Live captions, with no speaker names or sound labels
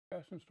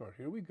broadcast and start.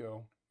 Here we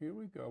go. Here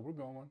we go. We're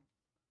going.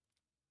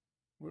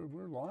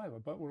 We're live. I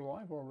bet we're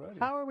live already.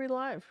 How are we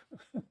live?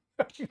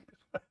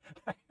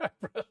 I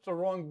pressed the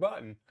wrong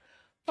button.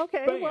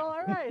 Okay, Bam. well,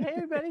 all right. Hey,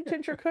 everybody,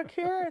 Ginger Cook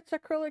here. It's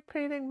Acrylic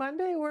Painting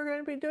Monday. We're going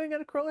to be doing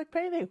an acrylic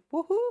painting.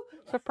 Woohoo!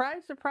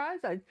 Surprise, surprise.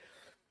 I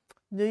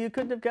knew you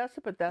couldn't have guessed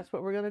it, but that's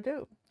what we're going to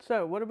do.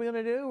 So what are we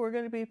going to do? We're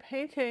going to be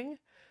painting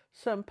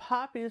some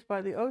poppies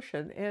by the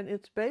ocean, and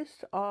it's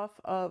based off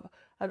of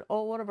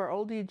one of our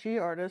old EG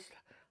artists,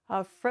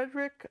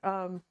 Fredrick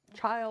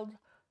Childe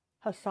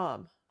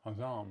Hassam.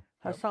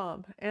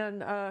 Hassam.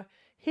 And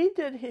he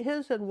did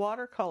his in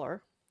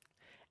watercolor.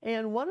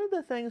 And one of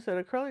the things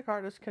that acrylic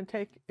artists can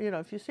take,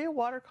 if you see a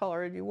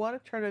watercolor and you want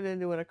to turn it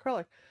into an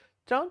acrylic,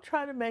 don't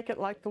try to make it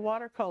like the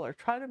watercolor.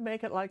 Try to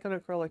make it like an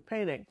acrylic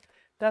painting.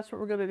 That's what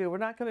we're going to do. We're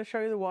not going to show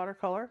you the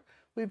watercolor.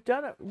 We've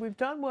done it. We've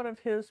done one of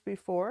his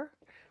before.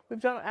 We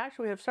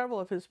have several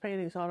of his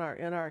paintings in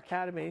our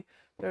academy.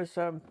 There's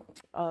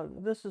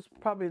this is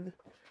probably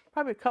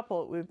a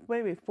couple,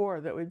 maybe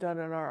 4 that we've done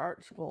in our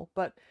art school.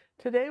 But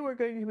today we're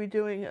going to be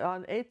doing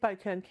on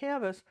 8x10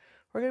 canvas.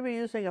 We're going to be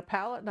using a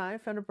palette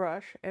knife and a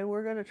brush, and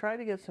we're going to try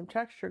to get some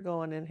texture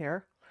going in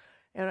here.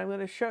 And I'm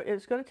going to show,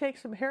 it's going to take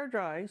some hair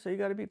drying, so you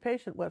got to be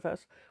patient with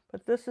us.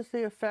 But this is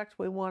the effect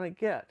we want to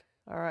get,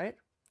 all right?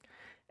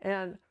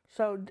 And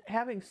so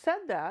having said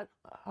that,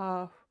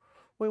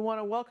 we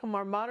want to welcome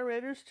our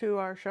moderators to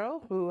our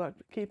show who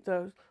keep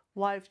the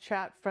live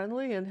chat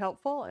friendly and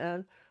helpful.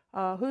 And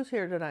who's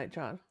here tonight,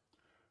 John?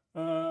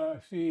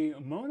 See,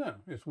 Mona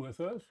is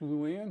with us,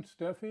 Luann,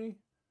 Steffi,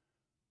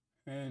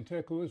 and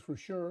Tech Liz for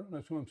sure.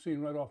 That's what I'm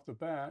seeing right off the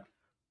bat.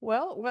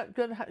 Well, what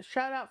good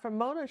shout out from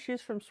Mona.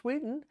 She's from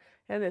Sweden,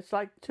 and it's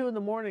like 2 in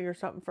the morning or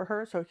something for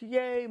her. So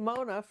yay,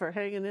 Mona, for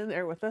hanging in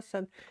there with us,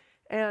 and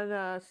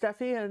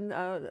Steffi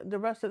and the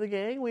rest of the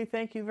gang. We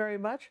thank you very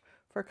much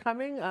for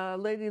coming.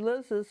 Lady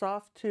Liz is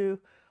off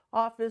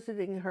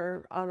visiting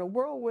her on a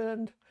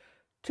whirlwind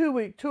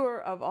 2-week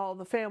tour of all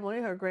the family,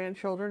 her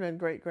grandchildren and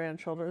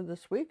great-grandchildren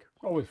this week.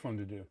 Always fun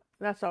to do.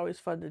 That's always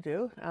fun to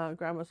do.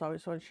 Grandma's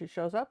always when she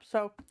shows up.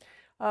 So,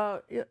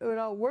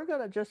 we're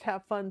going to just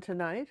have fun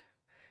tonight,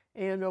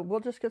 and we'll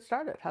just get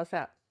started. How's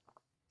that?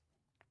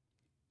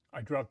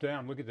 I dropped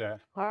down. Look at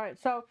that. All right.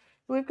 So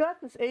we've got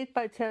this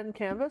 8x10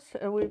 canvas,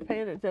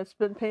 and that's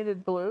been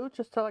painted blue,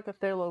 just like a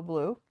phthalo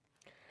blue.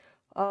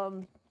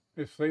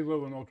 It's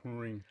phthalo and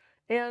ultramarine.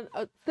 And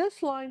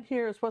this line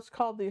here is what's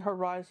called the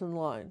horizon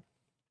line.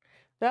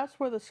 That's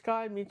where the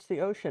sky meets the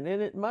ocean, and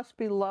it must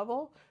be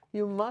level.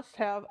 You must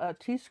have a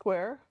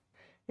T-square.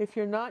 If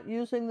you're not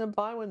using them,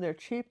 buy when they're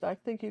cheap. I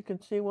think you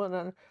can see one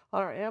on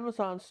our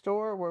Amazon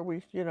store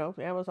where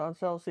Amazon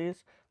sells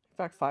these. In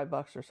fact,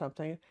 $5 or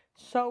something.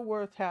 So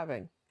worth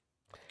having.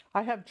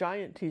 I have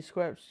giant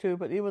T-squares too,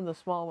 but even the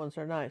small ones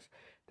are nice.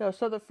 Now,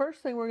 so the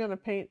first thing we're going to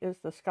paint is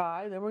the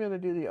sky. Then we're going to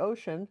do the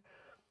ocean.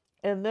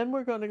 And then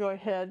we're going to go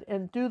ahead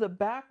and do the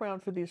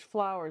background for these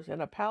flowers in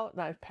a palette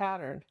knife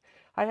pattern.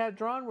 I have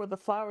drawn where the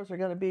flowers are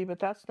going to be, but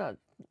that's not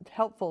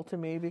helpful to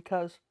me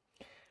because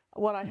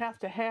what I have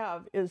to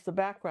have is the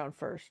background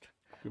first.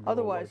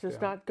 Otherwise,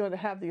 it's not going to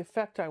have the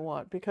effect I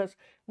want because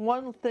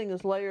one thing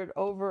is layered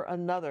over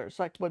another. It's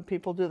like when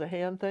people do the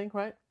hand thing,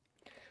 right?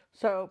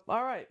 So,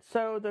 all right.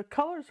 So the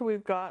colors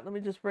we've got, let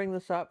me just bring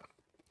this up.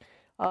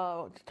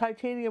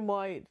 Titanium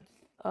white,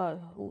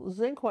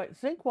 zinc white.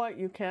 Zinc white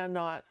you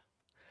cannot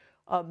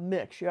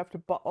mix. You have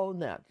to own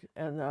that.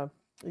 And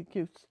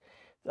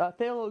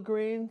phthalo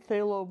green,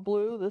 phthalo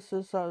blue. This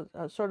is a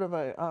sort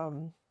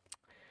of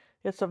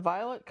it's a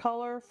violet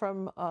color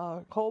from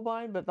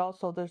Holbein, but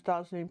also there's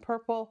Dazzling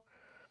purple.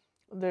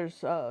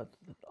 There's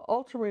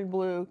ultramarine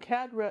blue,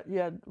 cad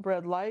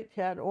red light,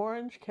 cad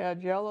orange,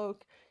 cad yellow,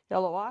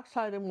 yellow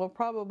oxide, and we'll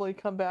probably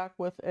come back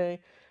with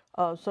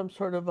some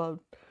sort of a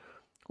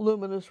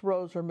luminous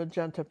rose or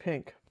magenta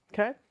pink.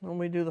 Okay, when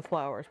we do the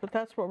flowers. But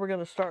that's what we're going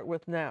to start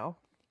with now.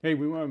 Hey,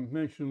 we want to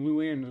mention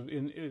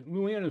Luann.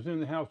 Luann is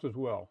in the house as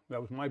well. That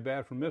was my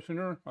bad for missing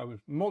her. I was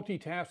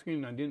multitasking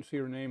and I didn't see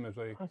her name as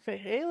I say,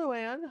 hey,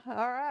 Luann.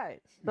 All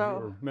right.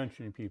 So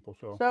mentioning people.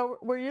 So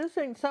we're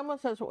using, someone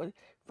says,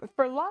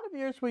 for a lot of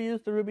years we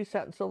used the ruby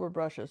satin silver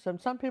brushes. And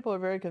some people are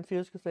very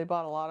confused because they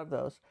bought a lot of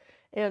those.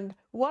 And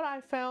what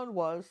I found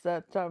was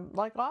that,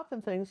 like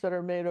often things that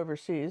are made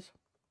overseas,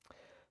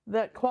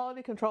 that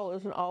quality control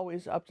isn't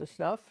always up to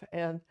snuff.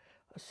 And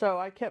so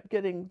I kept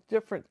getting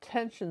different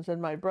tensions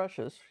in my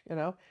brushes,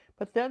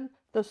 But then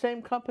the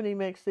same company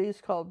makes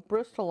these called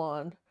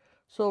Bristol-on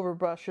silver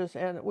brushes,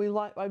 and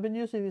I've been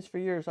using these for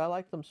years. I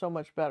like them so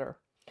much better.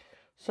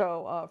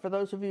 So for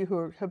those of you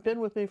who have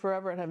been with me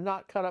forever and have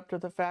not caught up to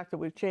the fact that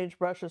we've changed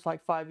brushes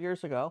like 5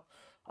 years ago,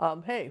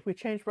 hey, we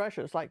changed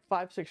brushes like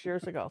 5-6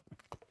 years ago.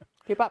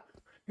 Keep up.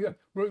 Yeah,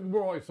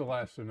 we're always the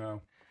last to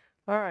know.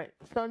 All right.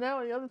 So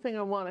now the other thing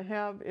I want to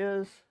have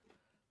is,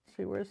 let's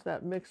see, where's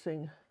that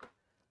mixing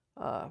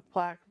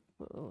plaque?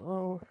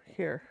 Oh,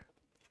 here.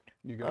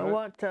 You got I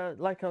want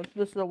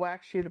this is a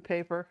wax sheet of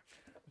paper.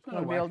 It's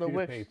not a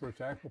wax sheet of paper.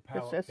 It's actual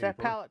palette paper. It's that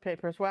palette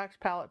paper. It's wax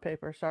palette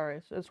paper.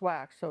 Sorry, it's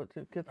wax. So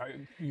it gets,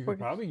 you could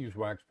probably use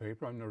wax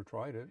paper. I've never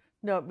tried it.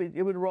 No,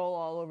 it would roll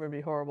all over and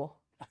be horrible.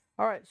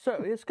 All right,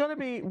 so it's going to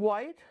be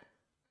white.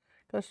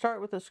 Going to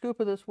start with a scoop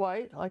of this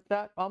white, like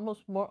that,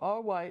 almost more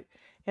all white.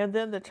 And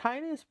then the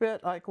tiniest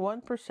bit, like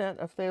 1%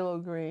 of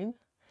phthalo green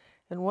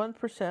and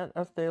 1%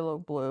 of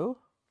phthalo blue,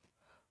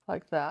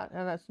 like that.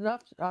 And that's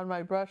enough on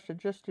my brush to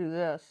just do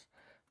this.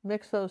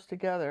 Mix those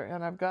together,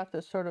 and I've got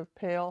this sort of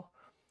pale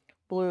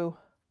blue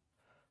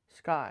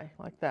sky,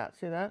 like that.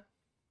 See that?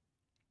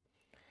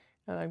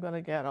 And I'm going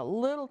to get a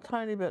little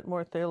tiny bit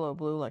more phthalo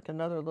blue, like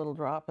another little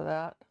drop of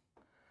that.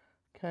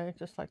 Okay,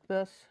 just like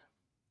this.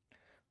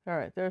 All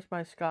right, there's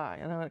my sky.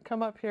 And I'm going to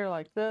come up here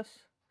like this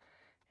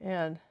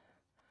and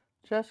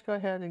just go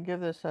ahead and give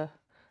this a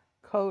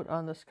coat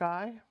on the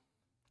sky.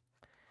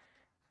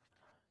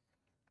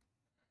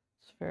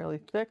 It's fairly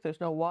thick.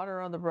 There's no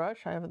water on the brush.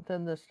 I haven't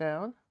thinned this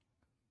down.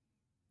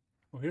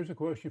 Well, here's a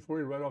question for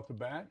you right off the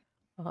bat.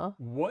 Uh-huh.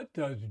 What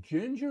does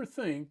Ginger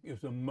think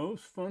is the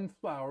most fun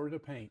flower to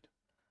paint?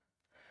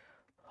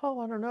 Oh,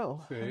 I don't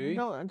know. See?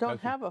 I don't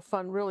have a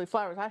fun, really,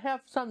 flowers. I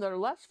have some that are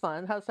less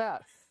fun. How's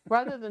that?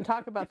 Rather than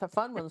talk about the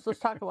fun ones, let's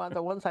talk about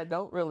the ones I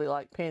don't really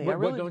like painting.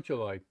 What don't you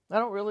like? I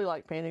don't really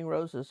like painting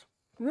roses.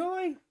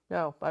 Really?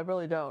 No, I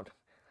really don't.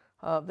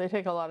 They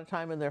take a lot of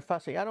time and they're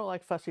fussy. I don't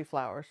like fussy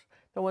flowers.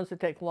 The ones that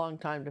take a long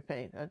time to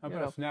paint. How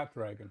about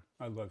snapdragon?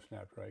 I love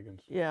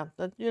snapdragons. Yeah,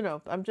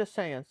 I'm just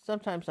saying.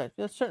 Sometimes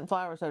there's certain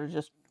flowers that are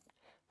just,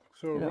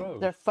 rose.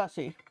 They're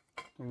fussy.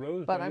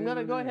 Rose. But I'm going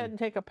to go ahead and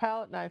take a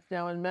palette knife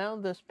now and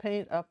mound this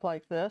paint up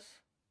like this.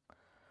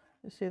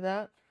 You see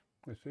that?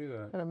 I see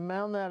that. I'm going to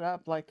mound that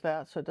up like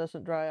that so it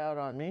doesn't dry out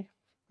on me.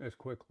 As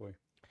quickly.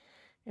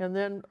 And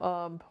then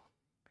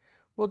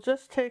we'll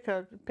just take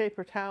a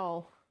paper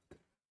towel,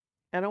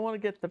 and I want to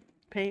get the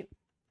paint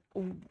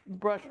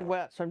brush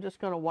wet, so I'm just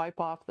going to wipe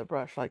off the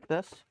brush like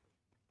this.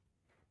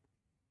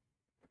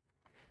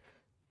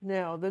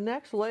 Now the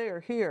next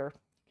layer here,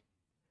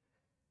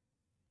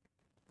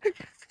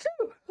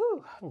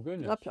 oh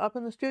goodness, up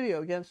in the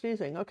studio again,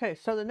 sneezing. Okay,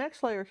 so the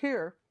next layer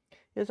here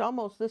is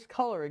almost this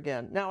color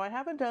again. Now I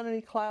haven't done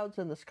any clouds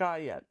in the sky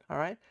yet, all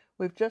right?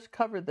 We've just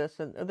covered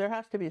this, and there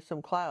has to be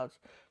some clouds.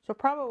 So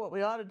probably what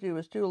we ought to do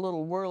is do a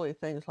little whirly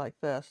things like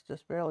this,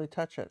 just barely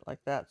touch it like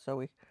that,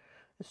 so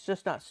it's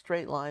just not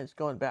straight lines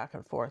going back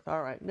and forth.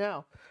 All right,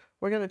 now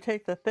we're going to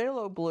take the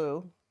phthalo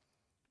blue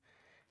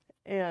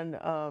and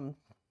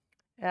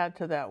add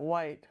to that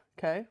white,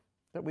 okay,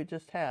 that we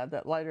just had,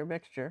 that lighter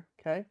mixture,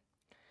 okay?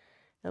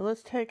 And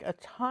let's take a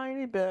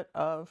tiny bit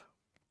of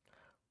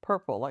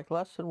purple, like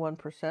less than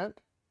 1%.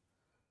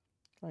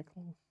 Like,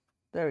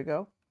 there we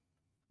go.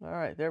 All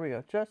right, there we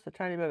go. Just a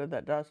tiny bit of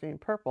that Dazzling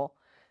purple.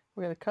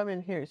 We're going to come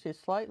in here. You see,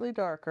 slightly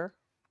darker.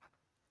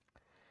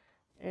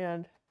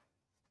 And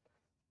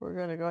we're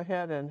going to go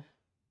ahead and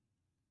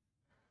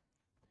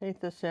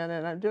paint this in.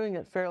 And I'm doing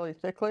it fairly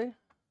thickly.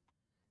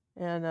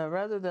 And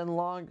rather than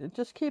long,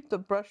 just keep the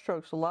brush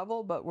strokes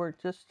level, but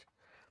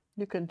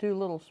you can do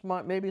little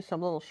smart, maybe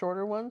some little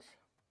shorter ones,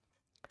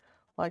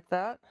 like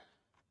that.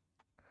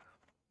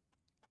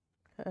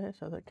 Okay,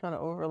 so they kind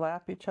of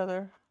overlap each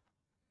other.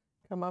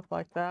 Come up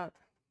like that.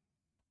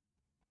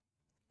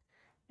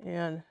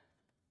 And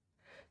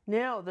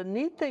now the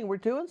neat thing, we're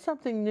doing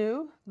something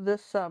new.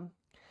 This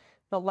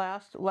the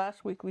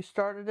last week we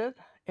started it,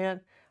 and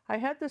I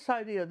had this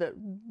idea that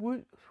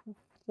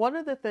one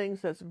of the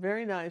things that's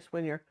very nice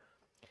when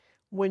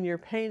you're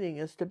painting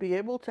is to be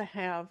able to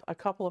have a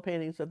couple of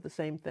paintings of the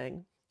same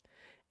thing.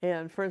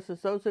 And for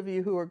instance, those of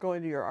you who are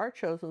going to your art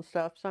shows and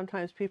stuff,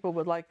 sometimes people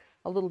would like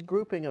a little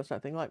grouping of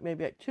something, like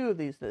maybe like two of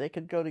these that they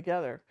could go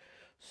together.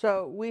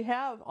 So we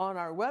have on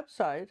our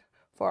website,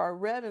 for our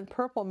red and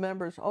purple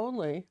members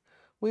only,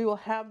 we will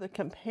have the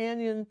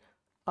companion,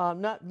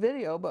 not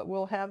video, but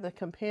we'll have the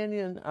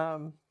companion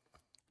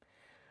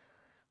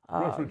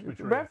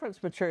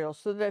reference material,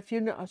 so that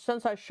if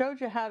since I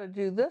showed you how to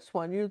do this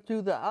one, you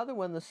do the other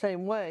one the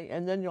same way,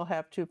 and then you'll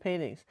have two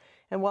paintings.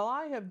 And while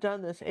I have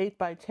done this 8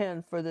 by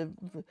 10 for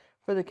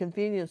the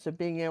convenience of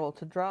being able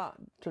to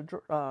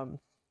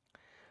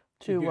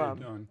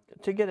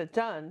get it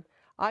done,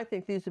 I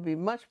think these would be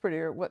much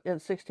prettier in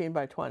 16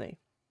 by 20.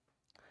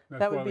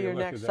 That would be your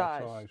next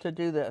size to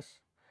do this.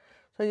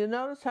 So you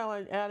notice how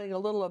I'm adding a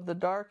little of the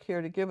dark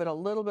here to give it a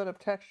little bit of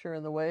texture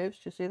in the waves.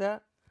 Do you see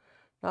that?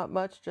 Not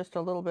much, just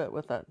a little bit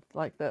with it,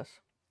 like this.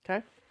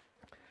 Okay?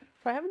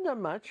 So I haven't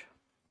done much.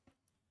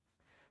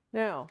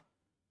 Now,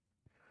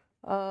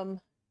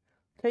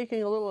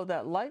 taking a little of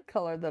that light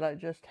color that I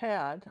just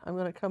had, I'm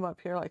going to come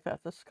up here like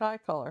that, the sky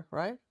color,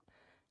 right?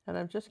 And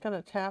I'm just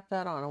going to tap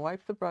that on and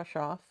wipe the brush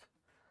off.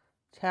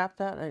 Tap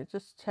that, and I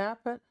just tap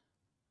it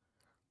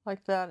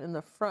like that in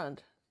the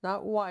front.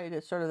 Not white,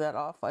 it's sort of that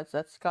off-white, it's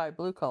that sky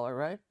blue color,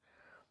 right?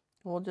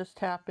 And we'll just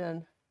tap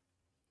in.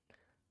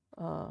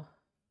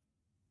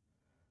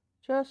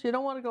 You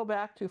don't want to go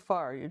back too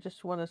far. You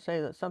just want to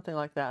say that something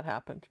like that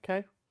happened,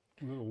 okay?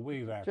 A little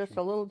wave action. Just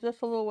a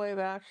little wave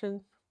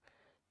action.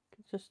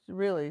 Just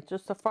really,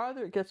 just the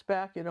farther it gets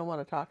back, you don't want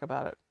to talk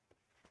about it.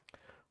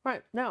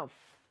 Right, now,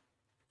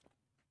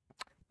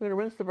 we're going to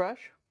rinse the brush.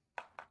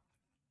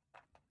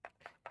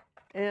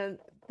 And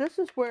this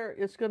is where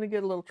it's going to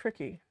get a little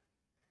tricky.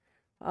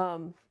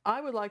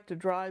 I would like to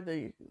dry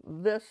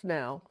this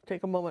now.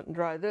 Take a moment and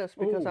dry this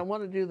because I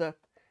want to do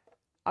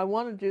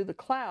the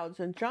clouds.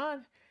 And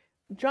John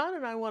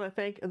and I want to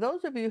thank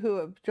those of you who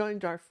have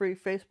joined our free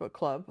Facebook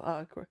club.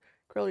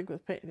 Acrylic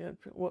with paint.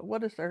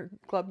 What is their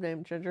club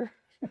name, Ginger?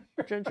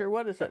 Ginger,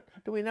 what is it?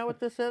 Do we know what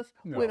this is?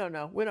 No. We don't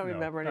know. We don't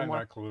remember anymore. I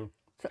have no clue.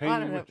 So,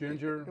 Painting with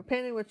ginger.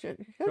 Painting with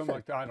ginger. Something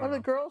like that. I don't know. The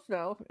girls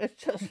know.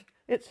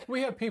 It's.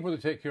 We have people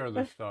that take care of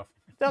this stuff.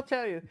 They'll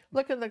tell you.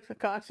 Look at the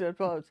cocktail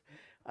pose.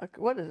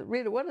 What is it,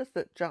 Rita? What is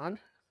it, John?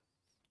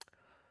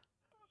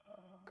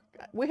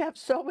 We have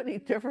so many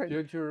different.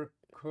 Ginger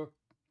Cook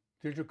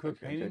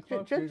Painting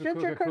Club.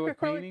 Ginger Cook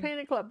Acrylic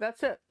Painting Club.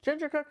 That's it.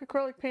 Ginger Cook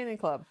Acrylic Painting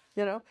Club.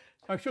 You know.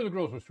 I'm sure the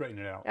girls will straighten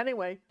it out.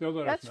 Anyway,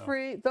 that's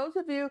free. Those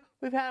of you,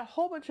 we've had a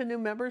whole bunch of new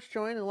members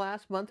join in the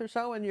last month or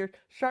so, and you're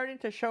starting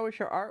to show us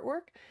your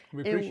artwork.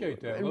 We appreciate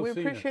that. And we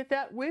appreciate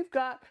that. We're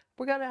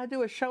going to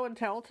do a show and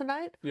tell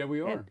tonight. Yeah, we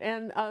are.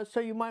 And so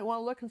you might want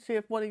to look and see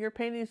if one of your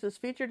paintings is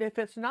featured. If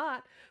it's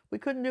not, we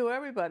couldn't do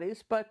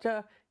everybody's, but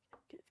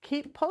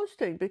keep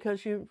posting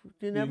because you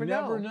never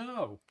know. You never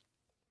know.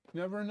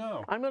 Never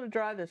know. I'm going to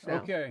dry this now.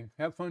 Okay,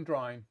 have fun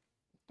drying.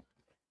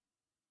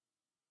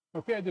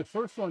 Okay, the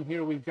first one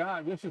here we've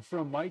got, this is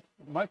from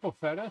Michael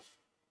Fettis.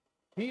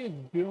 He is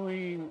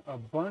doing a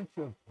bunch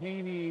of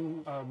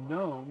painting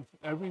gnomes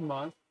every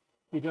month.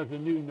 He does a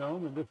new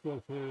gnome, and this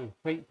was his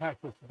St.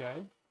 Patrick's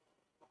Day.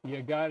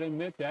 You gotta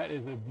admit, that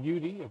is a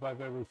beauty if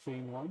I've ever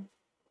seen one.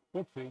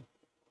 Whoopsie.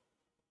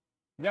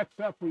 Next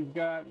up, we've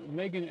got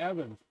Megan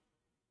Evans.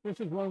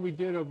 This is one we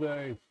did of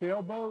a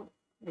sailboat.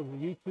 It was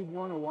a YouTube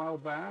one a while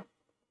back.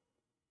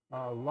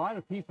 A lot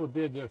of people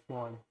did this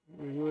one.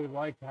 We really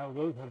liked how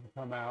those have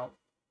come out.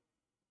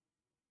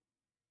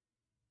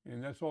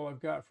 And that's all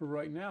I've got for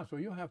right now. So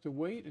you'll have to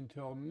wait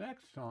until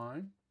next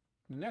time,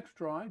 the next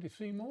dry, to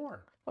see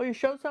more. Oh, you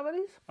showed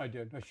somebody's? I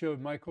did. I showed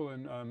Michael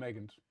and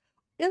Megan's.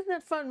 Isn't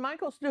it fun?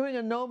 Michael's doing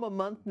a gnome a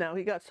month now.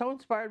 He got so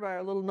inspired by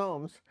our little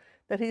gnomes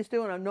that he's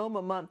doing a gnome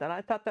a month. And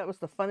I thought that was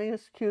the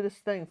funniest,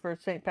 cutest thing for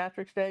St.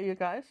 Patrick's Day, you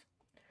guys.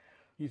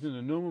 He's in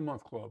the Gnome a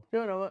Month Club.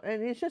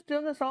 And he's just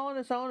doing this all on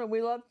his own, and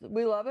we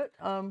love it.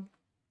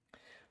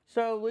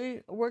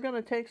 So we're going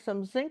to take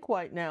some zinc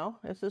white now,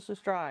 as this is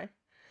dry.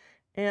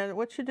 And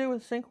what you do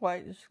with zinc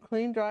white is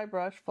clean, dry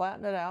brush,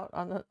 flatten it out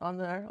on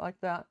there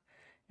like that.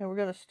 And we're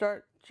going to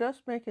start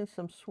just making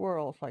some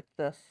swirls like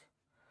this.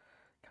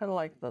 Kind of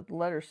like the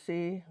letter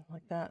C,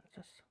 like that.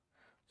 Just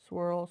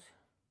swirls.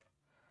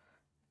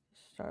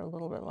 Start a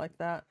little bit like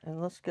that. And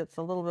let's get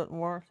a little bit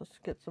more. Let's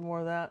get some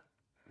more of that.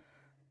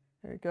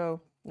 There you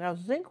go. Now,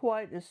 zinc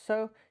white is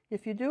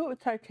if you do it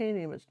with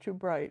titanium, it's too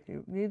bright.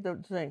 You need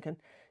the zinc. And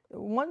a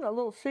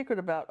little secret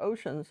about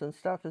oceans and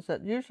stuff is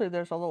that usually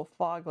there's a little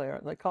fog layer.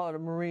 They call it a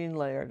marine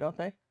layer, don't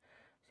they? Is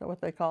that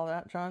what they call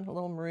that, John? A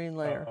little marine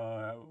layer.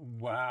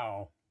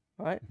 Wow.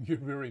 Right? You're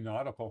very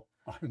nautical.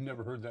 I've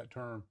never heard that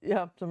term.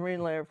 Yeah, the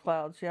marine layer of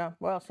clouds, yeah.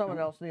 Well, someone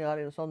else in the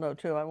audience will know,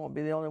 too. I won't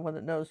be the only one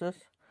that knows this.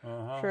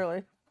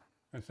 Surely.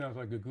 It sounds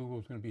like a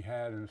Google's going to be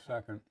had in a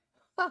second.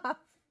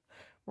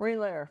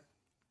 Marine layer.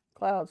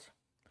 Clouds.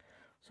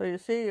 So you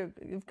see,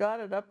 you've got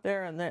it up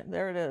there, and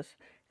there it is.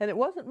 And it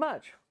wasn't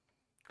much.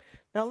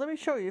 Now let me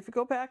show you. If you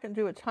go back and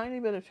do a tiny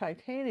bit of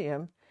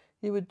titanium,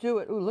 you would do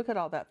it. Ooh, look at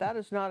all that. That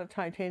is not a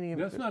titanium.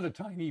 That's not a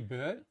tiny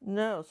bit.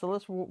 No. So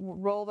let's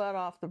roll that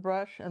off the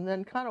brush and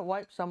then kind of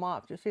wipe some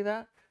off. Do you see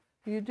that?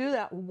 You do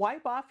that.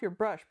 Wipe off your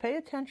brush. Pay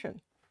attention.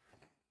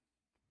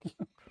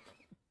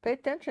 Pay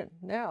attention.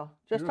 Now,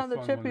 just on the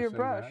tip of your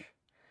brush,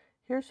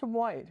 here's some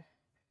white.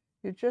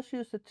 You just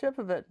use the tip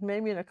of it,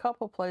 maybe in a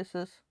couple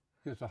places.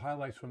 It's the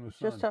highlights from the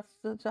sun.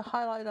 Just a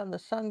highlight on the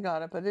sun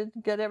got it, but it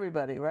didn't get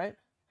everybody, right?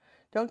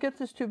 Don't get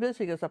this too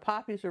busy because the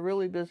poppies are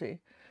really busy.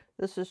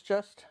 This is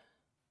just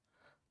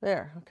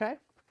there, okay?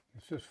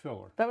 It's just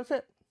filler. That was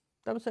it.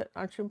 That was it.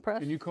 Aren't you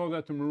impressed? And you call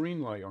that the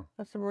marine layer?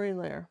 That's the marine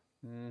layer.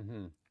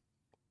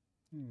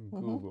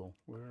 Google.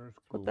 Where's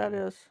Google? What that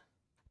is.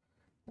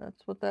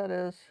 That's what that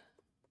is.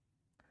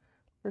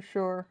 For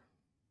sure.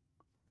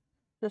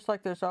 Just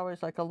like there's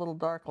always like a little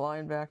dark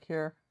line back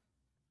here.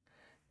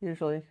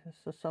 Usually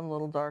it's just some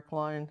little dark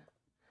line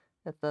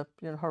at the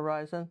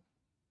horizon.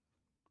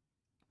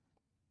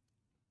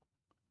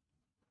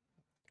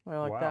 I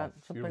like that.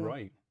 You're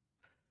right.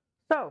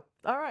 So,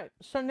 all right.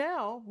 So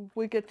now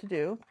we get to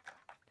do,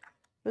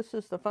 this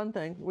is the fun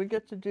thing, we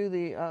get to do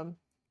the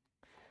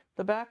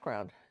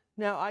background.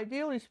 Now,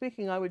 ideally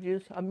speaking, I would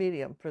use a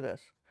medium for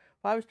this.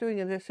 If I was doing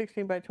it at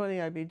 16 by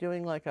 20, I'd be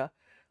doing like a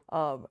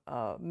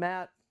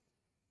matte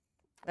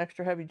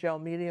extra heavy gel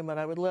medium, and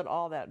I would let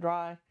all that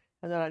dry,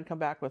 and then I'd come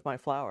back with my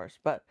flowers.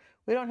 But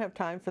we don't have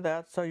time for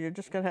that, so you're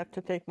just going to have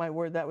to take my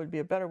word that would be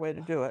a better way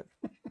to do it.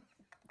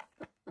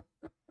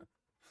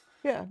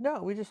 Yeah,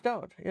 no, we just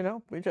don't,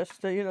 We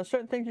just,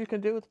 certain things you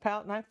can do with a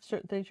palette knife,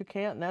 certain things you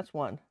can't, and that's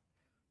one.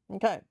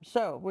 Okay,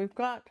 so we've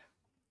got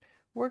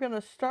we're going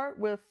to start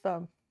with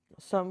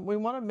we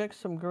want to mix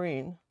some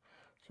green.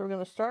 So we're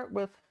going to start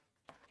with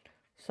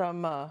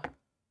some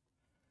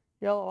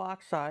yellow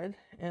oxide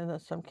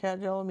and some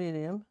cad yellow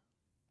medium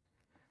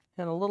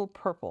and a little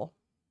purple.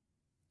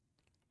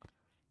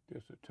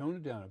 Just to tone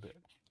it down a bit.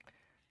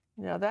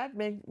 Now that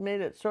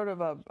made it sort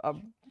of a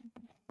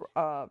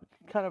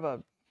kind of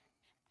a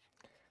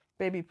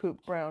baby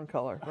poop brown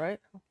color, right?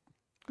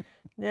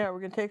 Now we're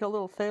going to take a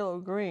little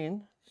phthalo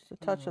green, just a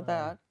touch of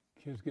that.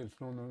 Kids get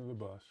thrown under the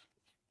bus.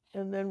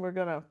 And then we're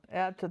going to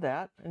add to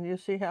that. And you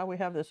see how we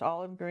have this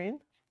olive green?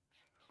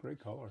 Great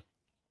color.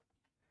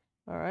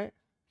 All right.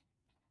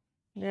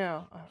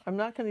 Now, I'm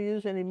not going to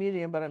use any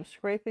medium, but I'm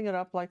scraping it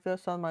up like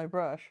this on my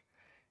brush.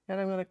 And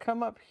I'm going to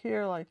come up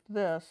here like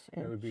this.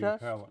 And that would be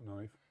just a palette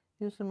knife.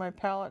 Using my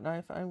palette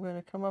knife, I'm going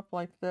to come up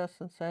like this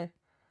and say,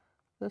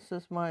 this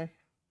is my...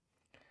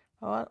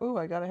 Oh,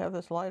 I got to have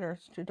this lighter.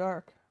 It's too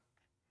dark.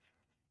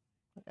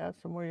 Add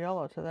some more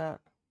yellow to that.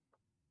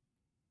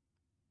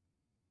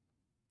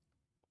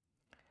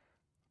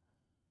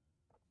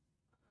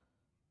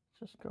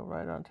 Just go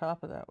right on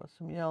top of that with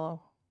some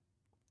yellow.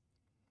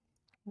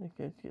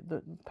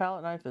 The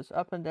palette knife is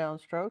up and down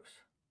strokes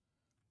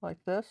like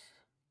this.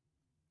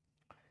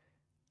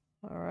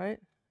 All right,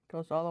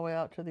 goes all the way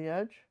out to the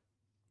edge.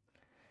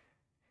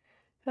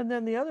 And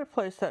then the other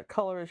place that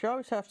color is, you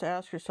always have to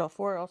ask yourself,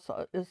 where else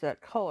is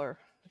that color?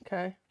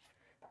 Okay,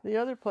 the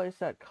other place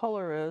that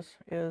color is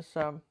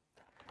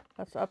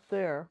that's up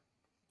there.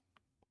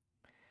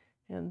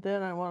 And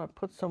then I want to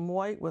put some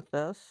white with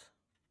this.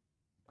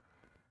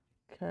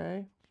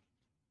 Okay.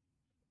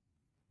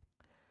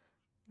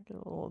 Get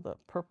a little of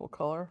that purple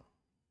color.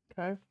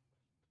 Okay.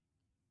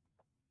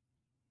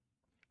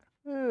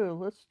 Ooh,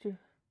 let's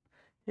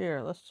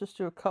just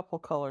do a couple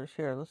colors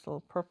here. This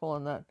little purple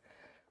and that.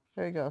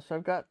 There you go. So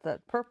I've got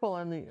that purple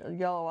and the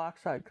yellow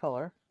oxide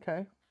color.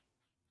 Okay.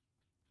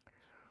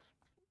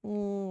 A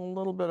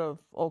little bit of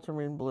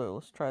ultramarine blue.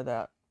 Let's try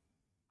that.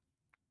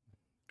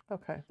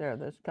 Okay,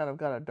 there's kind of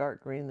got a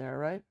dark green there,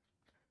 right?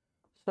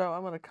 So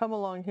I'm going to come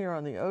along here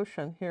on the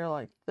ocean here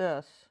like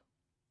this.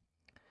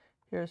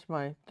 Here's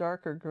my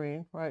darker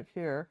green right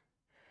here.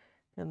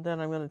 And then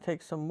I'm going to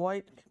take some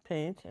white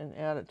paint and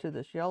add it to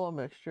this yellow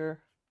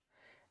mixture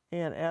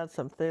and add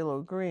some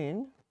phthalo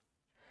green.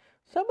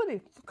 Somebody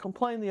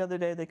complained the other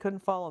day they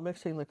couldn't follow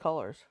mixing the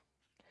colors.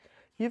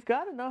 You've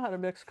got to know how to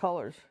mix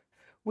colors.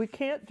 We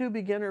can't do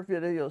beginner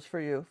videos for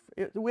you.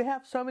 We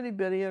have so many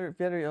beginner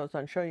videos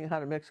on showing you how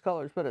to mix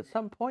colors, but at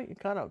some point you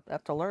kind of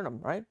have to learn them,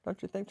 right?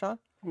 Don't you think, John?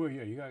 Well,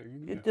 yeah, you got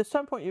it. At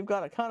some point you've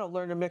got to kind of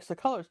learn to mix the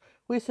colors.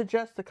 We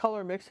suggest the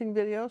color mixing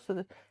videos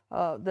so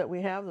that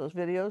we have those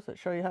videos that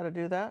show you how to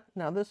do that.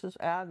 Now this is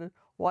added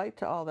white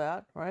to all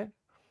that, right?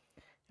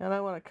 And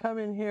I want to come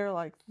in here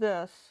like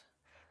this,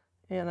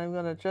 and I'm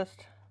going to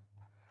just,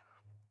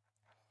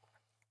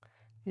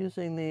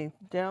 using the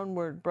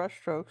downward brush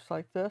strokes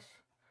like this,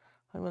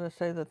 I'm going to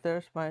say that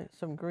there's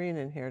some green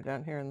in here,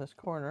 down here in this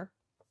corner.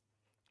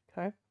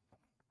 Okay.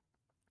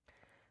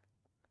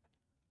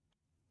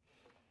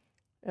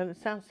 And it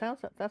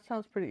that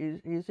sounds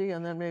pretty easy.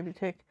 And then maybe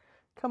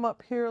come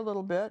up here a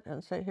little bit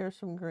and say, here's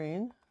some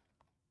green.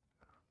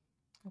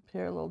 Up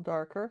here a little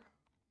darker.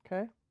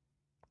 Okay.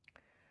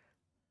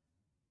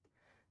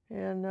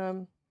 And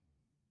all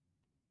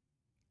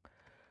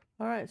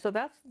right, so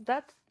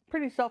that's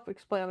pretty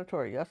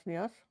self-explanatory. Yes and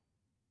yes.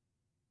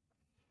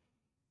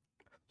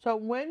 So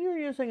when you're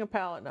using a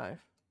palette knife,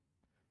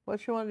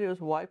 what you want to do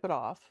is wipe it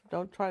off.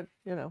 Don't try,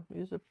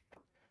 use a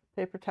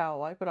paper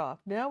towel, wipe it off.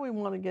 Now we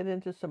want to get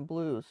into some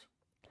blues.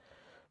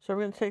 So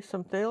we're going to take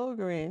some phthalo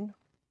green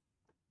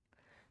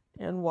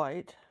and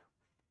white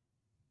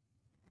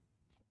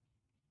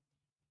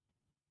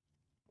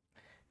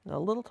and a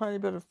little tiny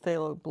bit of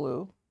phthalo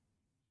blue.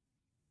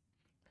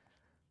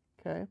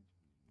 Okay.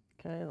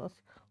 Okay,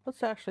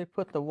 let's actually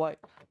put the white.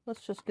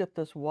 Let's just get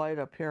this white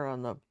up here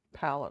on the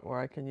palette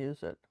where I can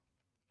use it.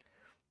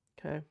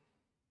 Okay.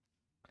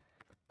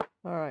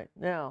 All right,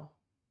 now,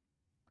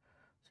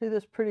 see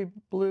this pretty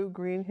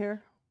blue-green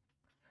here?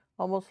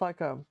 Almost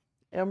like a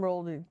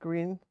emeraldy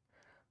green.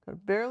 I'm going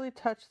to barely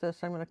touch this.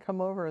 I'm going to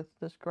come over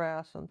this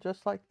grass, and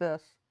just like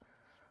this,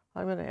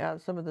 I'm going to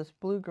add some of this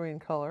blue-green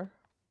color.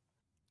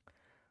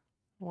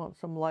 I want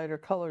some lighter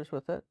colors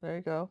with it. There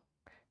you go.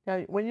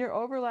 Now, when you're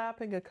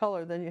overlapping a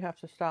color, then you have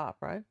to stop,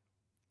 right?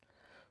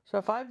 So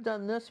if I've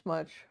done this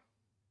much,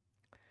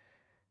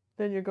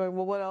 then you're going,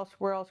 well, what else?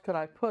 Where else could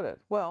I put it?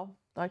 Well,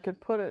 I could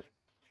put it,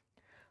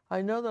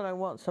 I know that I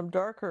want some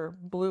darker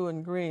blue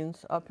and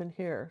greens up in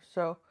here.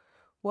 So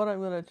what I'm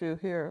going to do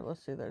here,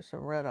 let's see, there's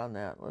some red on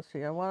that. Let's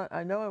see,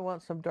 I know I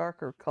want some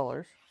darker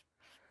colors.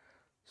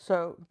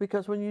 So,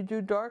 because when you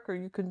do darker,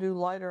 you can do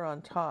lighter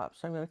on top.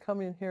 So I'm going to come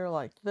in here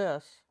like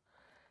this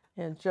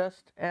and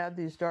just add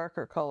these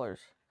darker colors.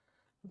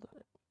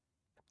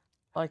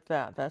 Like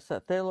that. That's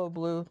that phthalo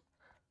blue,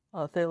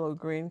 phthalo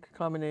green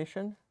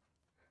combination.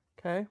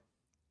 Okay.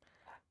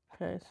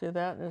 Okay, see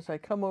that? And as I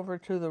come over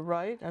to the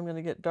right, I'm going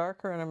to get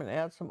darker and I'm going to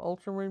add some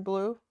ultramarine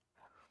blue.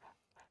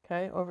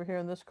 Okay, over here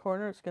in this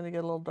corner, it's going to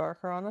get a little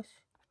darker on us.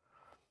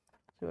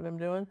 See what I'm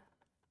doing?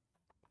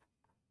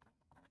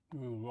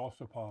 Ooh, lost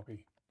a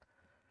poppy.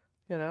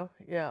 You know,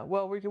 yeah.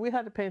 Well, we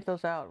had to paint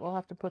those out. We'll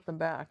have to put them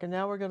back. And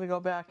now we're going to go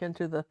back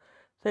into the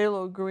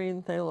phthalo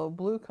green, phthalo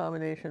blue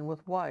combination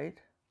with white.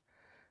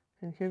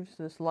 And here's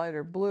this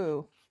lighter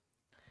blue.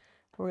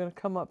 We're going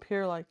to come up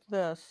here like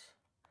this.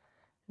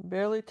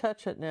 Barely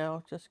touch it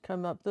now. Just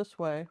come up this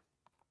way.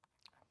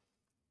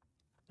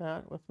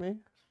 That with me.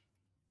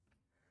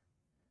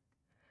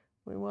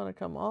 We want to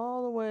come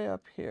all the way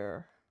up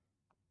here.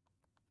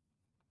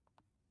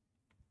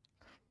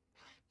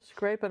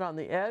 Scrape it on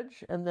the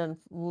edge and then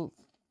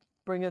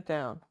bring it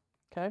down.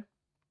 Okay?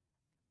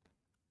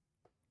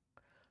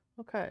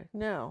 Okay,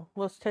 now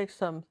let's take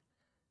some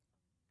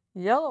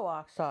yellow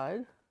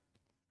oxide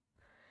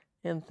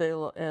in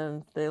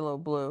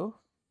phthalo blue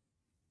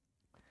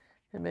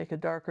and make a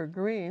darker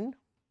green.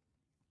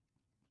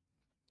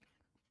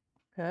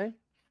 Okay?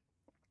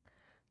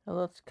 Now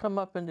let's come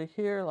up into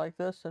here like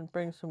this and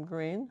bring some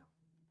green.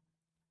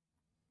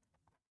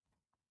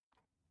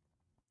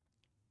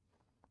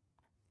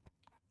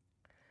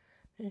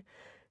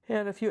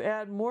 And if you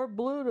add more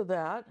blue to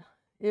that,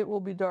 it will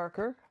be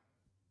darker.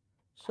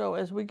 So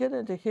as we get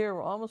into here,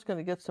 we're almost going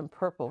to get some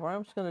purple.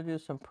 I'm just going to do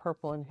some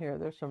purple in here.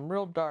 There's some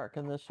real dark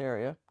in this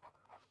area.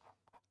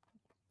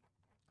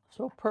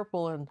 So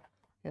purple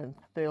and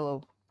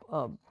phthalo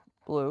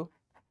blue.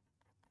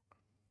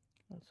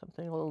 And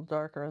something a little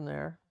darker in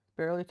there.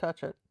 Barely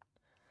touch it.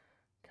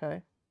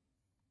 Okay.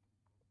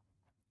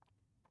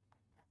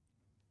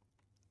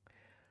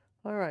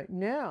 All right,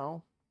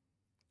 now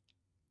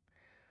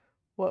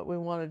what we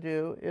want to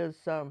do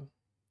is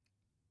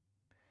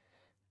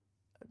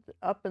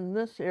up in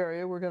this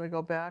area, we're going to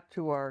go back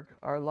to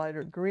our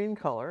lighter green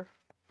color.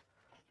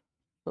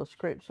 So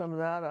scrape some of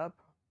that up.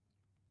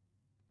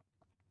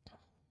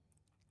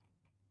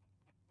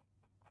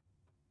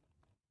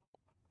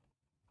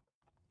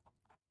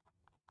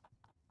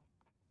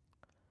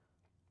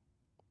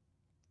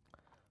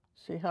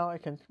 See how I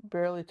can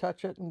barely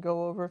touch it and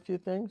go over a few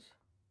things?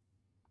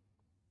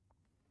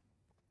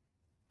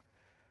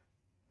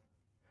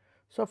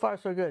 So far,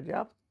 so good,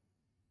 yeah?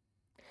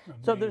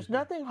 Amazing. So there's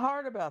nothing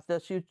hard about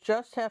this. You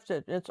just have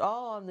to, it's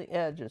all on the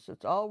edges.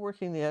 It's all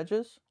working the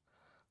edges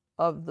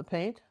of the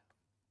paint.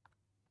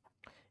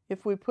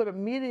 If we put a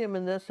medium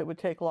in this, it would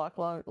take a lot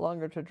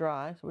longer to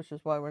dry, which is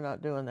why we're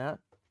not doing that.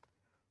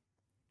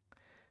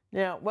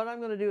 Now, what I'm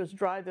going to do is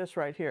dry this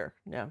right here.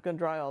 Now, I'm going to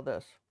dry all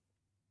this,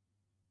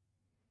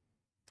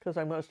 because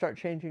I'm going to start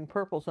changing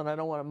purples, and I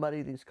don't want to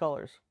muddy these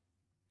colors.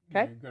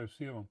 Okay? Yeah, you've got to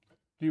seal them.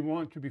 Do you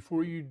want to,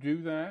 before you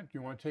do that, do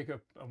you want to take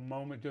a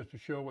moment just to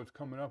show what's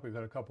coming up? We've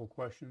got a couple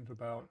questions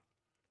about,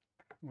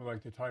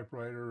 like the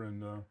typewriter and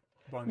the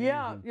bunnies.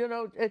 Yeah, you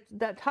know,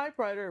 that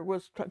typewriter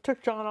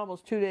took John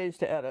almost 2 days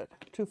to edit,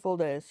 2 full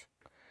days.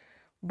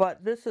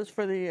 But this is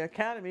for the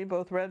Academy,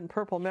 both red and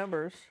purple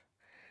members.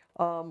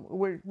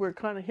 We're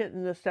kind of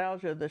hitting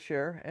nostalgia this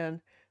year, and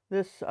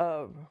this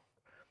 12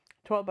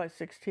 by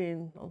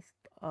 16.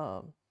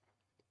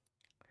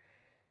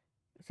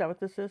 Is that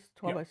what this is?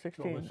 12 by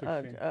 16. 12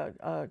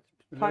 by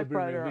 16.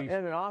 Typewriter in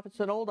an office.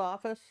 It's an old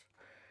office.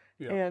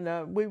 Yeah.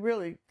 And we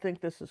really think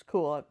this is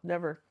cool. I've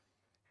never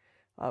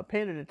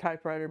painted a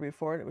typewriter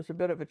before, and it was a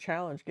bit of a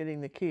challenge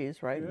getting the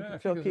keys, right? Yeah,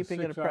 Still keeping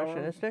it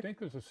impressionistic. I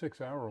think it was a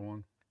 6-hour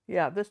one.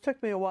 Yeah, this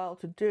took me a while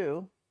to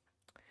do.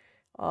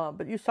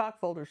 But you sock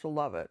folders will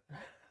love it.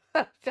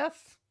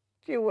 Just,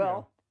 you will.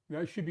 Yeah.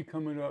 That should be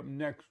coming up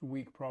next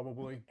week,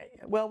 probably.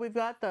 Well, we've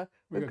got the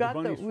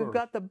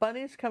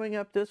bunnies coming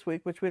up this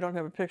week, which we don't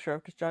have a picture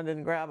of because John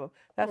didn't grab them.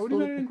 That's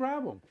didn't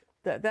grab them?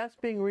 That's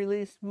being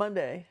released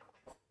Monday,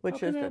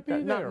 which is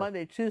not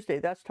Monday, Tuesday.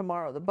 That's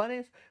tomorrow. The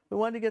bunnies, we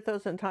wanted to get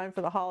those in time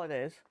for the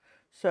holidays.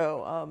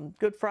 So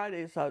Good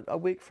Friday's a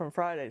week from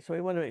Friday, so we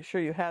wanted to make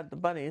sure you had the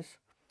bunnies.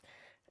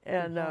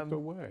 And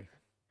away.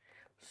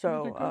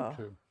 So. Where did it go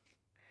to?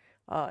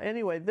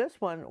 Anyway, this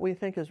one we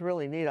think is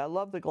really neat. I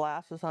love the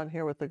glasses on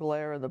here with the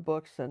glare and the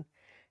books and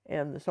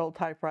this old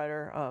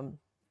typewriter.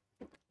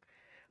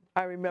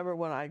 I remember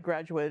when I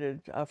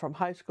graduated from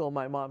high school,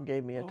 my mom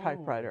gave me a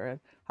typewriter, and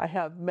I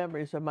have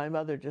memories of my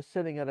mother just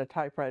sitting at a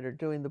typewriter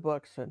doing the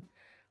books, and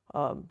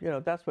you know,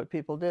 that's what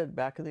people did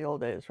back in the old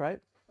days, right?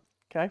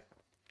 Okay,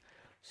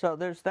 so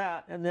there's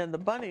that, and then the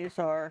bunnies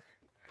are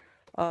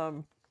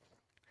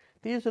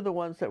these are the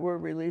ones that we're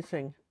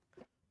releasing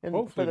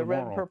for the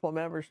red and purple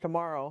members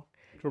tomorrow.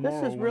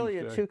 This is really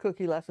Wednesday. A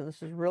 2-cookie lesson.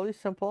 This is really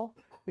simple.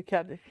 We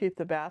had to keep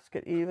the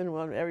basket even. We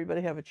want everybody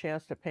have a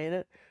chance to paint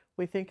it.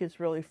 We think it's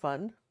really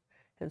fun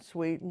and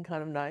sweet and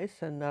kind of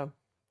nice. And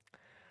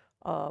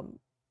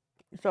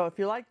so if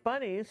you like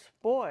bunnies,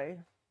 boy.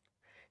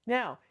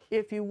 Now,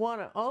 if you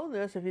want to own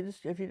this, if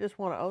you just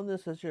want to own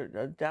this as your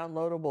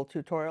downloadable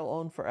tutorial,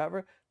 own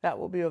forever, that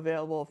will be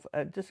available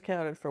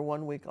discounted for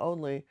 1 week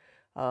only,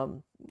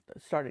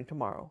 starting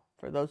tomorrow.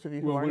 For those of you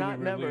who are not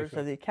members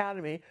of the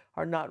Academy,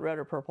 are not red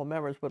or purple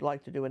members, would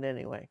like to do it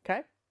anyway,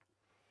 okay?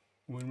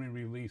 When we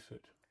release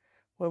it.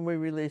 When we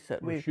release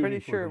it. We're pretty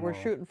sure we're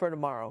shooting for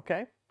tomorrow,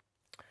 okay?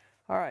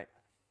 All right.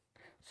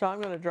 So I'm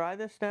going to dry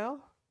this now.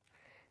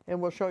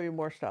 and we'll show you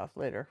more stuff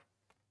later.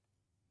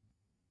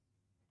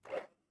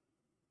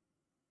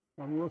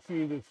 I'm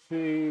looking to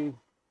see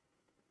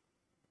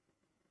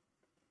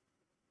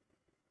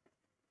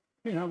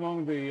how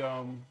long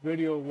the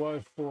video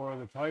was for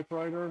the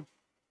typewriter.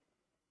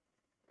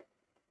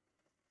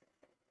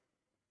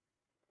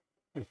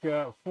 It's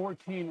got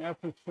 14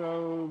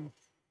 episodes.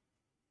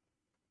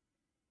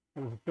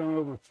 It was done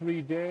over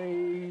 3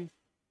 days.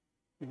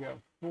 We got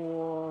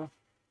 4.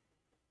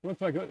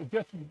 Looks like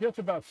just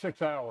about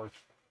 6 hours.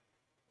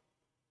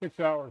 6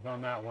 hours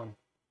on that one.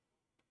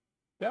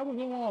 That was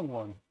a long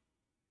one.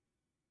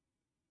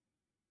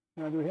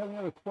 Now, do we have any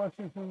other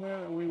questions in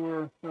there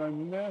that I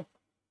missed?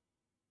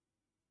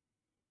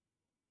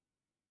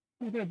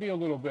 It's going to be a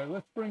little bit.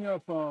 Let's bring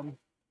up,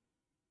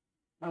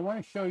 I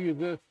want to show you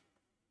this.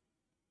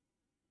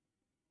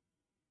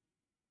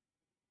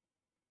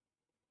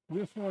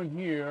 This one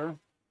here.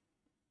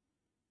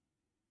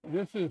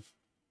 This is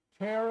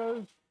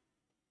Tara's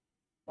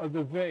of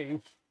the vase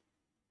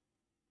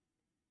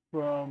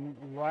from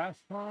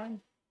last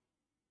time,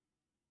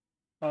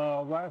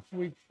 last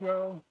week's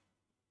show.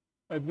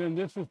 And then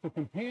this is the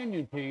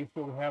companion piece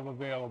that we have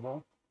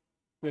available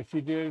that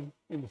she did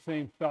in the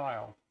same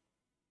style.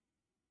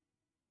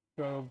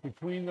 So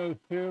between those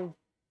two,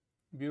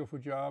 beautiful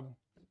job.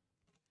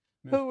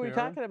 Who are we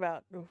talking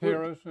about?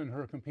 Tara's and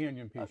her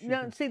companion piece.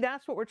 No, see,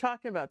 that's what we're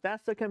talking about.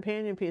 That's the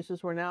companion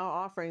pieces we're now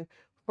offering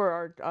for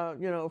our,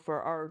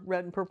 for our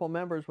red and purple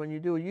members. When you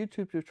do a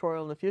YouTube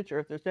tutorial in the future,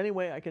 if there's any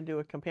way I can do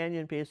a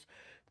companion piece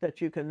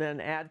that you can then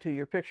add to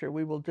your picture,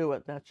 we will do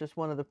it. That's just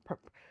one of the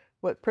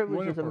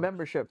privileges of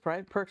membership,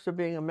 right? Perks of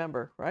being a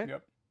member, right?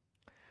 Yep.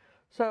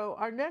 So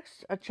our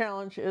next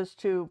challenge is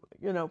to,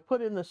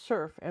 put in the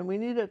surf, and we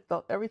need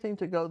everything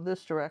to go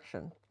this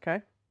direction,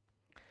 okay?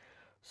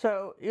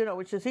 So,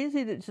 which is easy,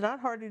 it's not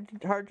hard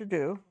to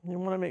do. You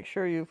want to make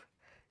sure you've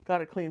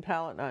got a clean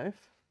palette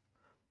knife.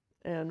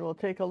 And we'll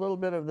take a little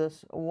bit of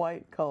this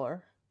white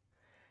color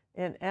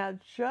and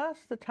add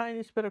just the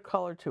tiniest bit of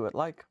color to it.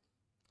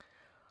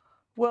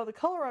 The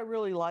color I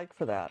really like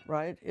for that,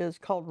 right, is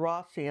called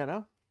raw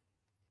sienna.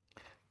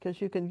 Because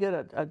you can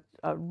get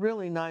a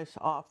really nice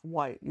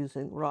off-white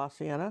using raw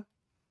sienna.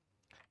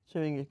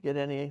 Assuming you can get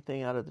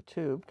anything out of the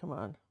tube. Come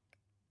on.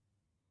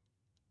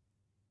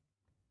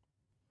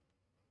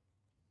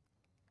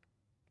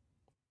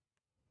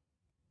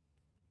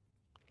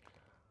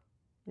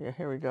 Yeah,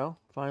 here we go.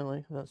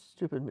 Finally, those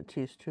stupid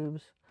Matisse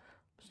tubes.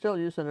 Still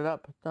using it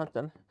up. Not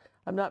that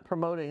I'm not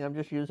promoting. I'm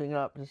just using it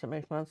up. Does it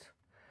make sense?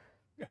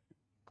 Yeah.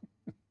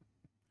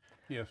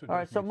 Yes. All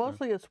right. So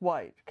mostly it's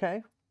white.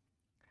 Okay.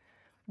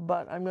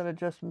 But I'm going to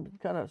just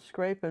kind of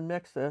scrape and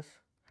mix this.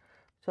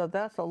 So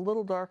that's a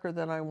little darker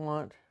than I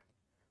want.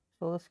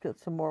 So let's get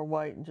some more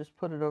white and just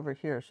put it over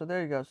here. So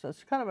there you go. So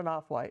it's kind of an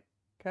off-white.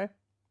 Okay.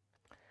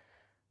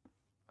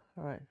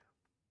 All right.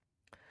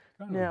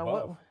 Kind of a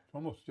buff. It's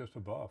almost just a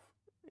buff.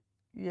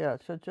 Yeah,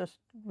 so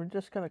we're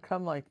just going to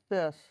come like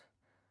this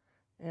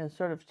and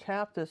sort of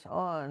tap this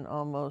on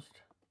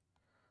almost.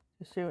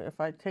 You see, if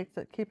I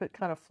keep it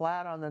kind of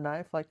flat on the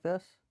knife like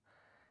this,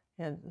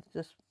 and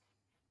just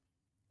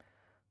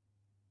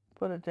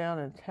put it down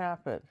and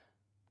tap it.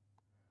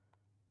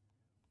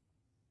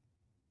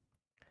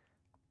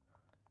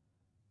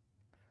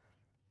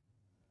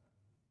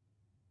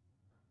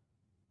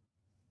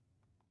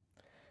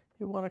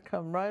 You want to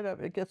come right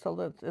up. It gets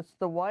it's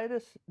the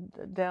widest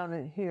down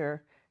in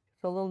here.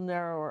 It's a little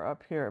narrower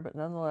up here, but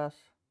nonetheless,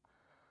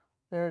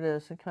 there it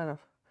is. And kind of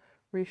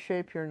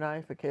reshape your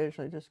knife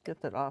occasionally. Just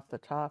get that off the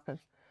top and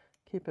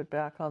keep it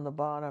back on the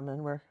bottom.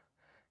 And we're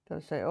going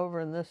to say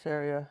over in this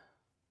area,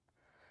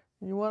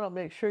 you want to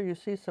make sure you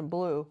see some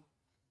blue.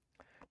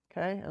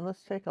 Okay, and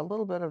let's take a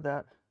little bit of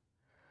that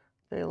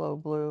phthalo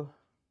blue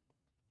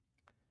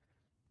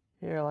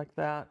here like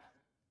that.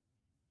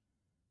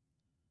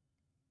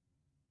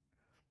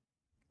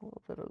 A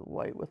little bit of the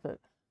white with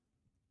it.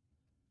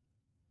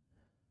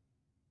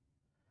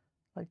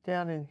 Like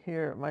down in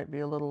here, it might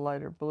be a little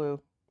lighter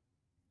blue.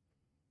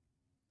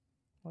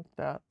 Like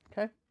that,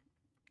 okay?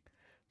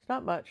 It's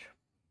not much,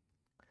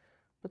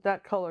 but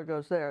that color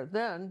goes there.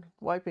 Then,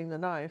 wiping the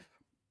knife,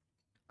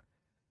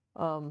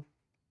 we're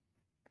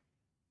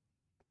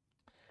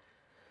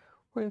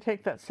going to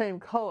take that same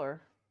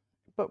color,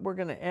 but we're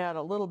going to add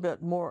a little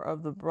bit more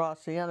of the raw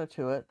sienna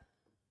to it.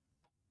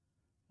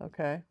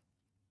 Okay?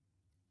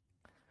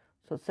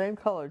 So same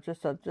color,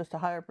 just a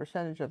higher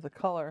percentage of the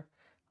color.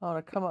 I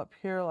want to come up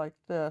here like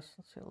this.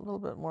 Let's see, a little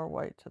bit more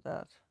white to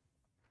that.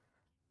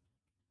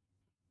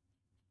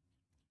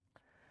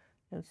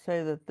 And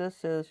say that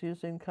this is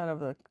using kind of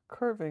the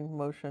curving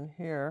motion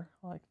here,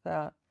 like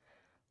that.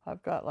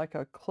 I've got like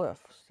a cliff,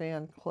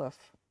 sand cliff.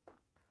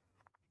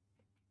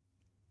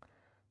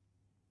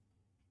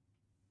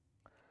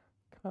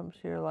 Comes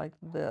here like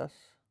this.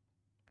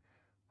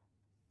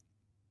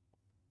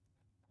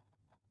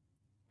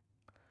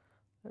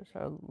 There's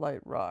our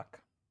light rock.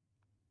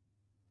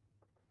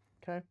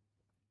 Okay.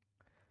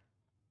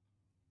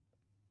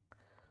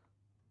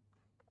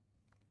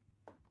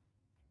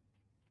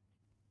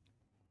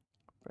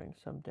 Bring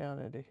some down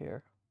into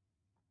here.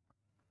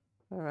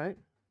 All right.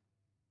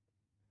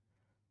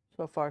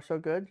 So far, so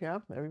good. Yeah,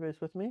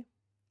 everybody's with me.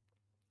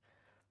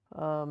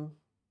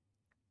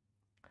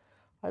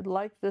 I'd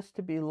like this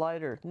to be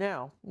lighter.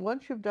 Now,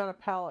 once you've done a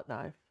palette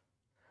knife,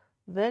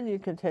 then you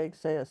can take,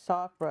 say, a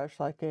soft brush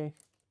like a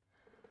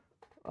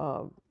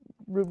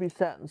ruby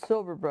satin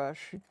silver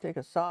brush. You take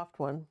a soft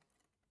one,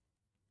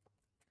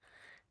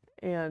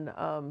 and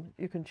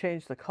you can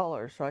change the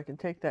color. So I can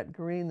take that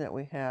green that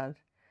we had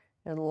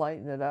and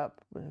lighten it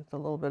up with a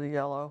little bit of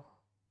yellow.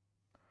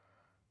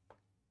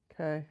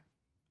 Okay.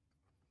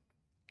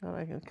 And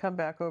I can come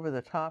back over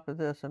the top of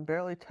this and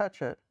barely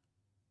touch it.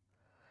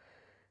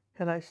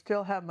 And I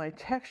still have my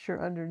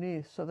texture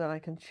underneath so that I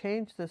can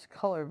change this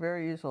color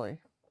very easily.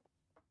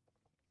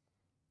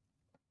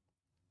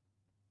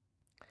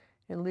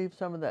 And leave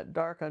some of that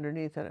dark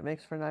underneath, and it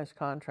makes for nice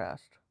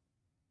contrast.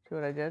 See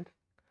what I did?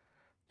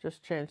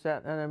 Just change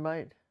that, and I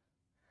might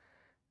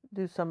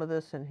do some of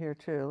this in here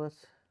too.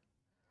 Let's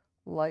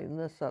lighten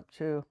this up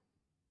too.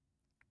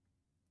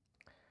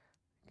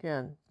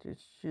 Again,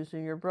 just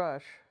using your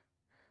brush,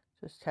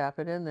 just tap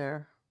it in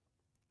there.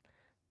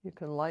 You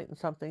can lighten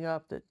something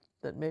up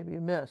that maybe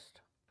you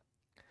missed.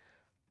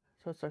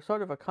 So it's a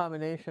sort of a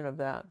combination of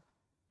that.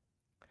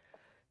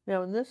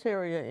 Now in this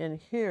area in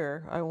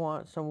here, I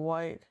want some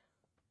white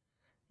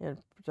and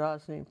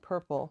dazzling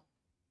purple.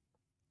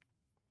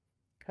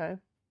 Okay.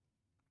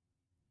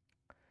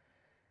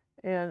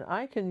 And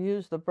I can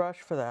use the brush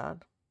for that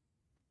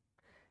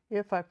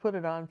if I put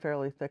it on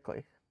fairly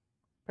thickly.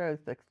 Fairly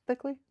thick.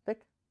 Thick?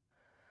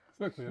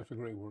 Thickly, that's a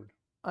great word.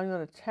 I'm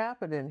going to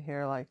tap it in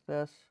here like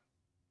this.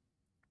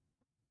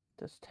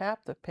 Just tap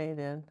the paint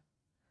in,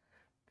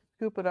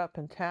 scoop it up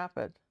and tap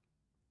it.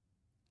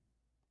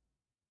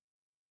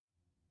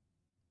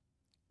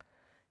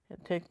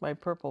 And take my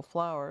purple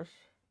flowers.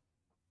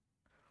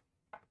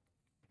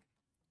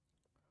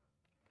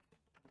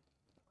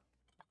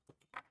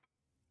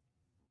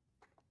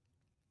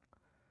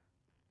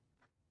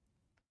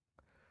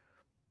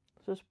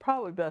 This is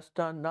probably best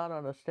done not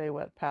on a stay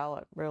wet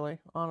palette, really,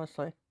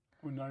 honestly.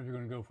 Well, not if you're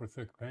going to go for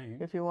thick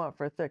paint. If you want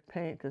for thick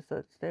paint, because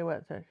the stay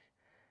wet thing.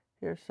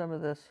 Here's some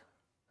of this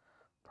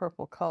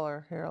purple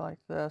color here like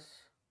this.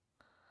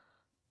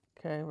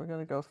 Okay, we're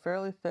going to go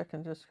fairly thick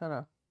and just kind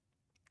of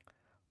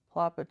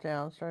plop it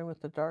down, starting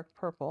with the dark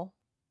purple.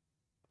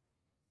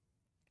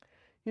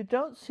 You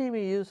don't see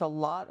me use a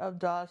lot of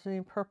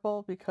dazzling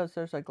purple because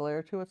there's a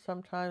glare to it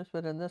sometimes,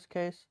 but in this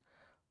case,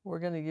 we're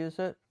going to use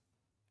it.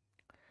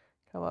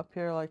 Come up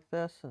here like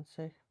this and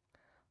see.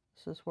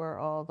 This is where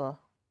all the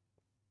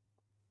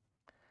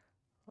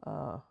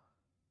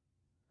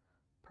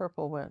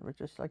purple went. We're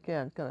just,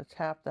 again, going to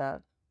tap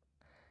that.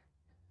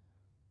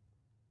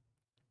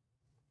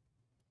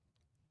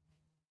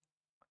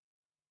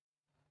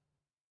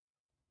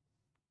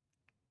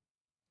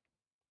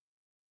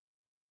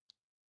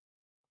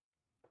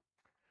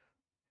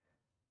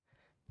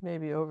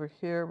 Maybe over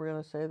here, we're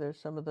going to say there's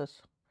some of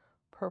this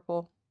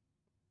purple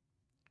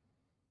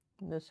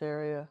in this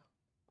area.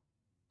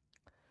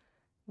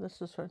 This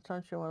is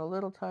sometimes you want a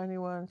little tiny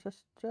one.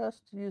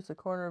 Just use the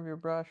corner of your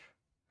brush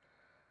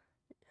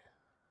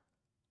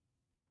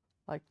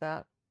like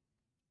that.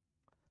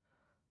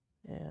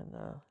 And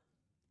a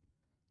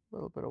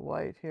little bit of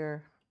white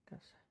here.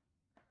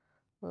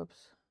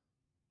 Whoops.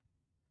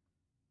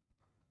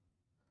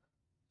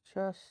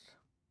 Just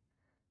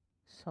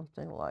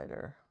something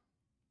lighter.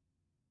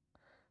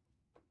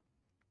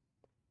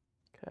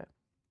 Okay.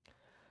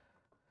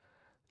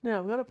 Now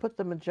I'm going to put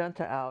the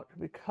magenta out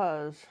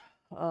because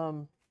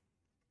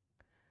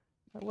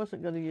I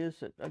wasn't going to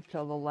use it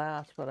until the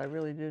last, but I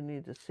really do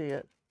need to see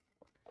it.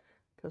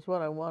 Because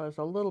what I want is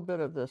a little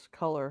bit of this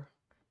color.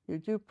 You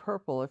do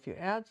purple. If you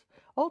add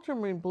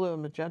ultramarine blue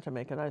and magenta,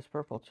 make a nice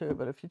purple too.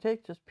 But if you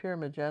take just pure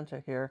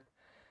magenta here,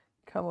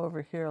 come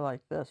over here like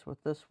this with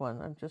this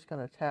one. I'm just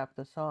going to tap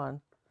this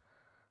on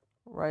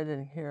right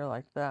in here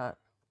like that.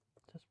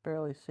 Just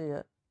barely see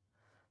it.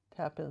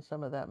 Tap in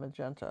some of that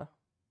magenta.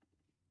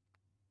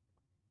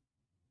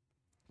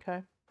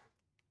 Okay.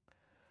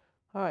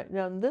 All right.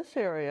 Now in this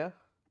area,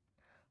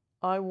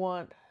 I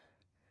want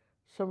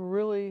some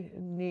really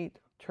neat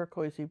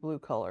turquoisey blue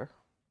color.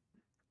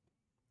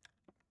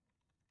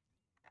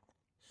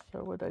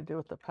 So what did I do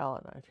with the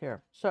palette knife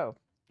here? So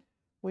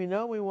we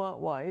know we want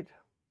white.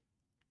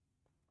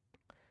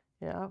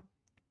 Yeah.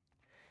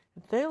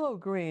 Phthalo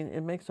green,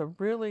 it makes a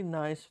really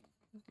nice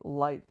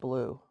light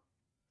blue.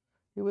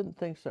 You wouldn't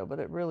think so, but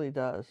it really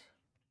does.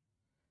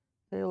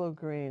 Phthalo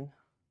green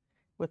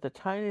with the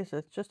tiniest,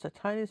 it's just a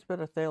tiniest bit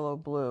of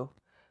phthalo blue.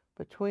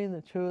 Between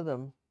the two of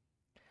them,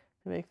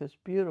 they make this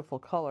beautiful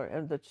color.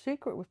 And the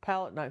secret with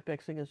palette knife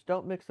mixing is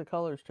don't mix the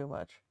colors too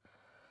much.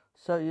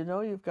 So you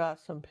know you've got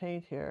some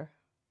paint here.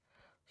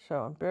 So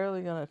I'm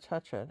barely going to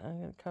touch it. I'm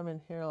going to come in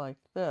here like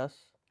this.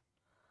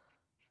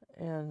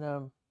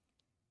 And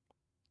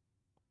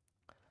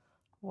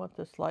want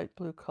this light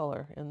blue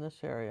color in this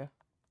area,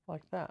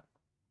 like that.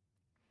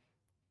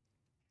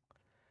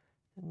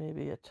 And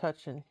maybe a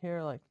touch in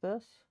here like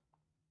this.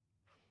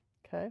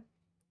 Okay.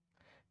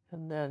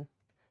 And then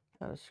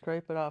kind of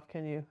scrape it off.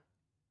 Can you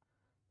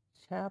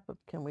Tap,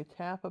 can we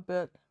tap a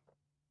bit?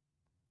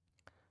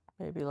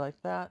 Maybe like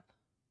that.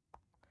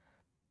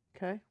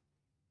 Okay.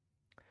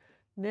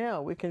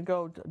 Now we can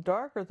go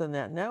darker than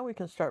that. Now we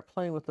can start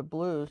playing with the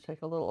blues.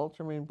 Take a little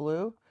ultramarine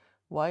blue,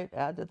 white,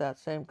 add to that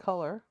same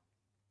color.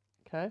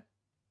 Okay.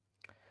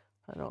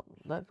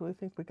 We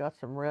think we got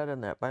some red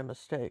in that by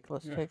mistake.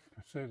 Let's take.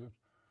 Say that.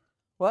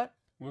 What?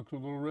 Looks a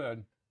little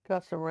red.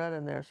 Got some red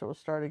in there, so we'll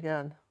start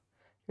again.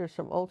 Here's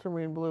some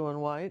ultramarine blue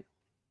and white.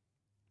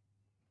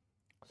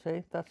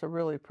 See, that's a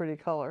really pretty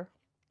color.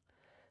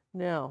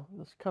 Now,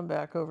 let's come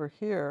back over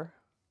here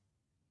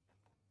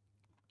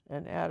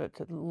and add it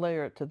to,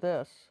 layer it to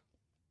this.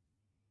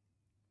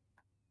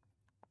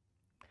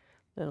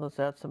 Then let's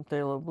add some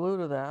phthalo blue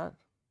to that.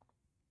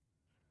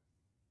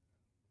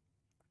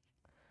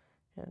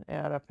 And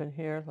add up in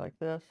here like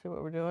this. See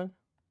what we're doing?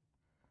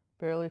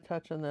 Barely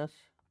touching this.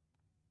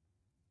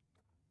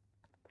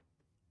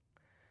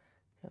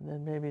 And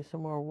then maybe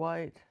some more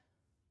white.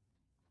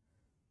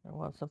 I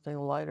want something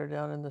lighter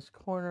down in this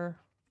corner.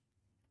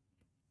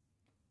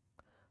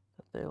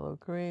 The phthalo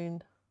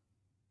green.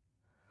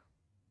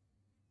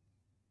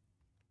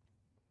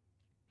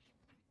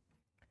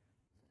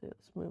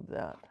 Let's move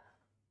that.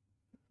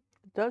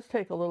 It does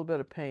take a little bit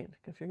of paint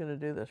if you're going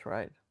to do this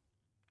right.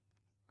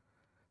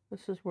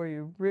 This is where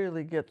you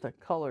really get the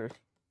colors.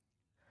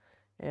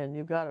 And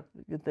you got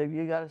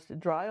to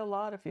dry a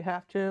lot if you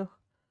have to.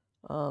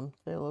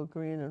 Phthalo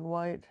green and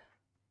white.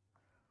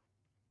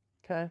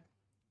 Okay.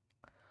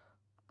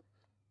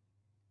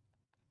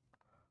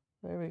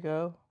 There we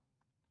go.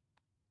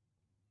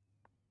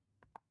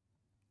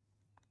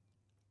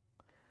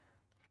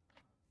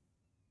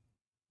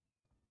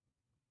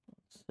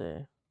 Let's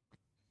see.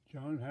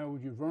 John, how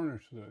would you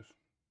varnish this?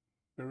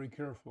 Very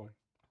carefully.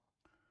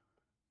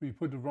 When you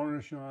put the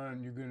varnish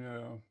on, you're going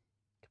to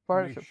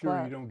make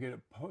sure you don't get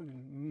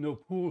no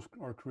pools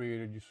are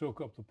created. You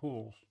soak up the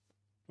pools,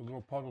 the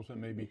little puddles that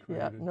may be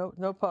created. Yeah,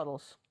 no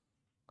puddles.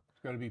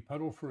 It's got to be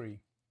puddle free.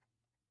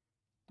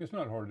 It's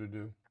not hard to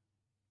do.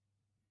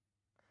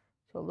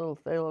 So a little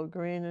phthalo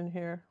green in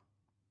here.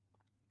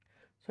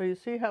 So you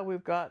see how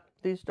we've got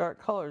these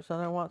dark colors,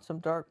 and I want some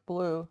dark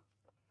blue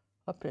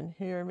up in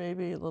here,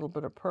 maybe a little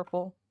bit of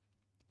purple.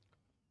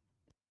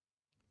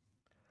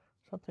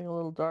 Something a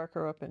little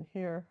darker up in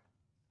here.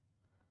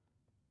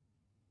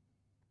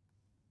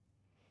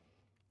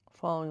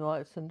 Following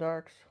lights and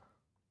darks.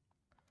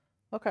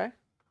 Okay,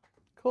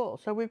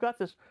 cool. So we've got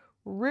this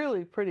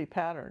really pretty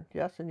pattern.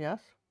 Yes and yes.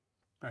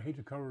 I hate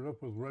to cover it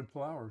up with red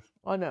flowers.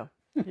 Oh, no.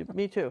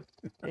 Me too.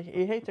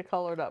 You hate to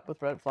color it up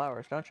with red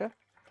flowers, don't you?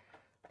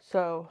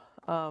 So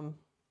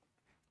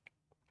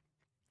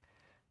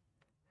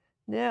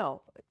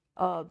now,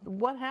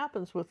 what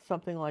happens with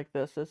something like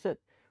this is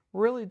it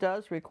really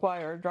does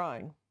require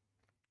drying,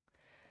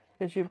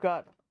 because you've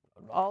got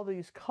all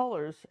these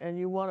colors and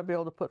you want to be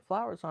able to put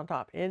flowers on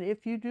top. And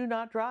if you do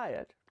not dry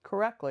it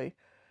correctly,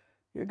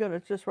 you're going to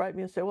just write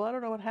me and say, well, I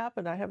don't know what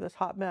happened. I have this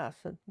hot mess.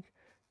 And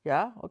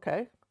yeah,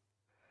 okay.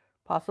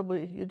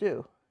 Possibly you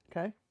do,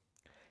 okay?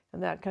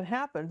 And that can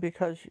happen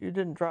because you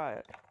didn't dry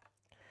it.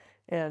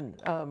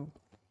 And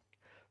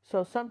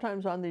so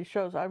sometimes on these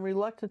shows, I'm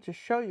reluctant to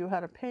show you how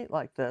to paint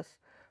like this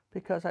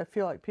because I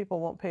feel like people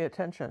won't pay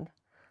attention.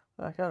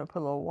 I'm going to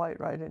put a little white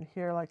right in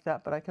here like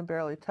that, but I can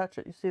barely touch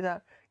it. You see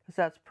that? Because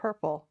that's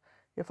purple.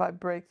 If I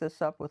break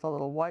this up with a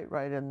little white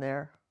right in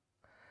there,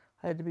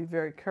 I had to be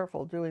very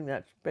careful doing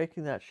that,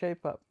 making that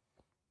shape up.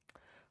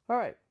 All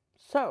right,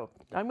 so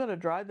I'm going to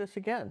dry this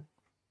again.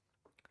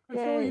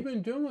 That's all you've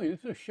been doing.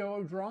 This is a show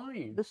of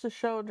drying. This is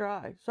show of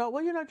dry. So,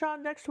 well, you know,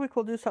 John, next week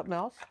we'll do something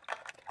else.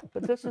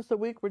 But this is the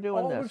week we're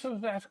doing this. We're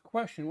supposed to ask a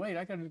question. Wait,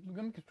 let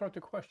me construct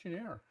a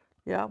questionnaire.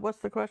 Yeah, what's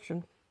the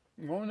question?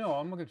 Oh, no,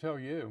 I'm going to tell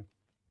you.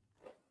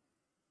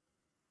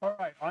 All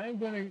right, I am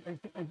going to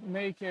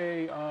make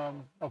a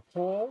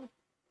poll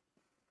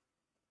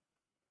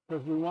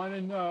because we want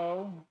to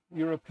know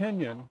your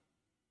opinion.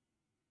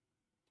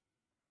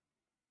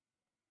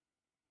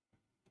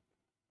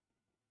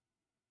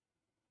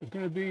 It's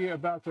going to be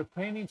about the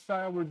painting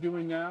style we're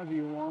doing now. Do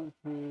you want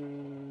to...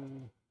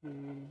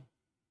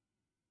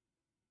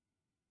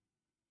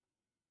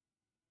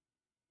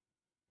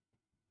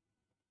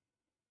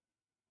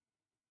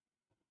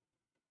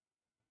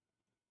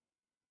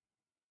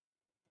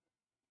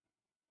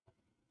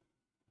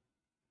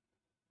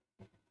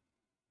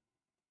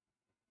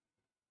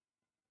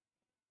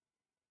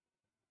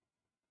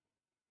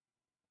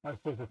 I was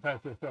supposed to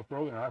pass this up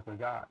earlier, I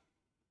forgot.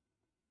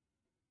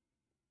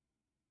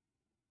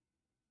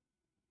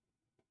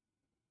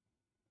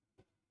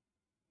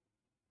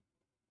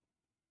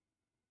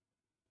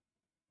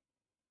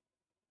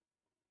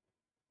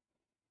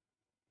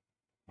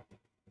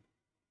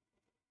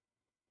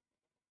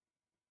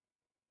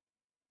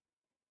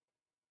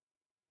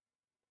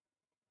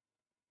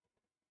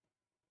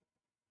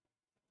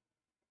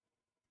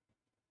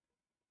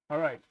 All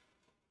right.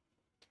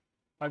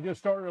 I've just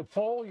started a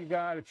poll. You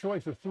got a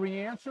choice of 3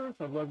 answers.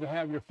 I'd love to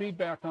have your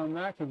feedback on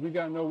that because we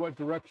got to know what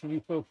direction you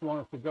folks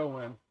want us to go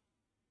in.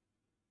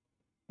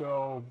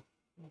 So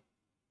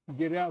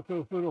Get out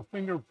those little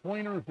finger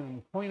pointers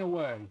and point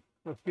away.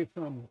 Let's get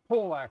some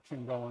pull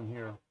action going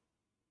here.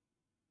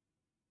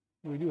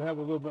 We do have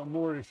a little bit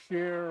more to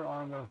share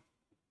on the,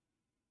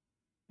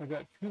 I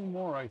got 2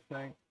 more, I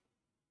think.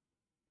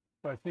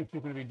 But I think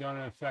you're going to be done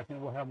in a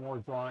second. We'll have more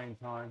drying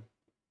time.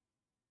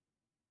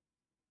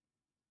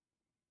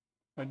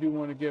 I do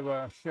want to give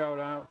a shout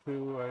out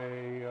to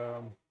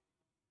a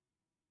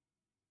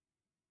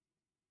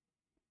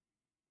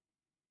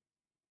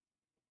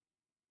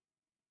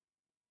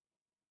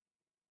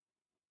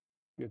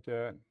get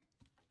that.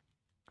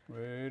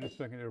 Wait a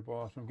second there,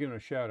 boss. I'm giving a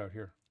shout out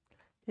here.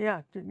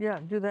 Yeah,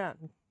 do that.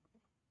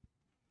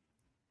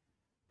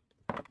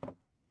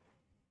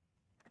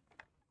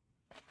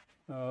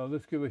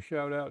 Let's give a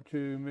shout out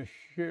to Miss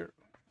Sher.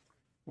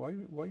 Why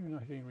are you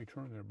not hitting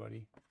return there,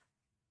 buddy?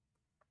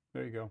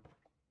 There you go.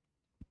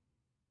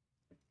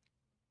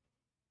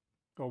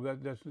 Oh,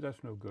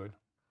 that's no good.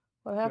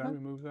 What happened? Did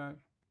I remove that?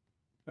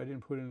 I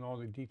didn't put in all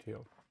the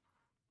details.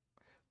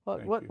 Well,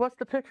 what's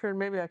the picture? And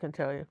maybe I can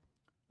tell you.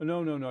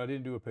 No, I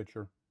didn't do a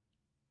picture.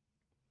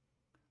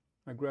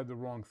 I grabbed the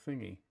wrong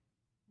thingy.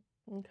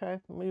 Okay.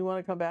 Well, you want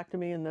to come back to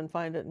me and then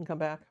find it and come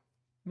back?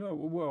 No,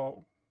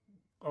 well,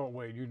 oh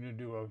wait, you need to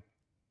do a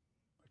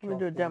Let me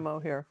do a demo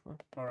here.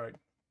 All right,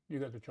 you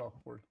got the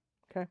chalkboard.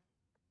 Okay.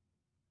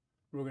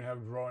 We're going to have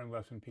a drawing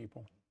lesson,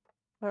 people.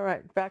 All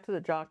right, back to the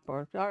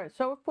chalkboard. All right,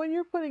 so when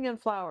you're putting in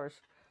flowers,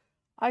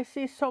 I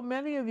see so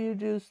many of you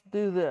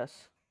do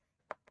this.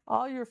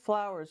 All your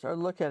flowers are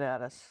looking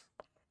at us.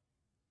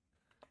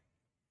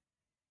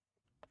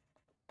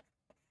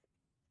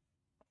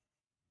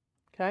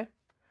 Okay?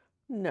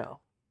 No.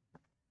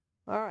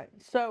 All right,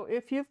 so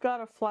if you've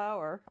got a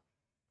flower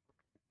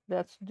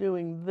that's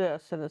doing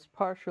this and it's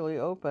partially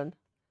open,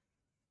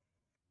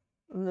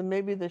 and then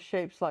maybe the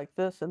shape's like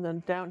this, and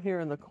then down here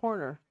in the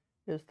corner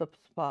is the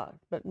spot.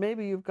 But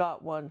maybe you've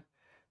got one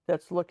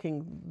that's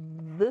looking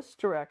this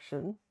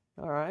direction,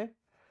 all right?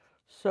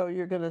 So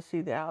you're going to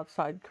see the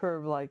outside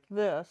curve like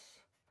this,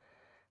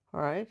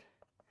 all right?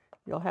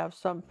 You'll have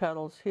some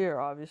petals here,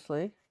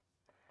 obviously,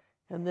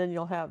 and then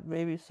you'll have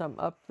maybe some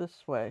up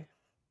this way.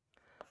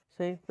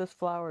 See, this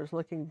flower is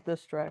looking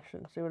this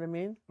direction. See what I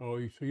mean? Oh,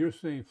 so you're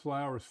saying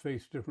flowers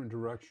face different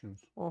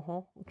directions.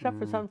 Except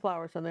for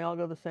sunflowers, and they all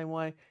go the same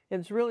way. And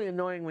it's really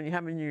annoying when you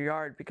have them in your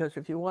yard, because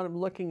if you want them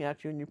looking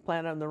at you and you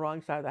plant them on the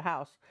wrong side of the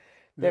house,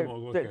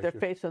 they're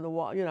facing the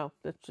wall. You know,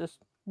 it's just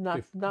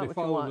not what you want. They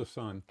follow the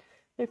sun.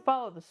 They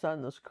follow the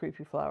sun, those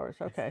creepy flowers.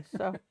 Okay,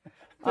 so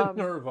the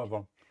nerve of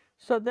them.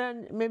 So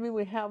then maybe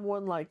we have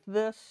one like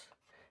this.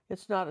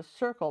 It's not a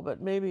circle, but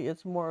maybe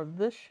it's more of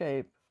this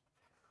shape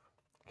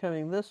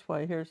coming this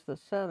way. Here's the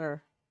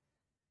center,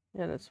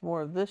 and it's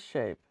more of this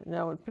shape.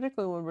 Now,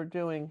 particularly when we're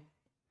doing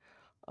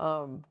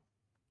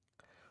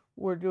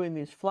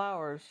these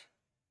flowers,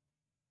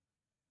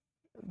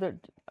 that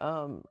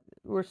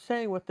we're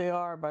saying what they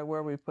are by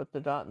where we put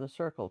the dot in the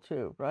circle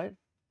too, right?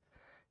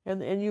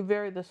 And you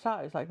vary the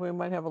size. Like we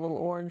might have a little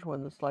orange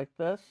one that's like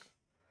this,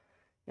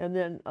 and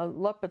then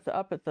up at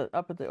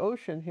the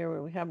ocean here,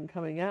 when we have them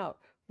coming out,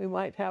 we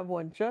might have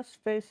one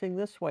just facing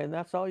this way, and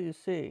that's all you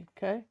see.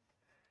 Okay.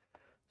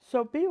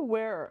 So be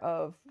aware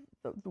of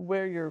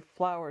where your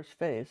flowers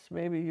face.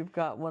 Maybe you've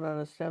got one on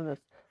a stem that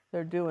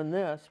they're doing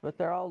this, but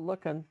they're all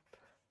looking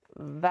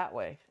that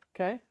way,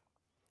 okay?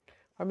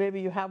 Or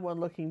maybe you have one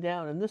looking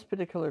down. In this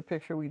particular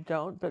picture, we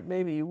don't, but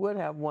maybe you would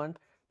have one.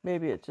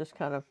 Maybe it's just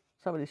kind of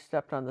somebody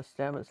stepped on the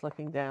stem, it's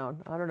looking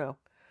down. I don't know.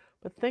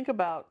 But think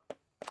about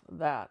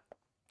that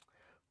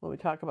when we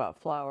talk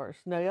about flowers.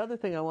 Now, the other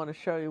thing I want to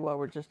show you while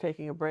we're just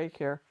taking a break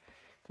here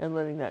and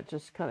letting that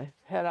just kind of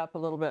head up a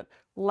little bit.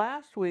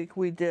 Last week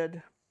we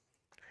did,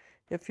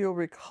 if you'll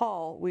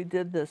recall, we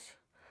did this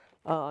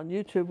on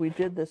YouTube. We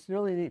did this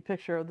really neat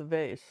picture of the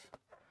vase,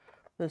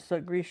 this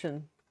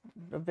Grecian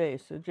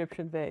vase,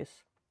 Egyptian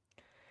vase.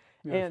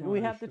 Yeah, and we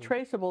have the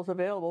traceables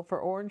available for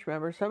orange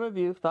members. Some of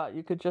you thought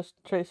you could just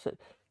trace it,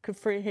 could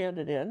freehand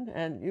it in,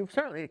 and you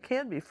certainly it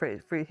can be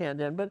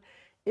freehand in, but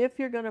if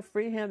you're going to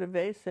freehand a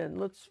vase in,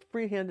 let's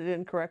freehand it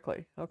in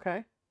correctly,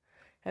 okay?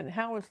 And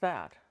how is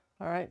that?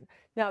 All right.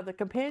 Now, the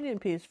companion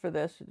piece for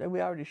this, we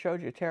already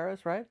showed you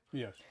Tara's, right?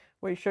 Yes.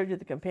 We showed you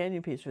the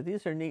companion piece for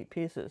these are neat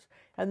pieces.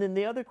 And then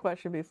the other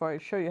question before I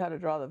show you how to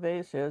draw the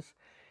vase is,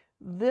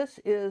 this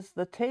is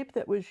the tape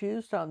that was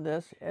used on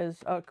this is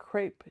a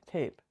crepe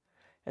tape.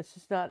 It's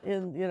just not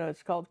in,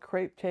 it's called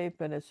crepe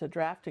tape, and it's a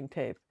drafting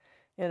tape.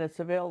 And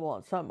it's available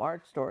at some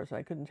art stores.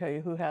 I couldn't tell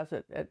you who has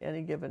it at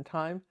any given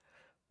time.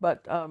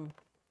 But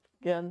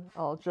again,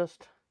 I'll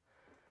just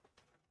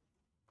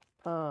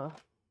thought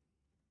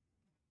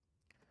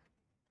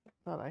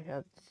I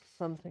had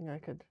something I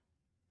could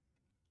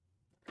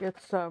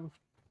get some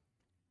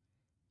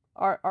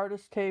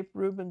artist tape,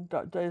 Ruben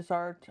des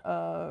Art.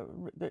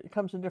 It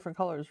comes in different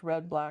colors,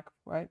 red, black,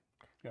 right?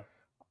 Yeah.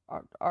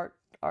 Art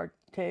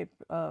tape,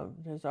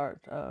 des Art,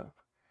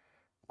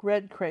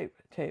 red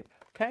crepe tape.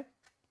 Okay.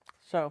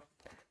 So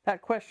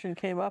that question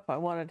came up. I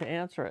wanted to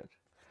answer it.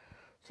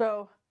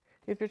 So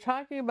if you're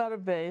talking about a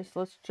vase,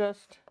 let's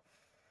just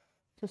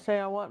to say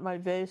I want my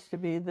vase to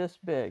be this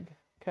big,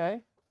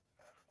 okay?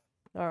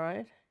 All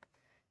right.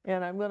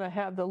 And I'm going to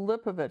have the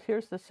lip of it.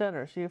 Here's the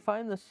center. So you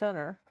find the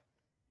center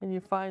and you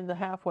find the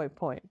halfway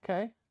point,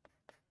 okay?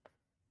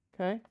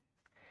 Okay.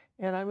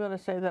 And I'm going to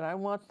say that I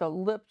want the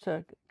lip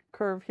to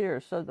curve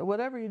here. So that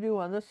whatever you do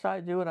on this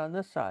side, do it on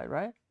this side,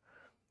 right?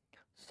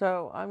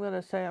 So I'm going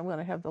to say I'm going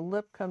to have the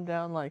lip come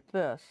down like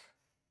this,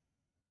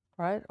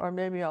 right? Or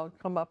maybe I'll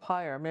come up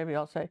higher. Maybe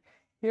I'll say,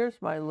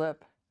 here's my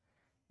lip,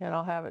 and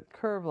I'll have it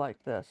curve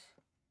like this.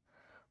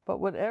 But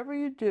whatever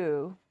you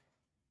do,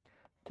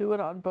 do it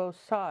on both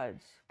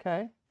sides,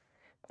 okay?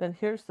 Then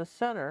here's the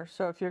center.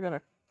 So if you're going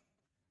to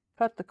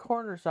cut the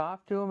corners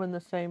off, do them in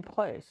the same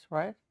place,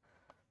 right?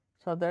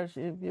 So there's,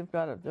 you've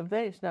got a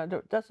vase. Now,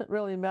 it doesn't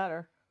really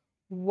matter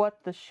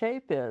what the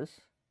shape is.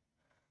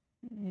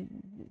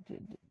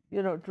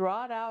 You know,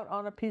 draw it out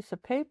on a piece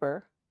of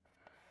paper,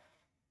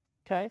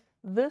 okay?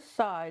 This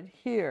side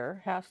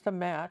here has to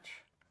match.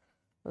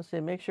 Let's see,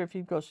 make sure if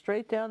you go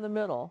straight down the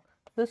middle,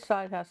 this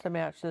side has to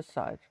match this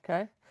side,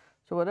 okay?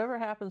 So whatever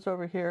happens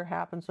over here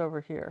happens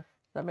over here.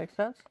 Does that make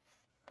sense?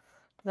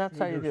 That's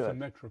how you do it.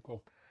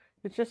 Symmetrical.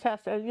 It just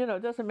has to, you know,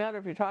 it doesn't matter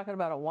if you're talking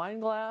about a wine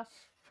glass,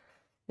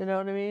 you know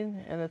what I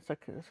mean? And it's a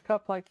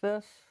cup like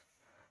this,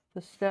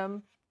 the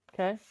stem,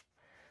 okay?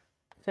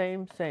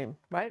 Same,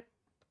 right?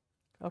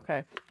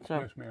 Okay, so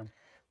yes, ma'am.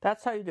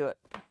 That's how you do it.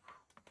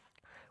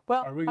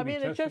 Well, I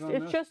mean, it's just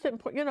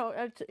you know,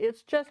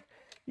 it's just,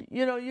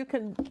 you know, you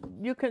can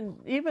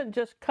even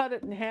just cut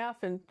it in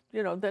half and,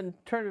 you know, then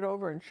turn it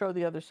over and show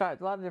the other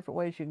side. A lot of different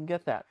ways you can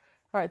get that.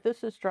 All right,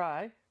 this is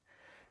dry.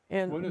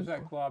 And what is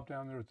that glob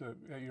down there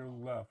at your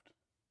left?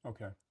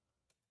 Okay.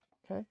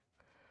 Okay.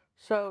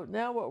 So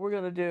now what we're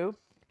going to do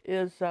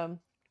is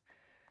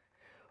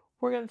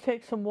we're going to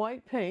take some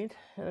white paint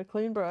and a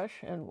clean brush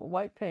and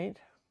white paint,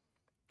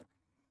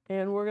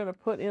 and we're going to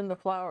put in the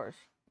flowers.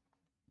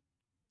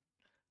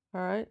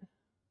 All right.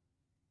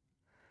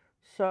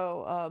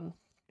 So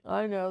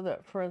I know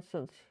that, for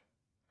instance,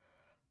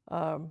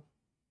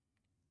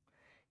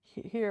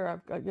 here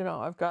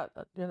I've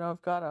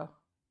got a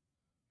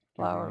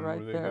flower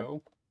right there,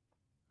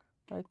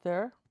 right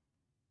there,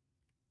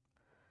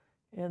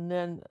 and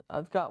then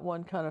I've got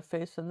one kind of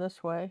facing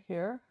this way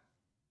here.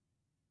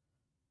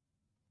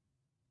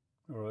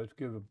 All right,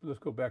 let's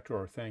go back to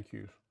our thank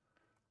yous.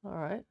 All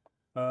right.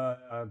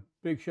 A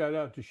big shout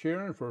out to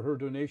Sharon for her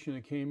donation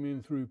that came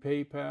in through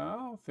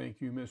PayPal. Thank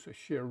you, Miss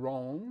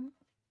Sharon.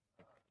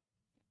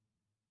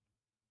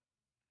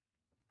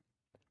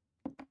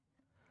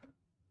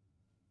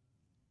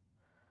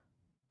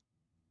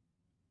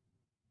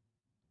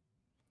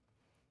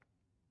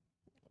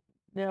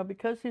 Now,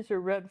 because these are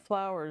red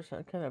flowers,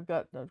 I've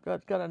got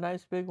a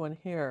nice big one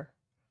here.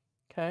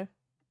 Okay.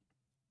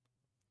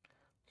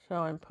 So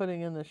I'm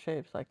putting in the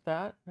shapes like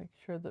that. Make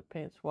sure the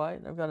paint's white.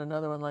 And I've got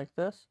another one like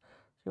this.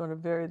 So you want to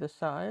vary the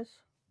size.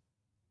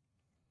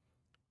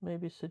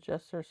 Maybe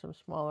suggest there's some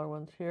smaller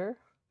ones here.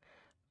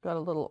 Got a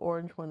little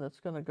orange one that's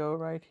going to go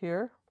right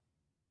here.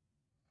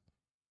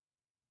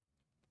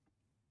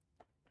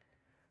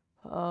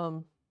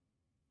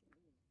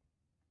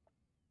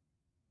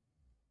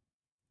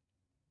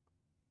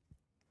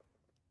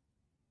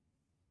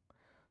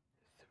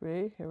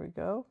 Three, here we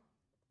go.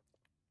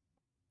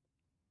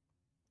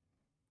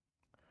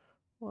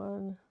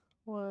 One,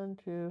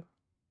 two.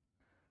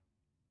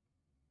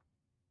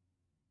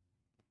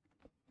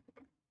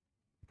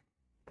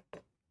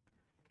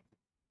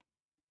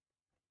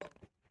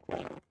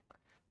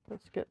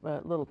 Let's get my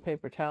little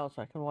paper towel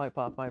so I can wipe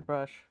off my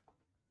brush.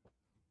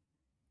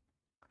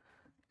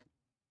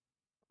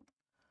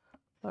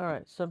 All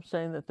right, so I'm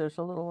saying that there's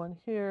a little one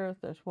here.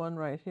 There's one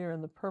right here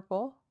in the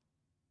purple.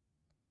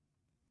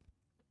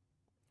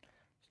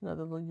 There's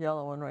another little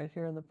yellow one right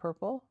here in the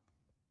purple.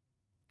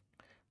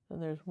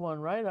 And there's one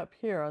right up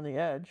here on the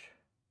edge,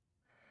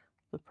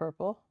 the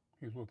purple.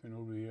 He's looking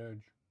over the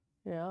edge.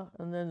 Yeah,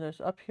 and then there's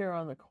up here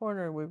on the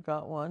corner, we've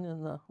got one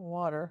in the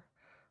water,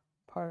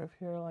 part of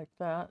here like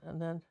that,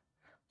 and then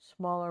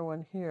smaller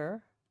one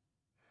here.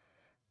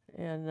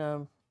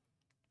 And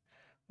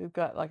we've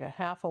got like a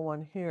half of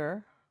one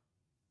here.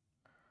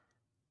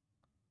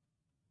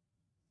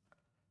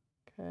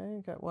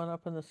 Okay, got one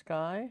up in the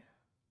sky.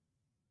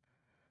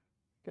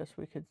 Guess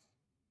we could,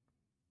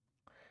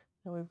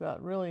 and we've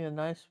got really a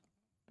nice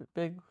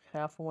big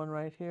half of one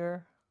right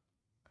here.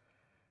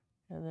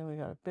 And then we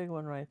got a big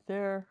one right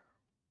there.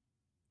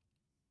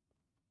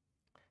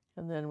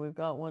 And then we've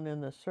got one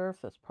in the surf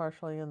that's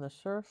partially in the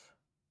surf.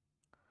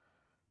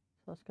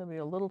 So it's going to be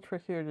a little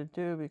trickier to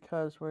do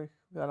because we've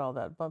got all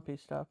that bumpy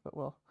stuff, but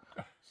we'll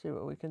see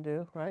what we can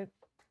do, right?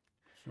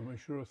 Somebody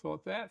should have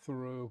thought that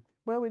through.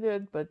 Well, we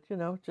did, but, you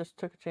know, just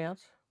took a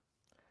chance.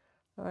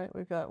 All right,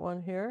 we've got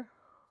one here.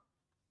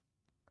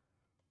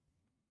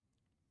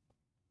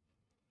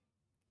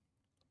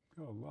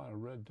 Got a lot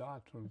of red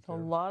dots on It's there. a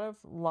lot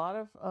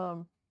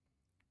of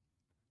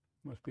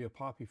Must be a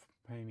poppy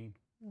painting.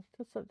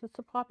 it's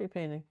a poppy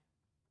painting.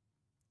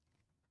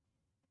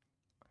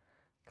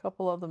 A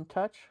couple of them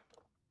touch.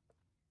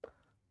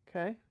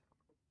 Okay.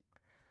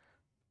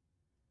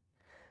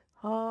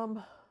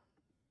 Um,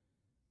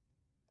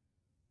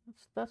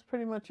 that's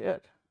pretty much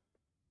it.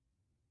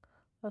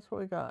 That's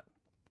what we got.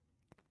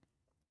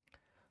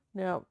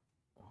 Now,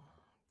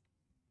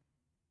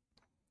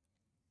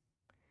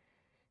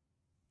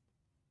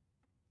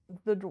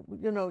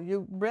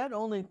 red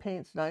only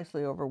paints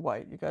nicely over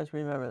white. You guys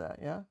remember that,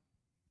 yeah?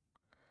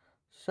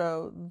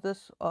 So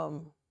this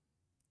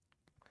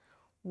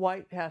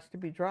white has to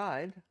be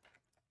dried,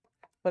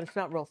 but it's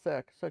not real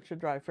thick, so it should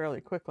dry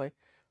fairly quickly.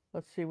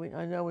 Let's see.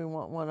 I know we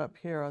want one up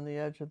here on the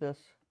edge of this.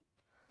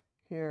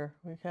 Here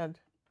they had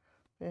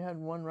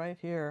one right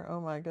here. Oh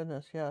my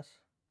goodness, yes.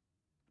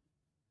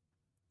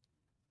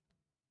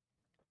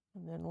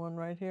 And then one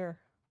right here.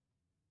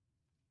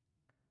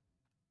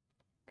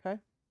 Okay.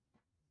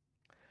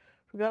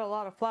 We got a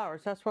lot of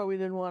flowers. That's why we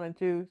didn't want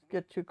to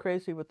get too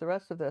crazy with the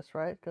rest of this,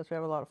 right? Because we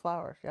have a lot of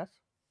flowers, yes?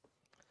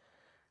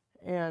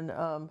 And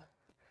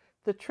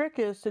the trick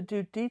is to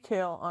do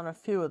detail on a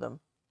few of them,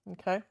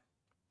 okay?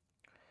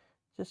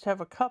 Just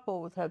have a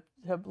couple with have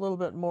a little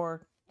bit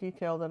more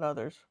detail than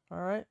others,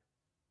 all right?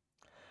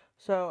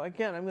 So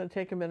again, I'm going to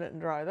take a minute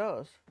and dry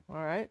those,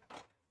 all right?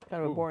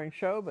 Kind of a boring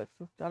show, but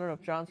I don't know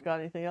if John's got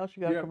anything else.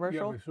 You got a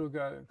commercial? Yeah, we still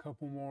got a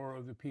couple more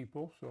of the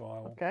people, so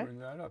I'll bring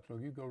that up. So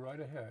you go right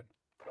ahead.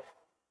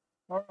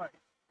 All right,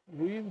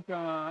 we've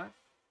got,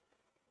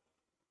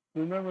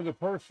 remember the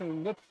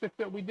person lipstick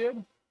that we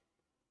did?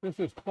 This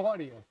is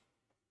Claudia.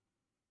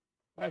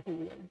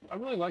 Actually, I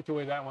really like the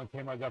way that one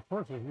came out. That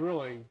person is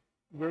really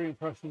very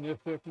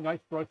impressionistic,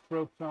 nice brush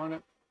strokes on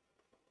it.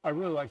 I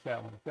really like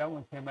that one. That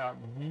one came out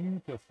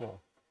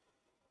beautiful.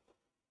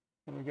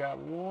 And we got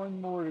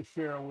one more to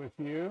share with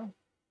you.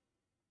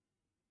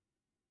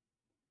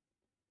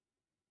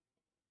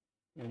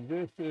 And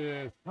this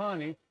is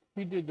Connie.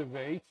 She did the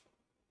vase.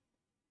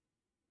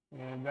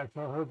 And that's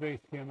how her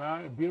vase came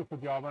out. A beautiful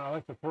job, and I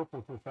like the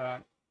purples with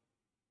that.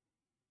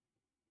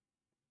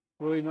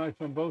 Really nice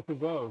on both of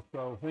those.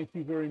 So thank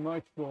you very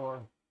much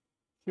for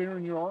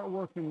sharing your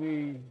artwork in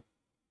the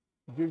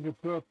Ginger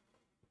Cook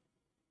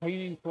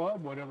Painting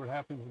Club, whatever it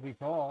happens to be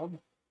called.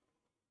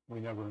 We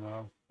never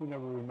know. We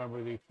never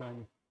remember these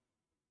things.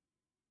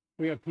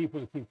 We have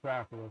people to keep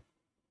track of us.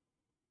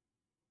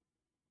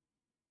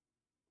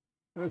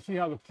 Let's see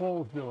how the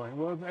poll's doing.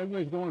 Well,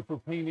 everybody's going for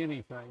paint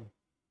anything.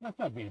 That's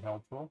not being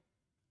helpful.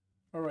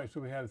 All right, so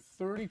we have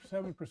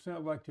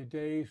 37% like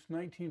today's,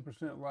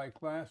 19%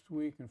 like last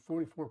week, and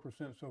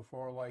 44% so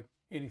far like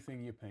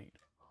anything you paint.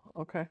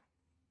 Okay.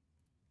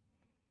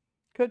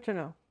 Good to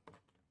know.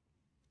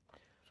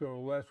 So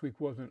last week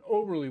wasn't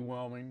overly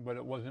whelming, but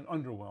it wasn't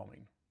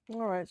underwhelming.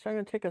 All right, so I'm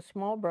going to take a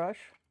small brush.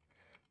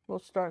 We'll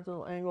start the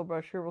little angle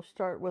brush here. We'll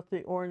start with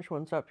the orange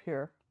ones up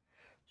here.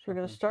 So we're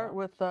going to start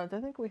with, I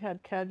think we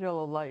had Cad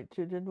Yellow Light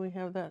too. Didn't we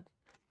have that?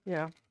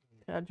 Yeah,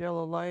 Cad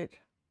Yellow Light.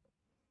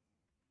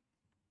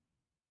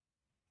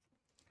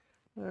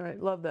 All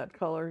right, love that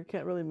color. You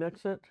can't really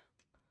mix it.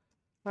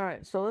 All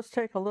right, so let's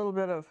take a little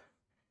bit of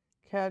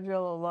Cad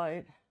Yellow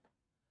Light.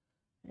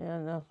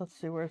 And let's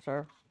see, where's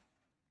our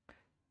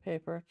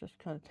paper? Just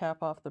kind of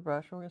tap off the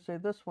brush. We're going to say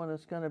this one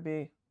is going to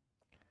be,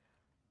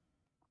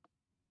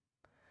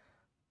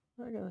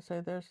 we're going to say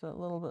there's a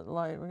little bit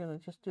light. We're going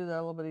to just do that,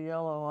 a little bit of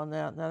yellow on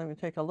that. And then I'm going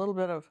to take a little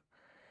bit of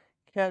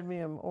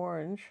cadmium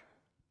orange.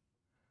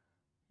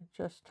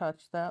 Just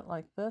touch that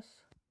like this.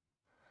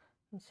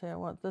 And say I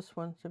want this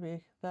one to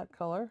be that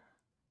color.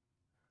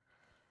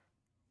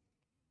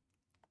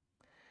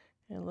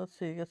 And let's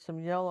see, get some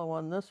yellow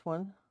on this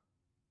one.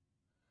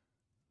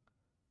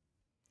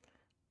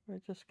 We're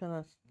just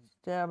going to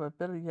dab a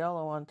bit of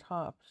yellow on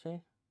top, see?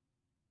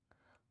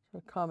 So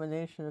a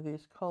combination of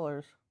these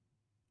colors.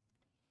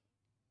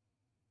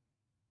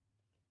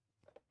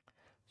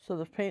 So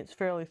the paint's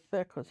fairly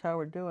thick, that's how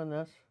we're doing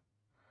this.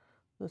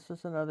 This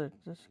is another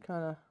just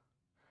kind of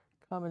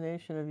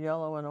combination of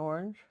yellow and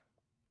orange,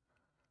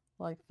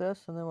 like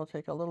this, and then we'll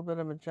take a little bit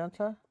of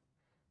magenta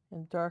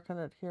and darken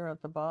it here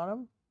at the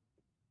bottom.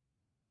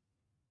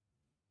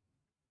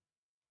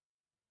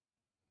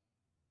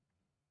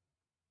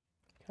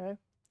 Okay.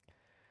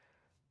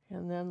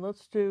 And then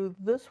let's do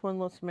this one,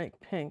 let's make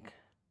pink.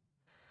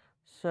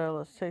 So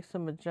let's take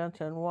some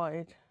magenta and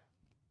white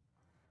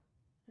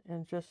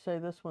and just say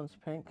this one's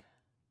pink.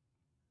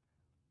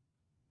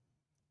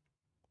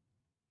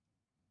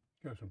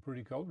 Got some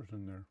pretty colors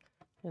in there.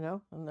 You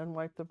know, and then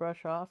wipe the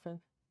brush off and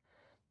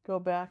go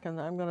back, and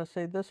I'm going to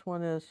say this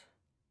one is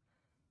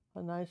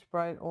a nice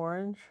bright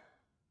orange.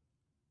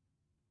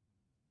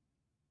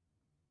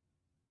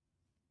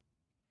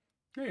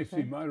 Hey,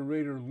 see,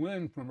 moderator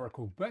Lynn from our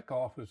Quebec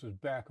office is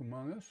back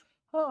among us.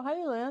 Oh,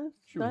 hi, Lynn.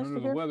 She was under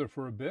the weather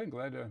for a bit.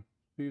 Glad to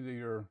see that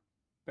you're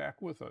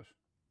back with us.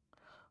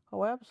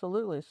 Oh,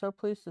 absolutely. So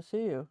pleased to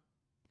see you.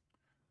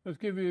 Let's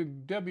give you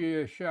Debbie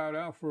a shout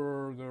out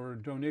for the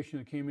donation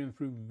that came in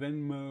through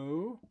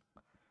Venmo.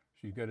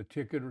 She's got a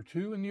ticket or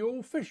two in the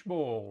old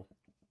fishbowl.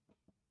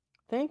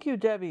 Thank you,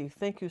 Debbie.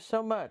 Thank you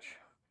so much.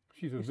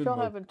 She's a We still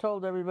haven't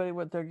told everybody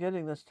what they're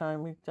getting this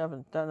time. We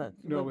haven't done it.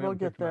 No, we'll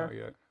get there.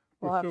 Yet.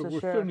 We'll we're still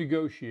share.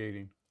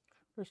 negotiating.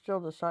 We're still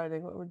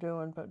deciding what we're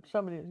doing, but it's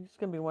going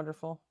to be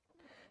wonderful.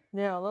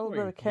 Now, a little Well,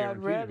 bit you of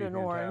cad guarantee red to be and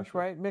orange, fantastic.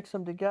 right? Mix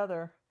them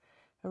together.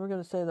 And we're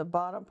going to say the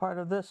bottom part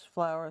of this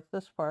flower,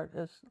 this part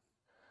is,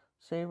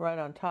 see, right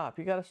on top.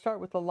 You got to start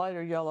with the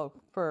lighter yellow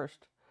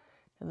first,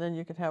 and then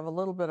you can have a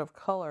little bit of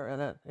color in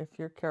it if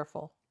you're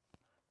careful.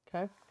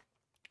 Okay?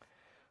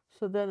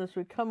 So then as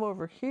we come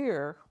over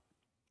here,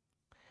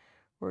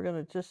 we're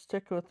going to just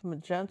stick with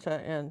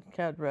magenta and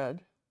cad red.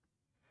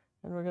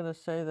 And we're going to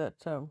say that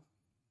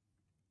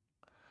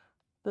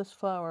this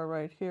flower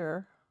right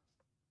here,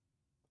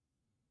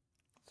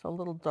 it's a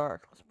little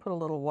dark. Let's put a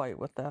little white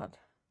with that.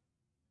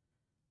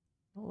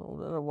 A little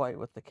bit of white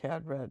with the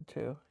cad red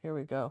too. Here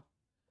we go.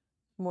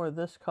 More of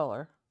this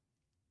color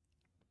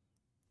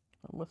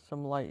with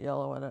some light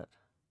yellow in it.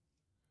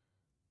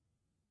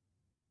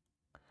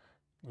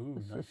 Ooh,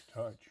 nice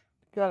touch.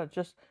 Got to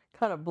just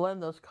kind of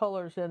blend those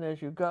colors in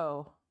as you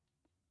go.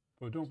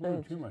 Well, don't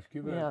blend too much.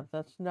 Give it. Yeah,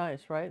 that's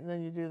nice, right? And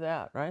then you do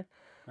that, right?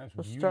 That's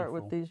we'll beautiful. Start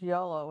with these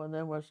yellow, and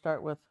then we'll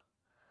start with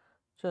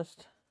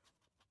just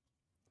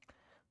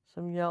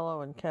some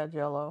yellow and cad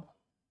yellow.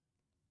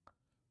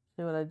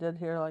 See what I did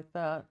here like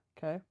that?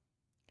 Okay.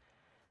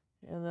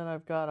 And then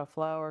I've got a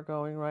flower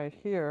going right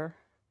here.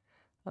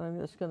 And I'm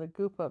just going to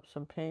goop up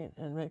some paint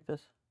and make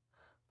this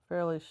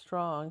fairly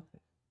strong.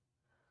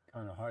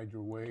 Kind of hide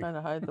your wave. Kind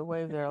of hide the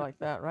wave there like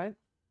that, right?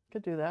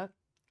 Could do that.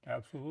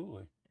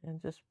 Absolutely. And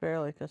just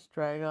barely just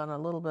drag on a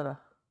little bit of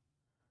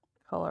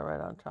color right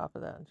on top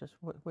of that and just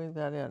wing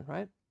that in,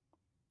 right?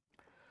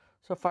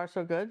 So far,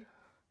 so good.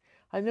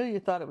 I knew you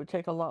thought it would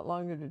take a lot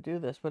longer to do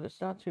this, but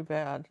it's not too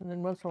bad. And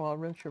then once in a while,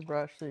 rinse your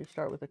brush so you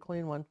start with a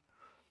clean one.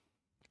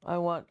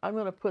 I'm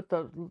going to put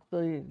the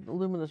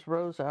luminous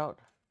rose out.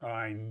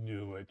 I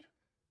knew it.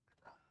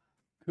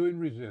 Couldn't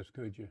resist,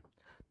 could you?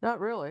 Not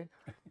really.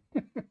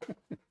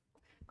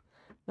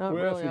 Not well,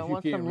 really. I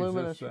want some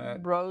luminous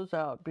rose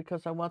out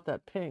because I want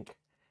that pink.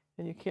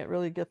 And you can't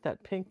really get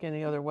that pink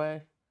any other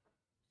way.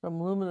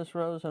 Some luminous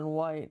rose and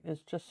white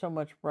is just so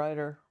much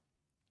brighter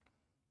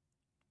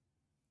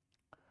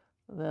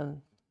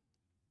than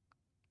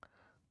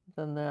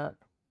that.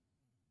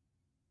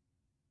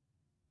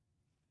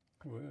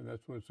 Well,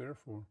 that's what it's there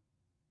for.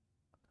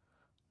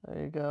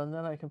 There you go. And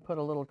then I can put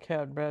a little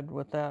cad red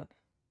with that.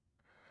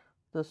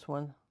 This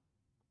one.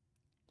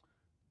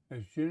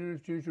 As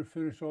Ginger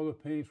finished all the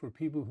paints for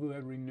people who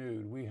had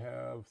renewed, we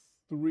have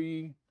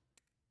 3.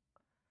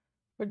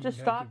 We're just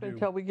stopping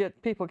until we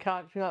get people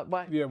catching up.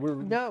 Yeah,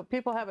 no,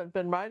 people haven't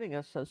been writing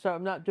us, so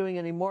I'm not doing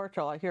any more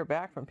till I hear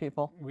back from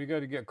people. We got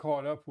to get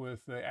caught up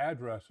with the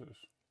addresses.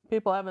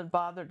 People haven't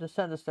bothered to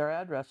send us their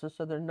addresses,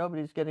 so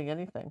nobody's getting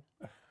anything.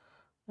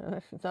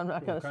 I'm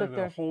not going to sit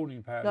there.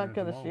 Holding pattern. Not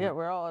going to see it.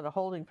 We're all at a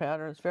holding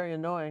pattern. It's very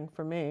annoying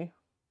for me.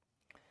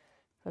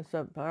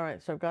 So, all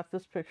right, so I've got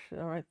this picture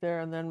right there,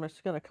 and then we're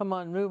just going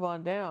to move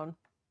on down.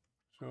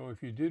 So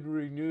if you did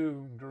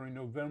renew during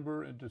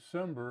November and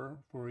December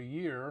for a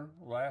year,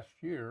 last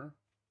year,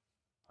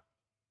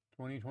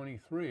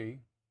 2023,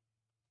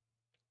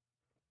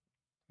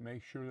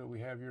 make sure that we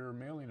have your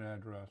mailing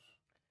address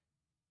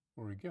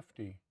or a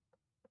giftee.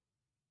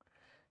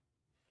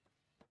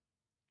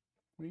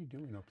 What are you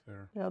doing up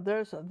there? Now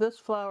there's this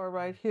flower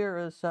right here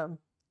is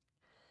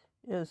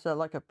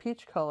like a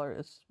peach color.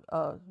 It's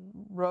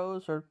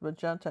rose or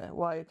magenta,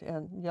 white,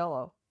 and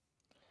yellow.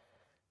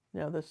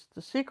 Now the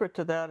secret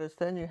to that is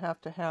then you have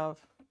to have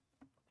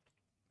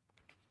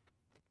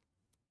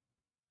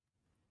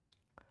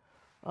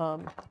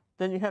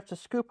then you have to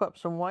scoop up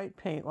some white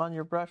paint on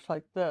your brush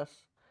like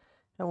this,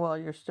 and while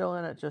you're still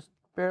in it, just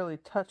barely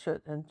touch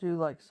it and do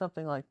like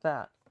something like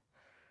that,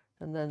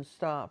 and then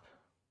stop.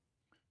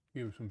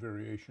 Give some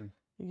variation.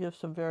 You give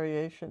some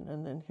variation,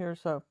 and then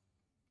here's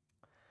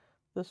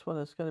this one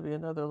is going to be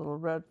another little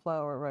red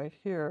flower right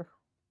here.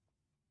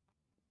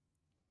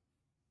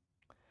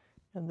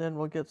 And then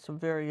we'll get some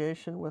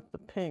variation with the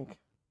pink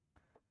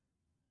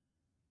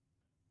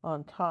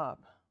on top.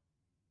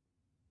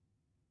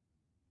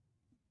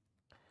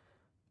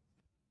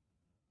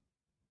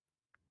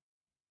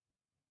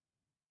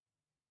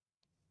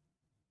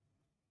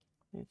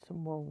 Need some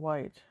more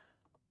white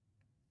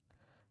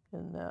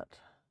in that.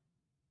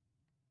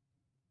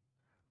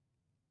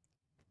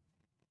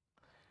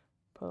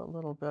 Put a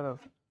little bit of,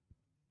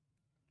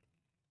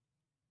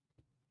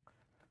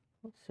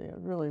 let's see, I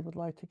really would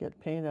like to get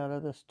paint out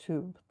of this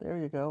tube. There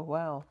you go.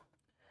 Wow.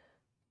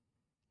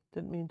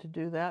 Didn't mean to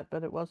do that,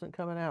 but it wasn't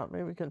coming out.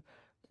 Maybe we can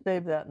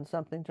save that in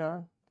something,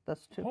 John.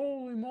 That's too.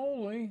 Holy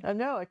moly. I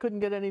know. I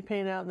couldn't get any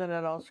paint out, and then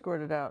it all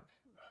squirted out.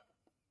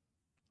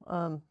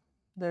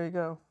 There you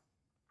go.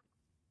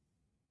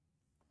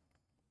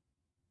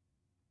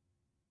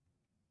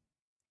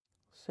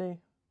 See?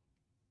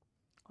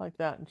 Like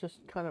that, and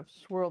just kind of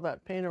swirl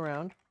that paint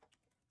around.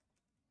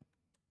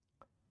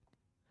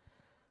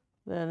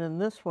 Then in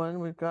this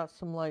one, we've got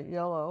some light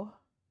yellow.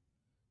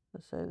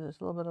 Let's say there's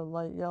a little bit of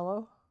light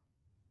yellow.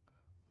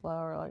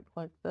 Flower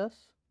like this.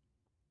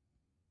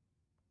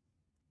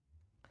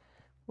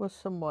 With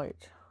some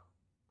white.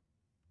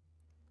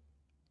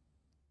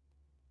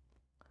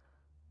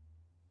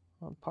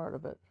 on part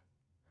of it.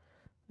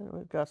 And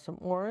we've got some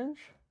orange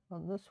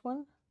on this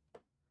one.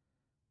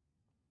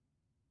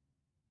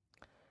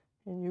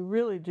 And you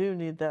really do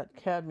need that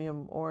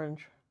cadmium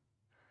orange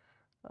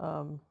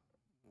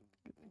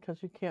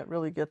because you can't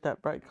really get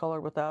that bright color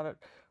without it.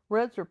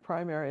 Reds are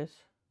primaries,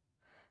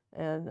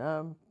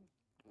 and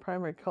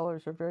primary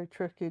colors are very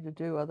tricky to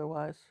do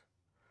otherwise.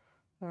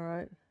 All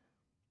right.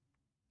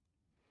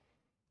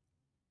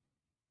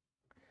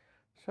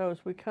 So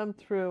as we come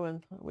through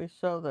and we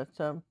show that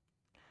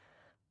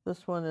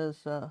this one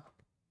is,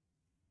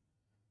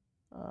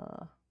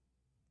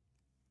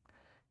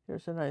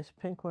 here's a nice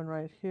pink one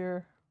right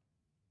here.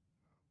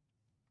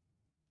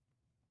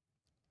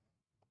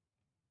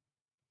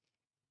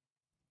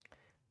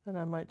 Then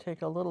I might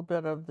take a little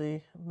bit of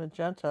the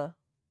magenta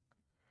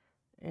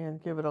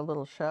and give it a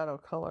little shadow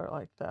color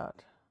like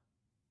that.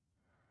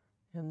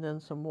 And then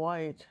some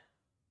white.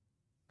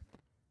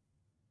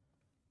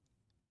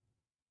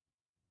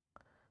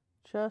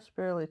 Just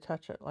barely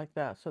touch it like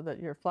that so that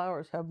your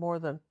flowers have more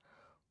than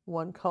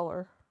one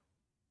color.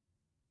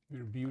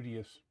 They're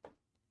beauteous.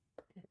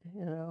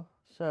 You know,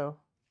 so.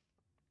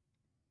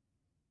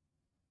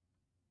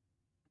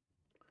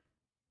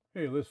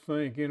 Hey, let's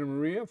thank Anna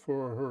Maria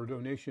for her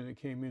donation that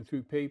came in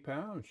through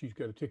PayPal, and she's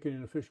got a ticket in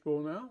the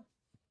fishbowl now.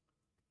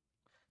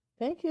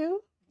 Thank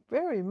you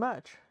very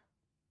much.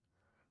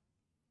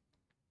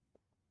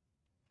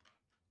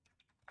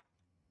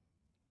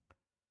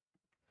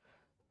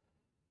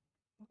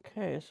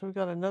 Okay, so we've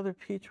got another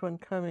peach one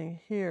coming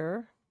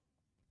here.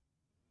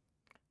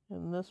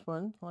 And this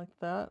one, like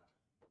that.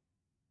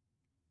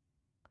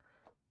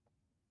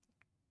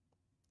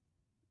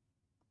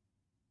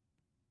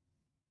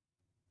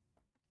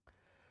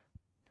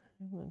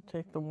 And then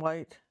take the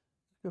white,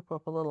 scoop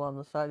up a little on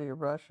the side of your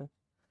brush, and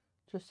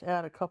just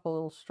add a couple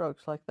little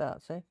strokes like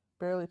that, see?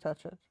 Barely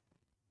touch it.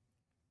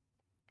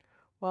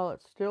 While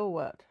it's still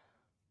wet.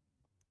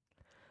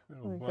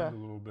 It'll blend a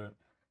little bit.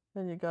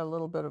 Then you got a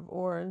little bit of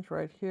orange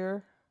right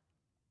here.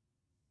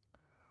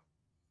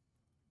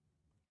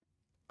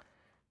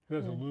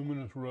 That's a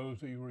luminous rose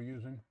that you were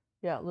using?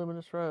 Yeah,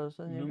 luminous rose.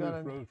 And you've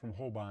got rose from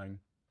Holbein.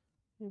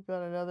 You've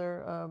got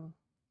another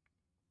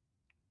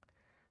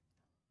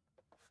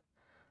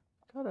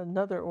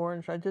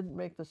orange. I didn't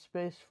make the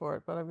space for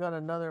it, but I've got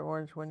another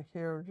orange one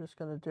here. We're just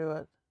going to do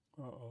it.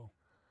 Uh-oh.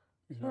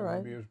 He's not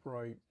going to be as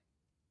bright.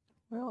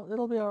 Well,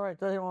 it'll be all right.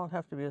 They won't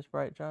have to be as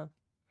bright, John.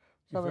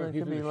 Some of them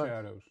could be less.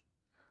 Shadows.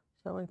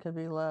 Some one could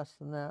be less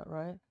than that,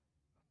 right?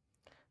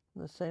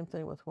 And the same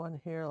thing with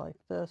one here like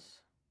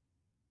this.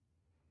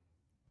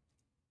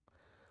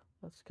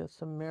 Let's get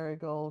some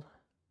marigold.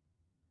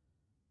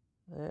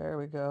 There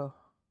we go.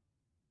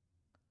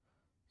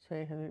 See,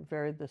 and it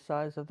varied the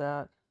size of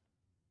that.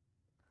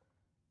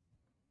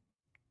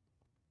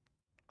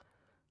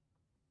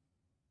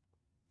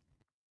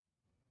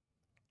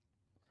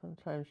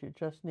 Sometimes you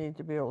just need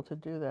to be able to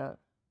do that.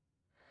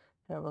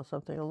 Have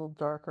something a little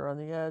darker on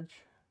the edge.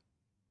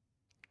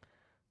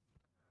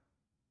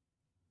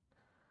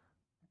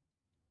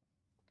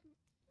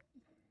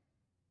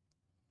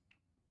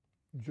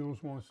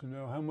 Jules wants to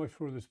know how much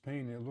for this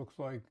painting. It looks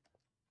like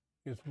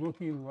it's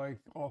looking like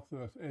off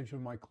the edge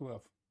of my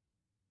cliff.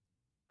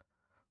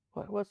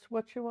 What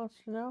she wants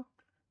to know?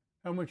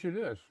 How much it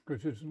is,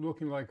 because it's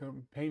looking like a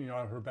painting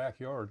out of her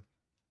backyard.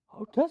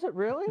 Oh, does it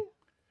really?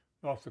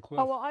 Off the cliff.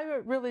 Oh, well, I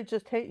would really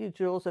just hate you,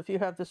 Jules, if you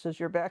have this as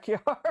your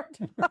backyard.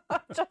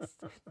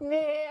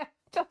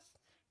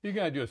 You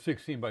got to do a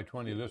 16 by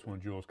 20 of this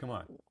one, Jules. Come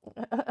on.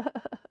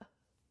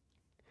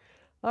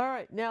 All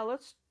right, now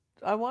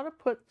I want to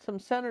put some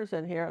centers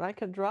in here, and I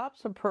can drop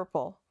some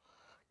purple.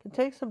 I can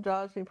take some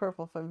Dazzling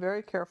Purple if I'm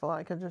very careful, and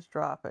I can just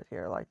drop it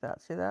here like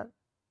that. See that?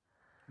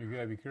 You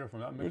got to be careful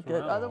not mixing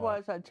around.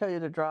 Otherwise, I'd tell you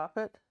to drop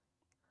it.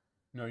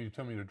 No, you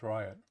tell me to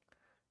dry it.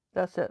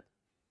 That's it.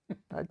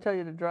 I'd tell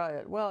you to dry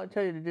it. Well, I'd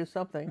tell you to do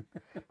something.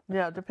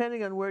 Now,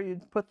 depending on where you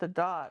put the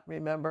dot,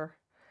 remember,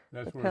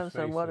 depends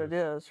on what it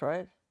is,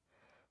 right?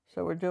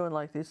 So we're doing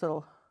like these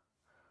little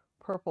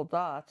purple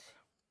dots.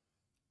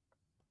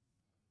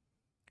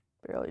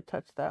 Barely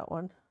touch that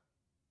one.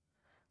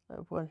 I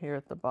have one here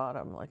at the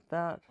bottom like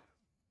that.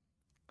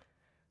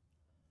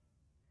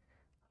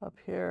 Up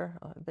here,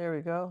 there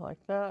we go, like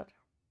that.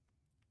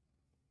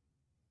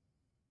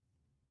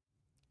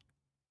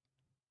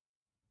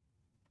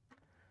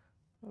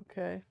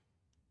 Okay.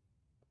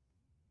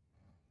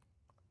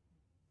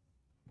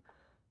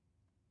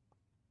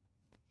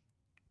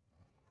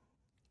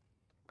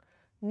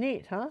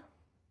 Neat, huh?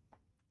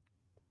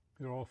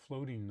 They're all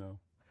floating, though.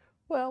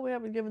 Well, we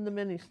haven't given them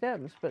any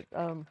stems, but...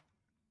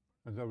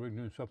 I thought we were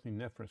doing something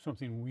different,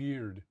 something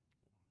weird.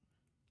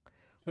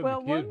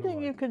 Well, one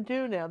thing you can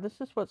do now,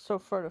 this is what's so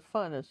sort of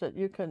fun, is that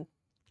you can,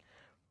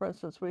 for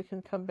instance, we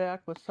can come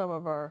back with some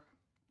of our...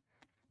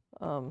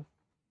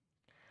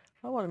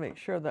 I want to make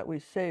sure that we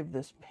save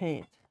this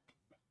paint.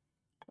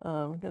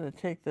 I'm going to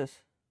take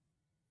this...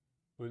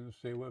 Put it in the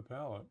Stay Wet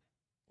palette.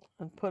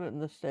 And put it in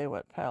the Stay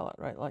Wet palette,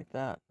 right, like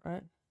that,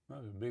 right?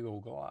 That's a big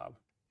old glob.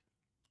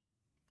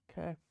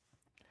 Okay.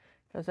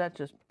 Because that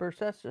just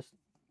bursts, that's just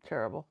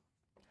terrible.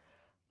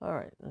 All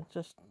right, let's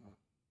just.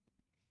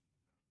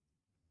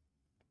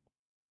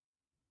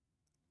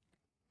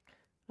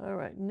 All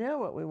right, now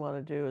what we want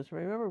to do is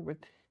remember,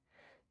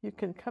 you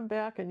can come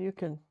back and you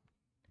can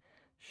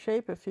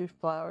shape a few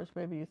flowers.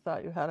 Maybe you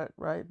thought you had it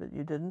right, but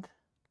you didn't.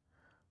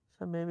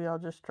 So maybe I'll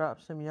just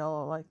drop some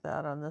yellow like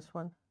that on this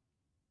one.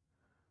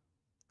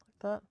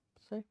 Like that,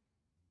 see?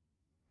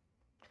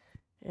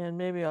 And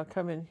maybe I'll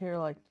come in here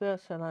like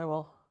this and I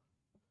will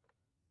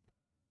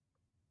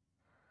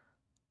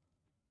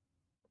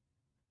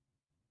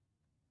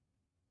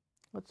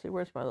let's see,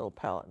 where's my little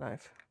palette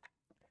knife?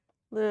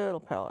 Little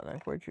palette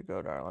knife, where'd you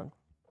go, darling?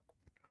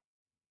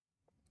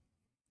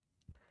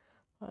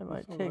 I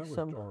might take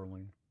some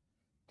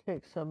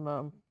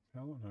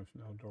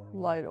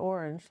light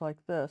orange like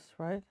this,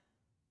 right?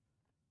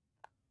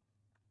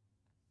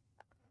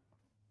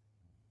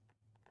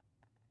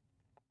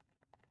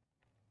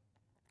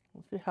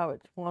 Let's see how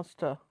it wants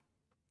to.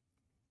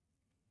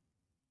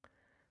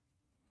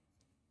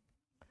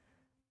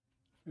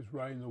 It's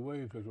riding the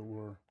waves, as it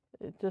were.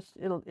 It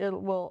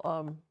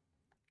will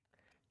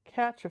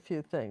catch a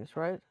few things,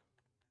 right?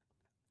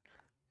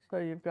 So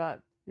you've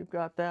got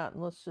that,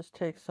 and let's just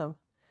take some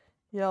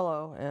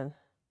yellow and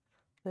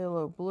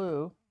phthalo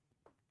blue,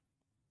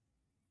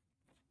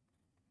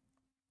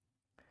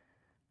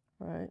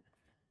 right?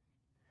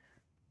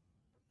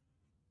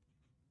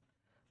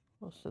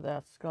 Most of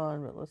that's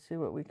gone, but let's see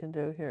what we can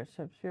do here.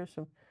 So here's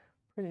some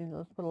pretty,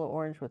 let's put a little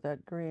orange with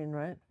that green,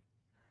 right?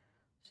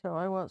 So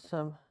I want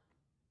some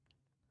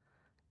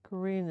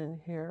green in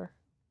here.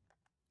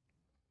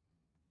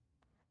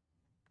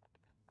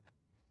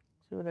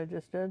 See what I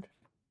just did?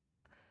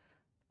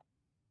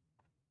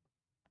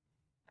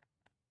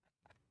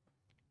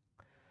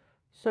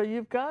 So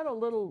you've got a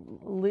little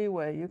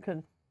leeway. You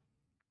can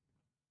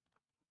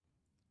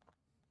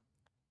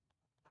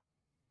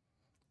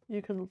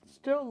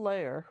still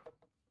layer,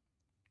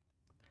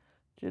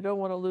 but you don't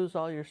want to lose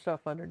all your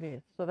stuff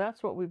underneath. So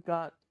that's what we've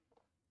got.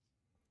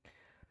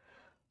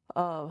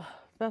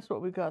 That's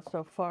what we got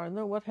so far. And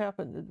then what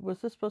happened? Was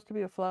this supposed to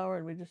be a flower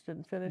and we just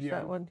didn't finish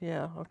that one?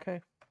 Yeah, okay.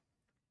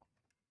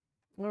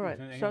 All right,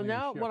 so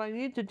now what I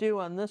need to do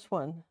on this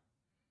one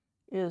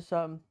is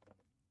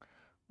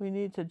we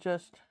need to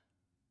just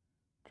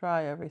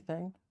dry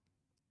everything.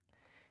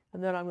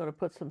 And then I'm going to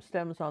put some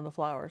stems on the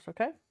flowers,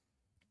 okay?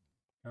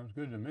 Sounds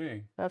good to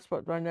me. That's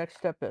what our next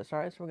step is, all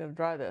right? So we're going to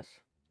dry this.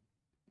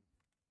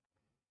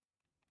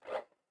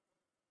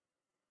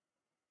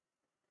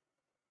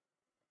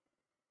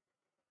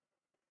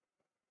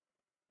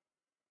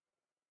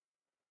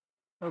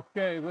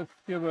 Okay, let's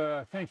give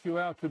a thank you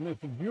out to Miss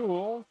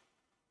Jewel,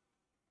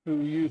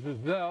 who uses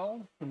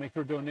Zelle to make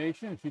her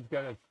donation. She's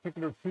got a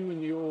ticket or two in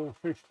the old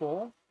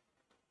fishbowl.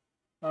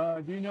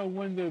 Do you know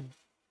when the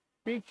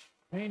beach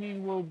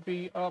painting will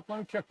be up? Let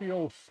me check the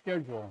old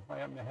schedule. I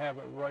happen to have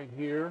it right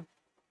here.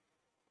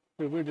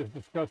 So we're just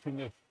discussing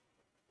this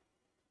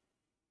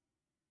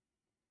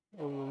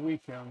over the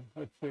weekend.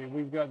 Let's see.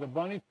 We've got the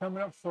bunnies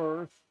coming up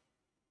first.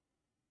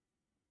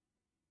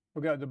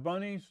 We've got the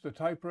bunnies, the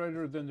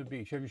typewriter, then the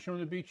beach. Have you shown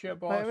the beach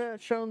yet, boss? I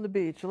haven't shown the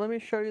beach. Let me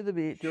show you the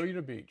beach. Show you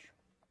the beach.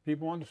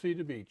 People want to see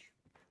the beach.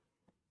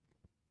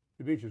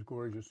 The beach is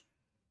gorgeous.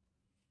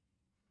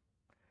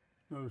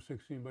 No,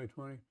 16 by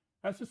 20.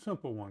 That's a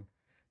simple one.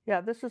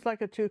 Yeah, this is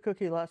like a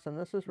 2-cookie lesson.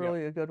 This is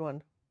really a good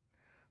one.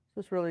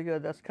 This is really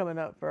good. That's coming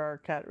up for our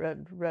cat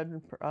red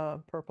and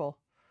purple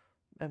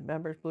and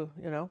members blue,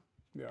 you know.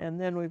 Yeah. And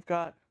then we've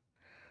got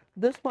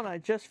this one I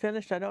just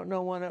finished. I don't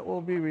know when it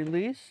will be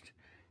released.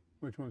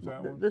 Which one's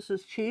that one? This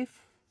is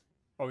Chief.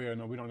 Oh yeah,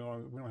 no, we don't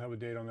know. We don't have a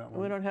date on that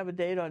one. We don't have a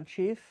date on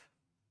Chief.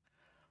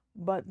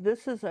 But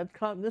this is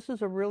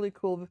a really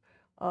cool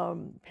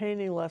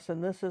painting lesson.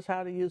 This is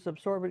how to use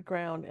absorbent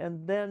ground,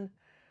 and then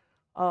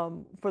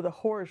for the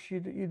horse, you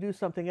do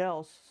something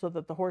else so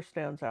that the horse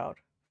stands out.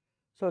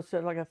 So it's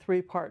like a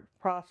 3-part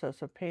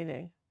process of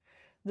painting.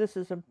 This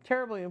is a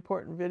terribly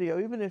important video.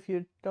 Even if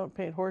you don't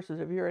paint horses,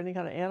 if you're any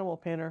kind of animal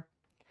painter,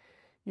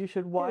 you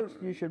should watch.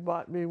 You should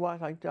watch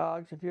like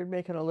dogs. If you're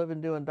making a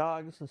living doing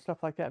dogs and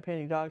stuff like that,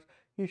 painting dogs,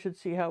 you should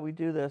see how we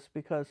do this,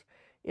 because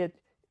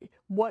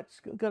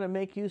what's going to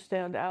make you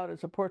stand out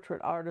as a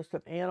portrait artist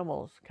of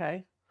animals,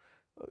 okay,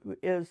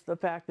 is the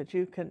fact that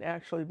you can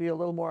actually be a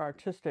little more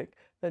artistic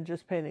than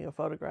just painting a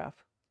photograph.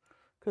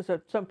 Because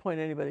at some point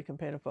anybody can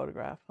paint a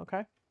photograph,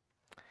 okay?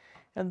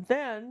 And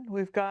then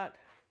we've got,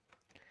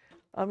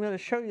 I'm going to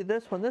show you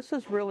this one. This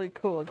is really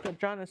cool.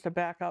 John has to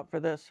back up for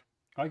this.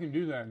 I can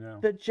do that now.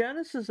 The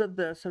genesis of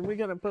this, and we're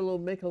going to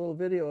make a little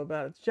video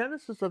about it. The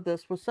genesis of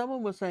this was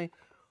someone was saying,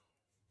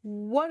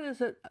 why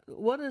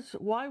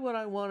would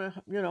I want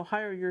to,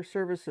 hire your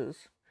services?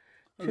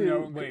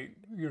 Wait,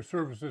 your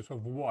services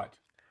of what?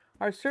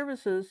 Our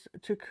services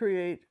to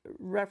create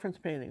reference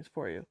paintings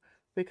for you.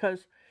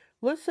 Because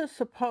let's just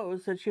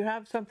suppose that you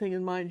have something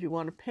in mind you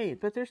want to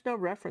paint, but there's no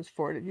reference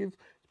for it. You've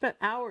spent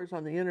hours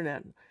on the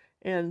internet,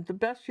 and the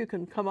best you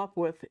can come up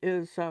with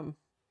is you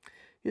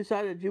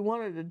decided you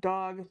wanted a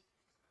dog,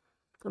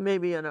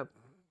 maybe in a,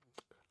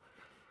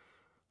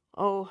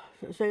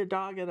 say a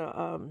dog in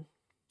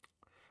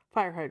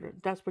Fire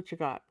hydrant. That's what you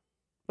got.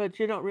 But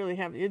you don't really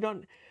have, you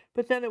don't,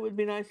 but then it would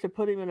be nice to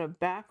put him in a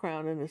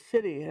background in a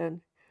city.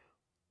 And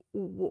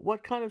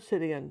what kind of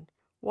city? And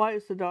why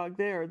is the dog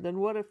there? Then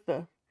what if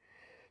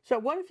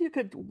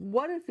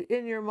what if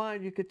in your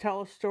mind you could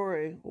tell a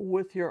story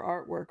with your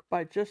artwork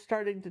by just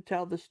starting to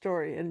tell the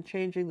story and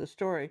changing the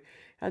story?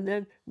 And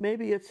then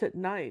maybe it's at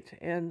night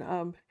and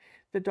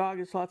the dog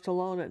is left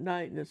alone at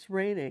night and it's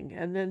raining.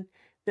 And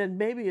then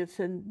maybe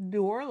it's in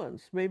New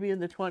Orleans, maybe in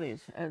the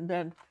 20s. And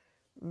then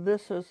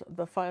this is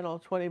the final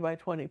 20 by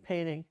 20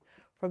 painting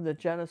from the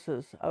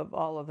genesis of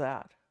all of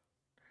that.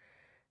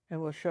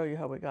 And we'll show you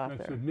how we got there.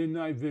 That's a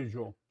midnight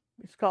vigil.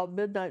 It's called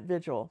Midnight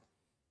Vigil.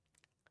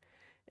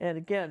 And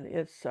again,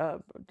 it's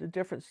a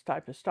different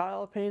type of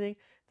style of painting.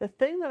 The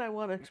thing that I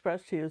want to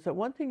express to you is that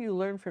one thing you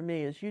learn from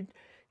me is you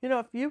know,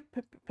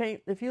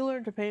 if you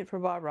learn to paint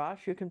from Bob Ross,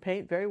 you can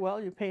paint very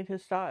well. You paint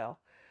his style.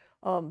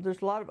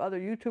 There's a lot of other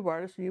YouTube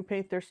artists, and you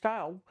paint their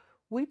style.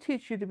 We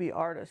teach you to be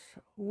artists.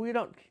 We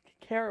don't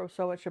care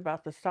so much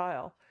about the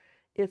style.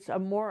 It's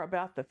more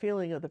about the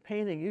feeling of the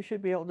painting. You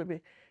should be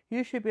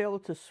able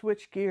to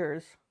switch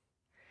gears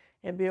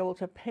and be able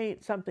to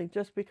paint something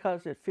just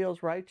because it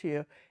feels right to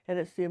you, and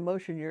it's the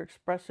emotion you're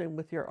expressing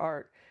with your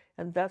art.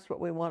 And that's what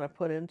we want to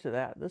put into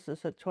that. This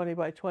is a 20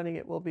 by 20.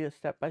 It will be a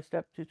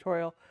step-by-step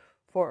tutorial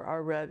for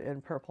our red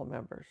and purple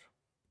members.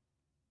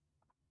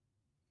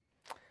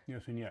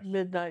 Yes and yes.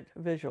 Midnight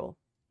Visual.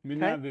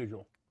 Midnight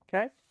Vigil.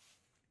 Okay?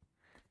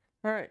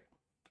 All right.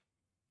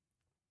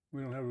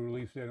 We don't have a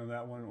release date on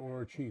that one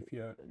or a chief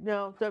yet.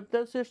 No,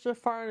 that's just so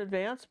far in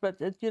advance, but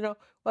you know,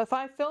 if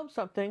I film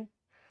something,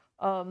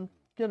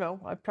 you know,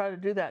 I try to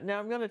do that. Now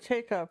I'm going to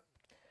take a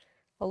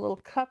little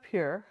cup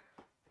here,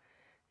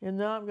 and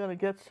now I'm going to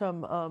get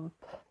some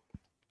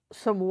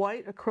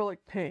white acrylic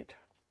paint,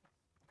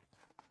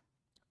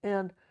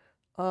 and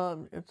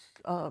it's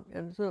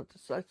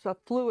a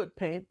fluid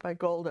paint by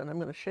Golden. I'm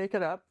going to shake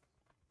it up.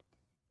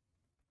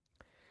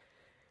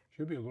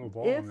 Should be a little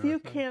ball. If you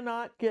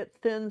cannot get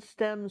thin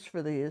stems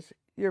for these,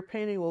 your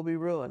painting will be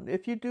ruined.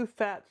 If you do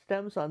fat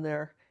stems on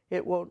there,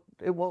 it won't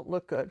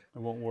look good. It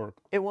won't work.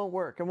 It won't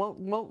work. It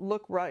won't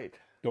look right.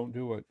 Don't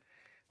do it.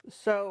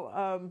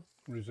 So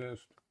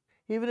resist.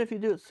 Even if you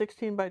do it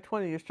 16 by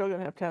 20, you're still going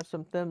to have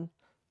some thin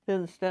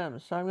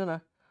stems. So I'm going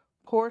to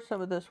pour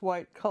some of this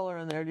white color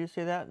in there. Do you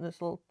see that in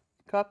this little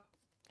cup?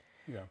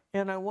 Yeah.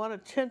 And I want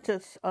to tint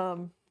this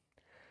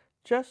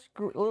just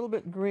a little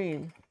bit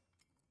green.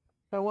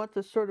 I want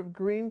this sort of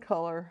green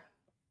color.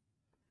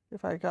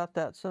 If I got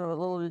that, sort of a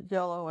little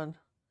yellow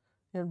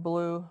and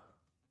blue.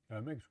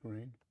 That makes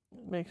green.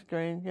 It makes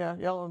green, yeah.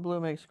 Yellow and blue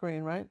makes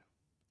green, right?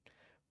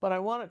 But I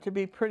want it to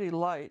be pretty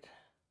light.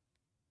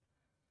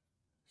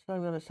 So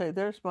I'm going to say,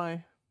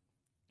 I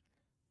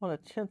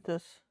want to tint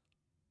this.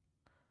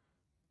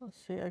 Let's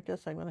see, I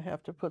guess I'm going to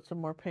have to put some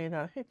more paint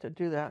on. I hate to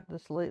do that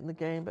this late in the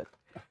game, but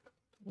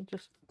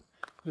just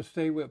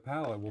stay with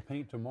palette. We'll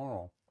paint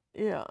tomorrow.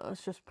 Yeah,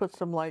 let's just put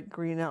some light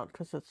green out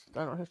because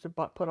I don't have to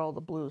put all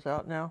the blues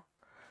out now.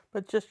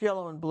 But just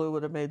yellow and blue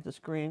would have made this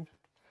green.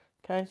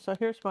 Okay, so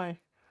here's my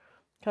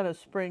kind of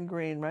spring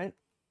green, right?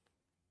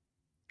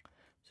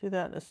 See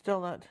that? It's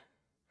still not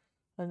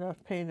enough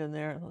paint in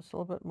there. It's a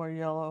little bit more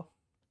yellow.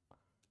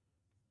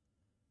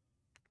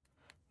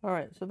 All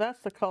right, so that's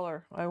the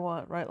color I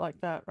want, right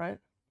like that, right?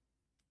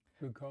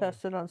 Good color.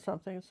 Test it on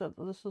something. So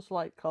this is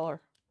light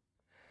color.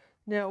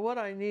 Now what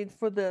I need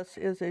for this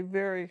is a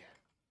very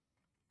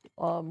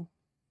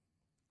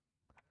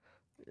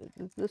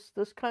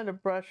this kind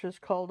of brush is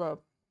called a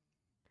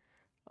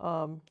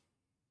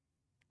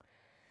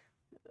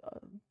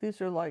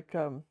these are like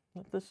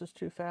this is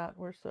too fat.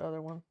 Where's the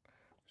other one?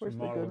 Where's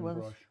the good ones?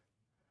 Brush.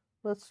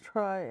 Let's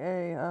try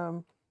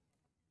a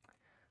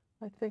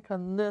I think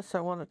on this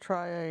I want to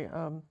try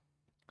a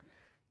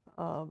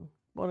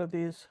one of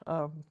these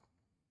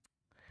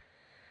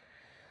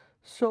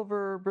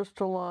silver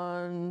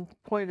Bristol-on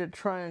pointed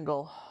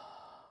triangle.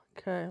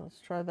 Okay, let's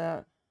try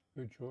that.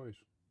 Good choice.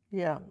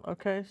 Yeah,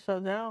 okay, so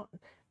now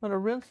I'm going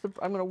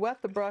to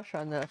wet the brush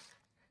on this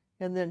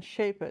and then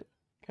shape it,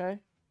 okay?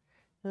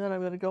 And then I'm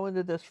going to go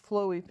into this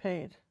flowy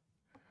paint.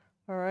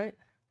 All right?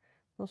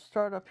 We'll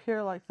start up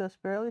here like this,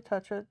 barely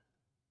touch it.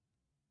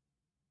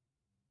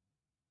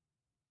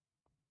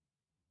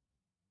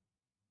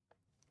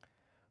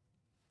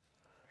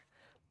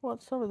 I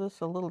want some of this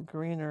a little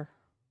greener.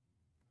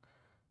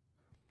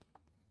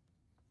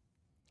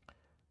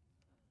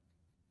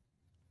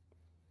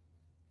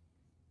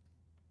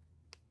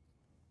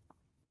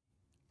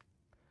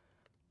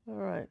 All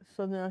right,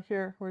 so now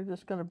here we're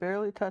just going to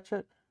barely touch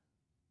it.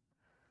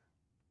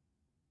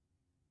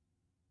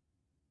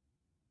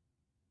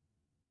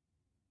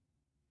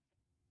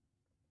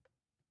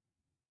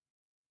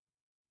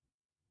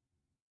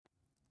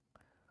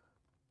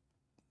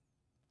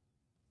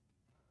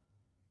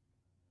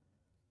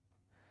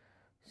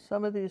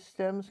 Some of these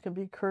stems can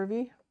be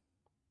curvy.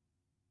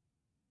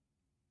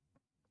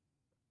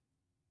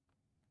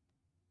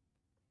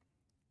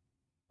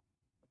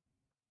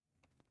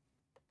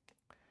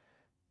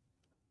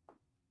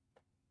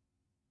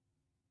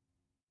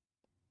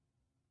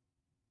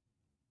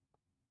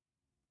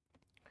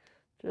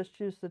 Just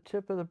use the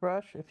tip of the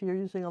brush. If you're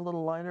using a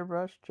little liner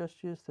brush,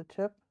 just use the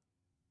tip.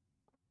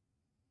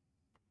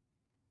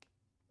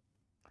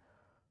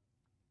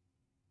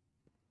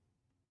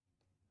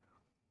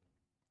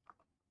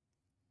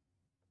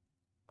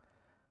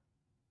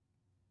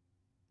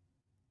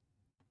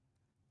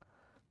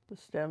 The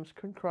stems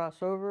can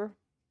cross over.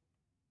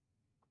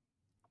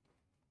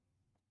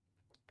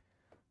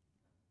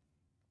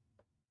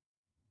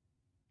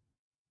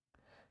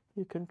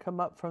 You can come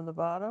up from the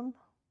bottom.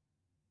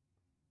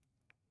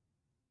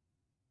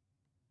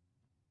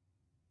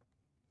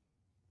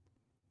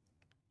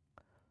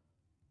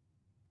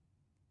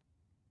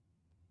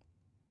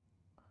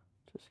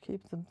 Just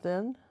keep them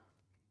thin.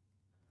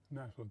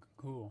 That's looking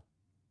cool.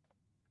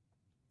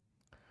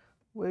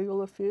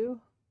 Wiggle a few.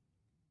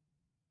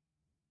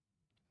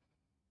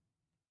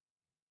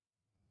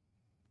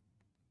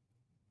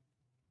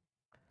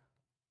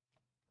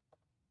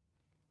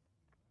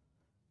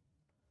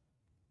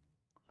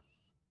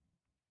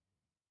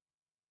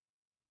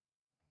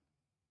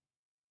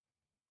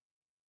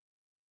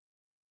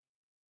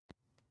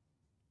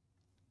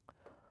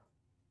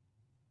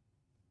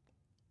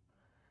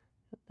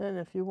 Then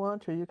if you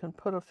want to, you can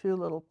put a few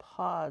little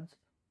pods.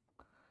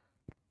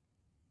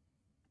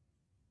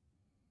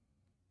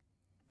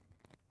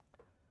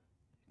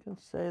 You can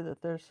say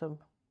that there's some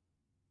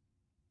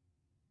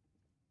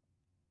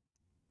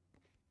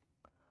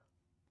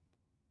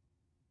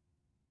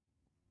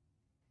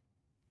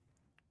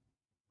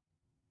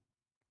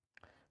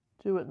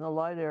do it in the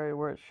light area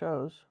where it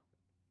shows,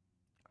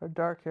 or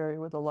dark area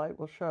where the light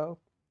will show.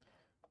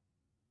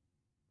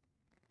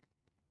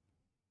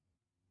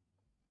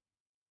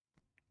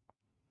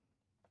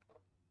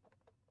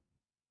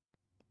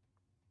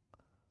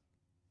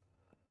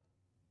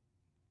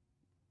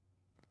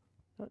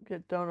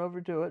 Don't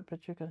overdo it,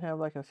 but you can have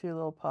like a few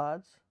little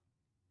pods.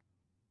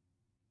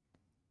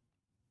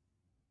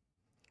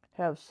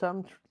 Have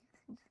some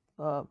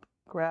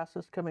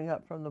grasses coming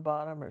up from the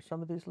bottom, or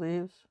some of these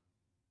leaves.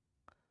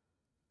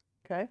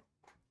 Okay.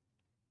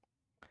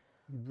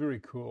 Very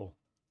cool.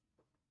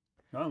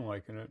 I'm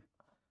liking it.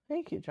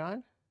 Thank you,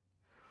 John.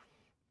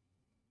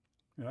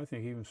 And I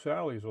think even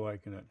Sally's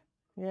liking it.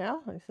 Yeah,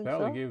 I think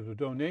Sally so. gave us a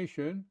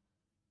donation,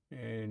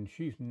 and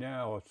she's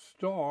now a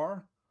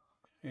star,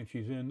 and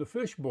she's in the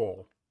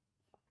fishbowl.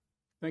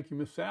 Thank you,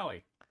 Miss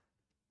Sally.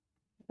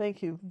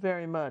 Thank you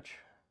very much.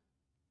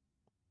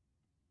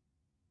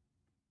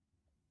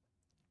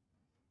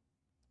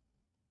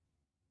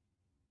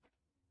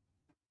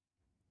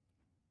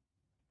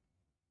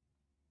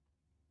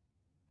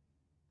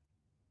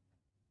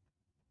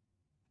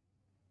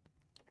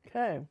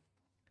 Okay,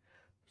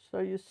 so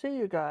you see,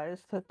 you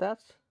guys,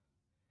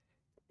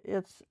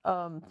 it's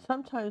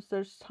sometimes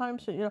there's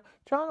times that,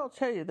 John will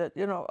tell you that,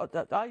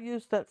 that I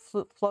use that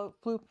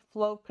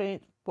flow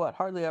paint,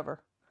 hardly ever.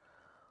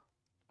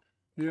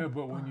 Yeah,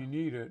 but when you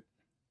need it,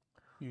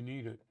 you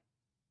need it.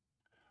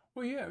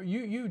 Well, yeah,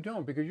 you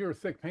don't, because you're a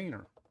thick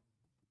painter.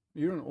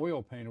 You're an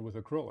oil painter with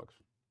acrylics.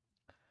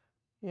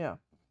 Yeah.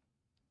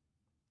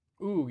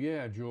 Ooh,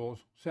 yeah, Jules.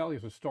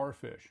 Sally's a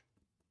starfish.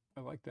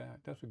 I like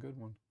that. That's a good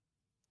one.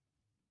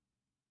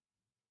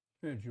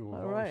 Yeah, Jules.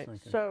 All right.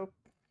 Thinking. So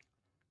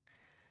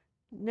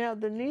now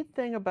the neat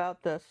thing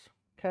about this,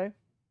 okay,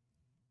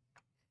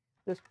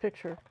 this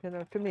picture,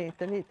 to me,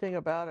 the neat thing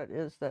about it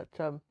is that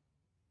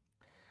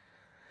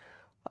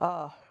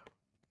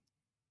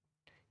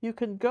you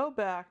can go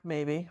back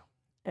maybe,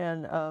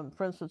 and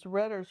for instance,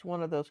 red is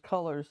one of those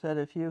colors that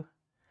if you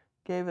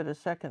gave it a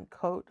second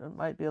coat, it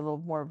might be a little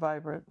more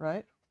vibrant,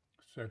 right?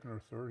 Second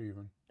or third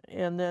even.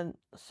 And then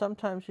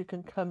sometimes you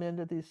can come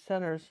into these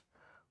centers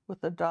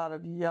with a dot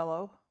of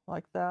yellow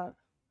like that.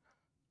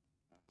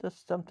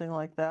 Just something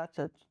like that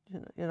to,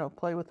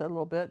 play with it a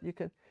little bit. You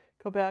could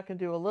go back and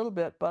do a little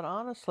bit, but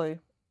honestly,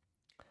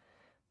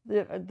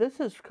 this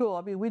is cool.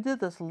 I mean, we did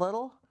this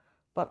little,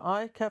 but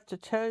I have to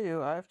tell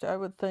you, I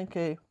would think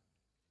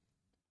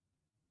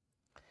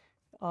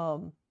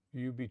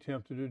you'd be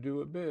tempted to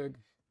do it big.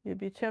 You'd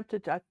be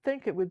tempted to, I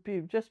think it would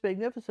be just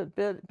magnificent,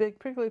 big,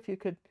 particularly if you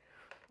could,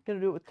 do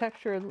it with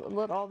texture and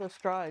let all this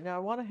dry. Now I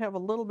want to have a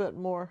little bit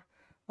more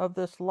of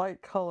this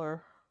light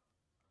color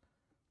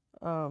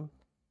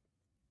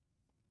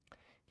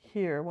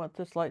here. I want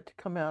this light to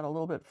come out a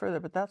little bit further,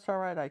 but that's all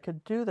right. I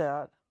could do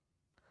that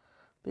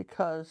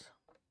because,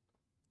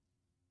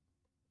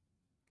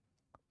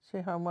 see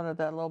how I wanted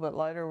that a little bit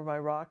lighter where my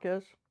rock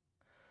is,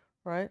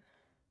 right?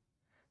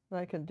 And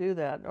I can do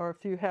that. Or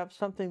if you have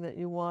something that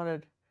you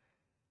wanted,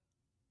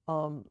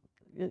 a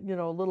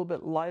little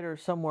bit lighter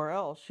somewhere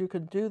else, you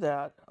could do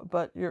that,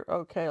 but you're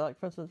okay. Like,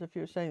 for instance, if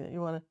you're saying that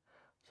you wanted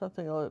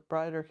something a little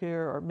brighter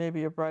here, or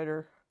maybe a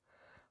brighter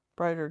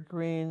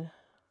green.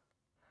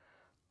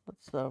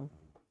 Let's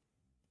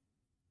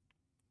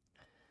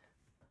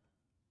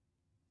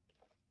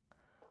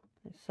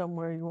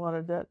somewhere you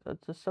wanted that,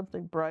 just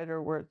something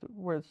brighter where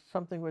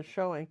something was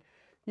showing.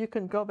 You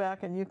can go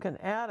back and you can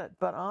add it,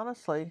 but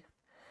honestly,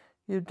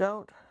 you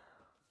don't.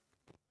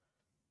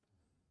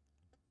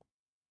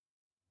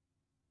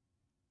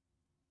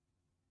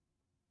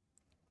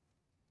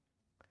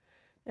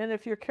 And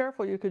if you're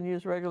careful, you can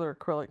use regular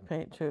acrylic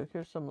paint too.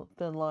 Here's some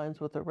thin lines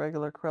with a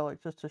regular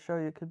acrylic just to show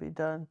you it could be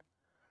done.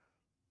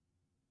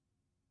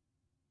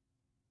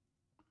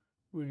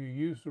 When you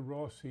use the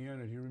raw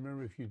sienna, do you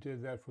remember if you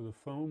did that for the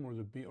foam or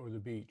the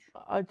beach?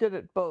 I did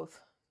it both.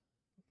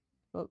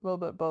 A little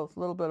bit of both. A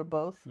little bit of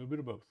both. A little bit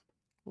of both.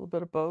 A little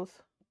bit of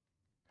both.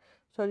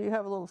 So do you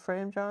have a little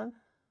frame, John?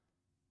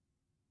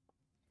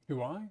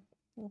 Do I?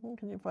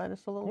 Can you find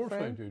us a little frame? Of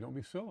course I do. Don't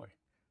be silly.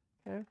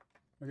 Okay.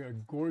 I got a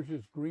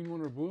gorgeous green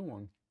one or blue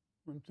one.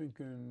 I'm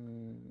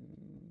thinking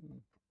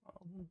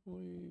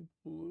probably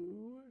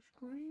bluish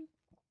green.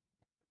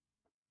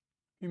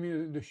 You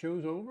mean the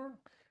show's over?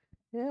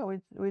 Yeah,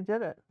 we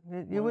did it.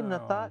 You wouldn't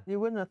have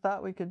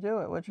thought we could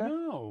do it, would you?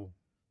 No.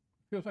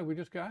 Feels like we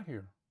just got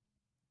here.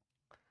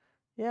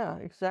 Yeah,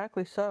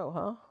 exactly so,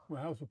 huh?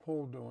 Well, how's the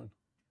poll doing?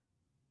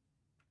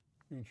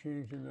 Any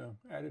change in the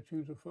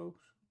attitudes of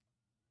folks?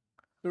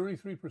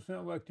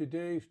 33% like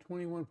today's,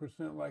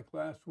 21% like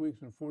last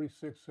week's, and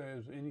 46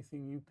 says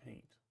anything you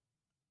paint.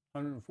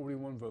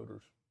 141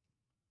 voters.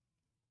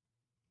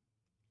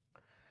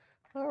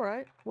 All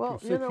right. Well,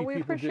 So we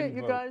appreciate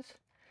you guys.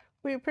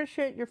 We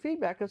appreciate your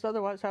feedback, because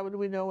otherwise, how would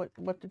we know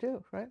what to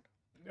do, right?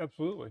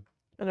 Absolutely.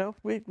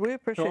 We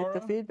appreciate Tara,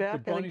 the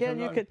feedback. the And again,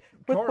 you could...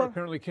 Tara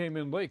apparently came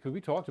in late, because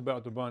we talked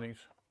about the bunnies.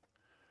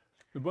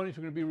 The bunnies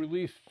are going to be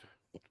released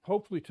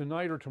hopefully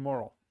tonight or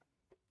tomorrow.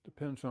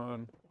 Depends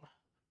on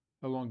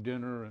how long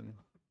dinner and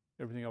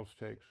everything else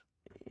takes.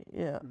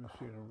 Yeah. I'm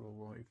see it in real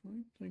life.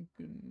 I'm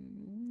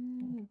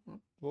thinking,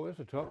 well, that's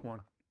a tough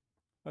one.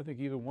 I think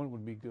either one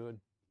would be good.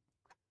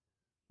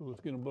 So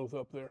let's get them both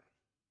up there.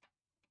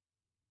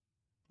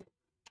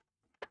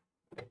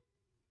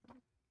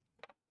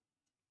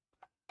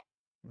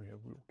 We have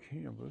real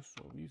canvas,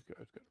 so these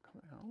guys got to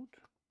come out.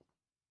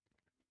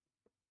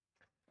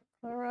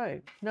 All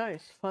right.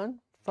 Nice. Fun.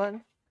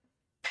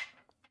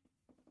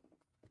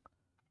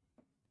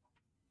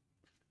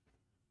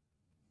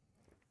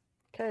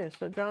 Okay,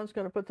 so John's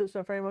going to put this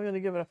in a frame. I'm going to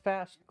give it a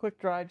fast, quick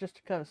dry just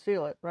to kind of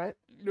seal it, right?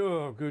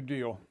 Oh, good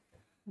deal.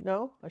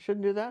 No, I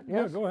shouldn't do that?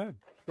 Yes? Yeah, go ahead.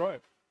 Dry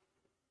it.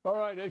 All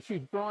right, as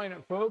she's drying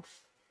it, folks,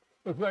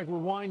 looks like we're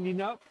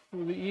winding up for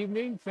the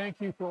evening.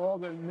 Thank you for all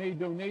that made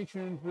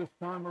donations this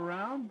time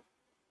around.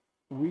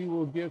 We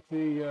will get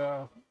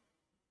the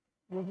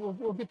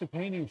we'll get the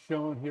painting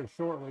shown here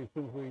shortly as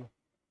soon as we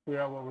figure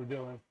out what we're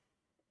doing.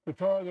 The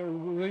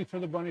release for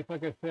the bunnies,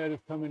 like I said, is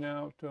coming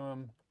out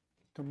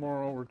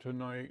tomorrow or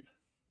tonight,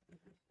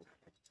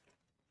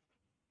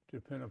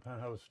 depending upon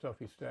how the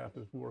stuffy staff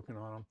is working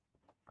on them.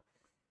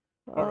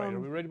 All right, are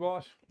we ready,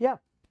 boss? Yeah.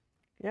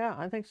 Yeah,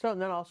 I think so.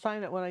 And then I'll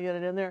sign it when I get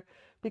it in there.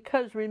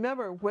 Because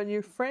remember, when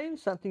you frame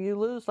something, you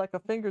lose like a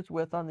finger's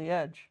width on the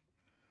edge.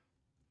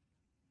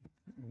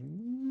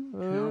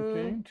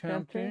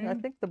 Tempting. I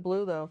think the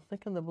blue, though.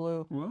 Thinking the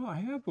blue. Well, I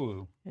have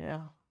blue.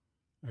 Yeah.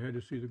 I had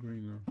to see the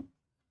green, though.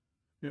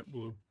 Yep,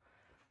 blue.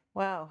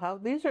 Wow.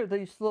 These are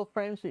these little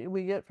frames that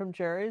we get from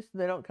Jerry's.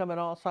 They don't come in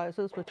all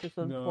sizes, which is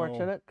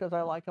unfortunate because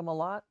I like them a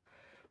lot.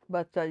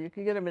 But you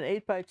can get them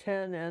in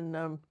 8x10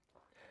 and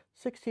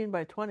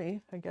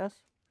 16x20, I guess.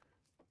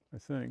 I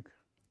think.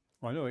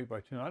 Well, I know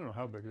 8x10. I don't know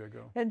how big they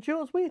go. And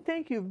Jules, we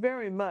thank you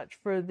very much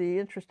for the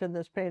interest in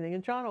this painting.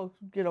 And John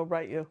will,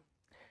 write you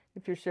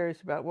if you're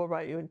serious about it. We'll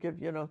write you and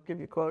give you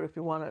a quote if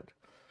you want it.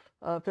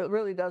 If it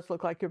really does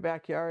look like your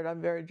backyard,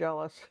 I'm very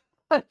jealous.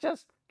 I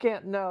just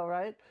can't know,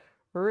 right?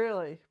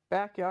 Really,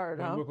 backyard,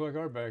 huh? Doesn't look like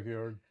our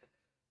backyard.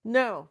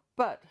 No,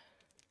 but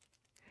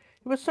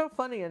it was so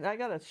funny, and I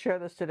got to share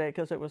this today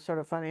because it was sort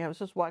of funny. I was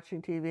just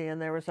watching TV,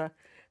 and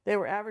they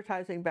were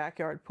advertising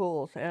backyard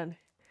pools, and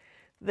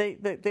they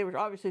were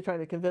obviously trying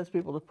to convince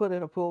people to put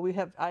in a pool.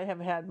 I have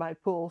had my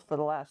pool for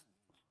the last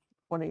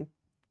 20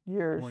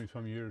 years.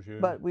 20-some years, yeah.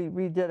 But we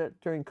redid it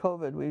during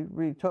COVID.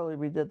 We totally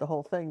redid the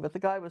whole thing. But the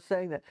guy was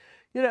saying that,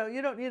 you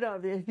don't need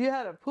if you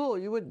had a pool,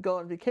 you wouldn't go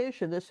on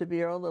vacation. This would be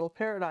your own little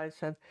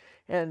paradise.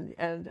 And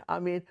I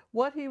mean,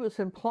 what he was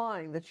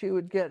implying that you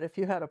would get if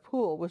you had a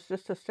pool was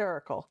just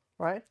hysterical,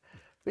 right?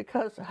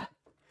 Because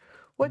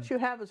what you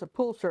have is a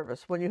pool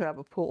service when you have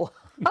a pool.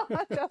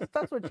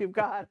 That's what you've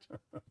got.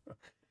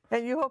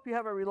 And you hope you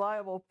have a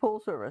reliable pool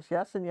service.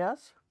 Yes and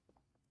yes?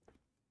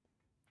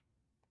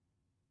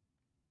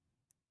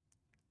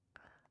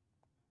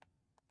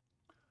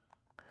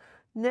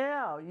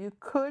 Now, you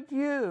could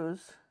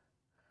use,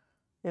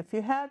 if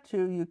you had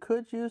to, you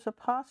could use a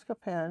Posca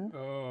pen.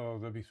 Oh,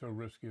 that'd be so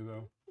risky,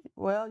 though.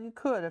 Well, you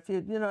could if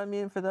you know what I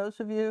mean, for those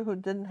of you who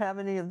didn't have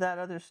any of that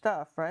other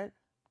stuff, right?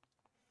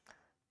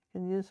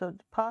 You can use a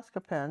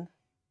Posca pen.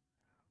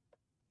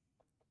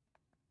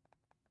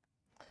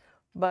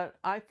 But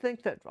I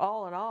think that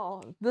all in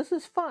all, this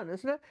is fun,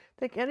 isn't it? I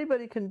think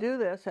anybody can do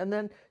this. And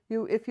then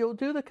if you'll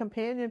do the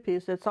companion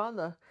piece, it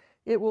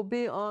will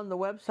be on the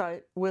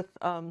website with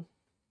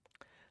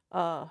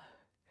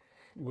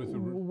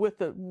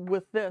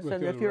this.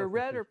 And if you're a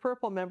red or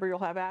purple member, you'll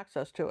have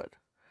access to it.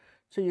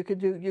 So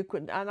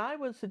and I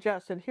would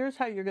suggest, and here's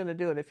how you're going to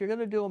do it. If you're going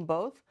to do them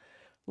both,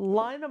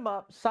 line them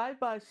up side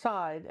by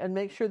side and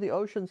make sure the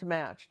oceans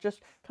match.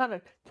 Just kind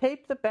of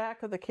tape the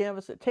back of the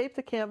canvas, tape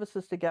the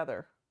canvases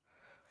together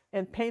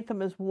and paint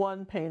them as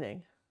one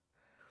painting.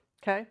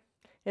 Okay?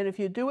 And if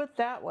you do it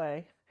that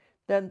way,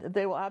 then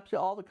they will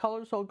absolutely, all the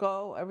colors will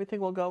go, everything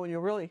will go, and you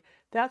really,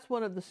 that's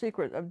one of the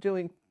secret of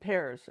doing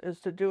pairs, is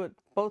to do it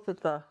both at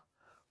the,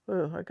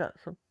 oh, I got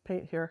some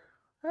paint here.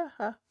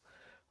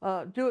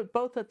 Do it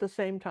both at the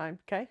same time,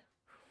 okay?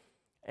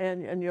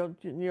 And you'll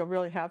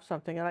really have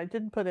something. And I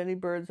didn't put any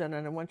birds in,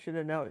 and I want you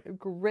to know,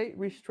 great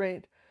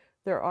restraint.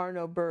 There are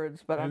no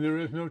birds, but there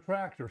is no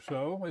tractor,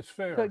 so it's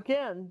fair. So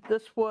again,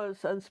 this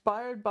was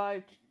inspired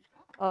by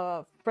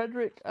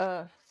Fredrick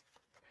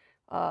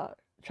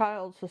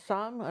Childe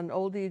Hassam, an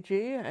old EG,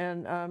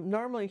 and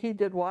normally he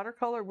did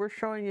watercolor. We're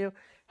showing you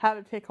how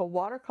to take a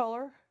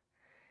watercolor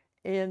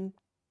and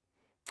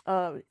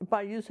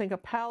by using a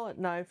palette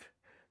knife,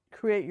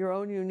 create your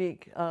own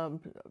unique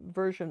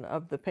version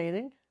of the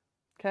painting.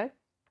 Okay,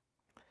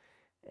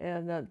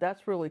 and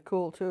that's really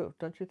cool too,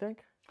 don't you think?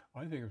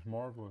 I think it's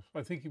marvelous.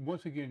 I think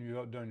once again you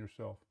outdone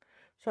yourself.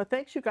 So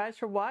thanks you guys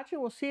for watching.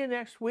 We'll see you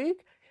next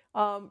week.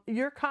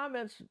 Your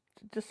comments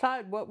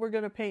decide what we're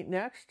going to paint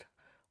next.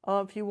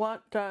 If you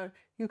want,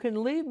 you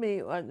can leave me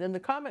in the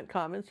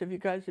comments if you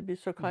guys would be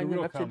so kind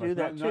enough to do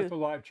that too. Not the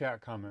live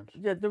chat comments.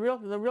 Yeah, the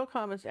real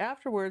comments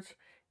afterwards.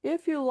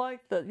 If you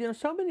like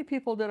so many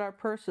people did our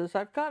purses.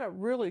 I've got a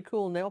really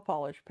cool nail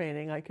polish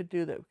painting I could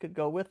do that could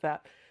go with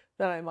that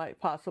I might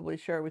possibly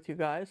share with you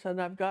guys.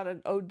 And I've got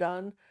an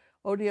Odeon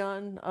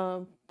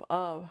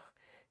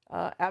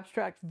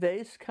abstract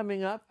vase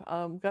coming up.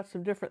 Got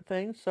some different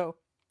things, so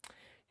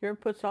your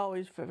input's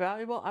always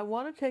valuable. I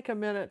want to take a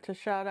minute to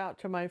shout out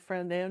to my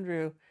friend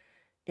Andrew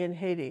in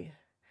Haiti.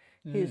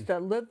 He's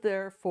lived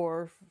there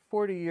for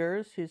 40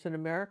 years. He's an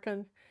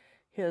American.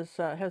 He has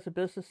a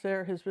business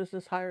there. His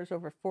business hires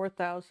over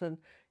 4,000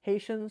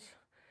 Haitians,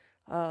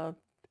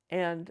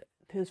 and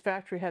his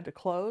factory had to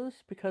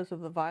close because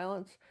of the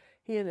violence.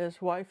 He and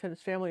his wife and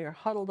his family are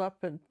huddled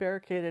up and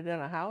barricaded in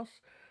a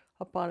house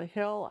up on a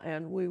hill,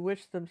 and we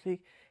wish them,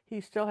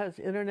 he still has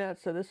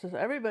internet, so this is,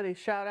 everybody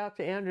shout out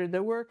to Andrew.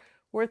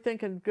 We're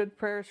thinking good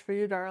prayers for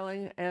you,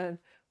 darling, and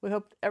we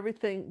hope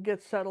everything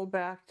gets settled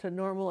back to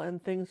normal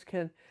and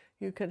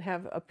you can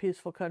have a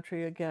peaceful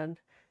country again.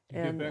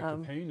 And get back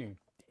to painting.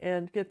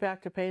 And get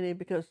back to painting,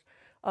 because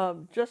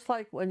just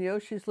like when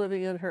Yoshi's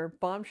living in her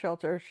bomb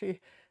shelter,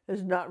 she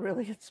is not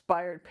really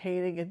inspired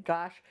painting, and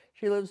gosh,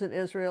 she lives in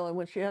Israel, and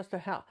when she has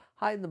to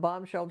hide in the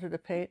bomb shelter to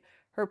paint,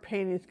 her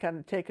paintings kind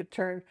of take a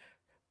turn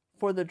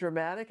for the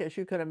dramatic, as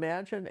you can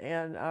imagine.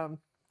 And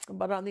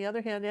but on the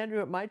other hand,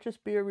 Andrew, it might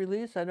just be a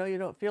release. I know you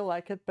don't feel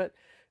like it, but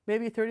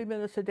maybe 30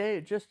 minutes a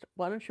day, just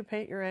why don't you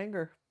paint your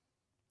anger,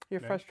 your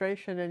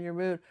frustration, and your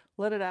mood?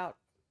 Let it out.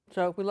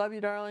 So we love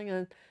you, darling,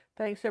 and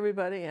thanks,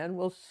 everybody, and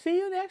we'll see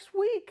you next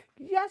week.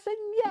 Yes and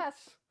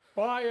yes.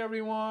 Bye,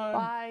 everyone.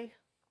 Bye.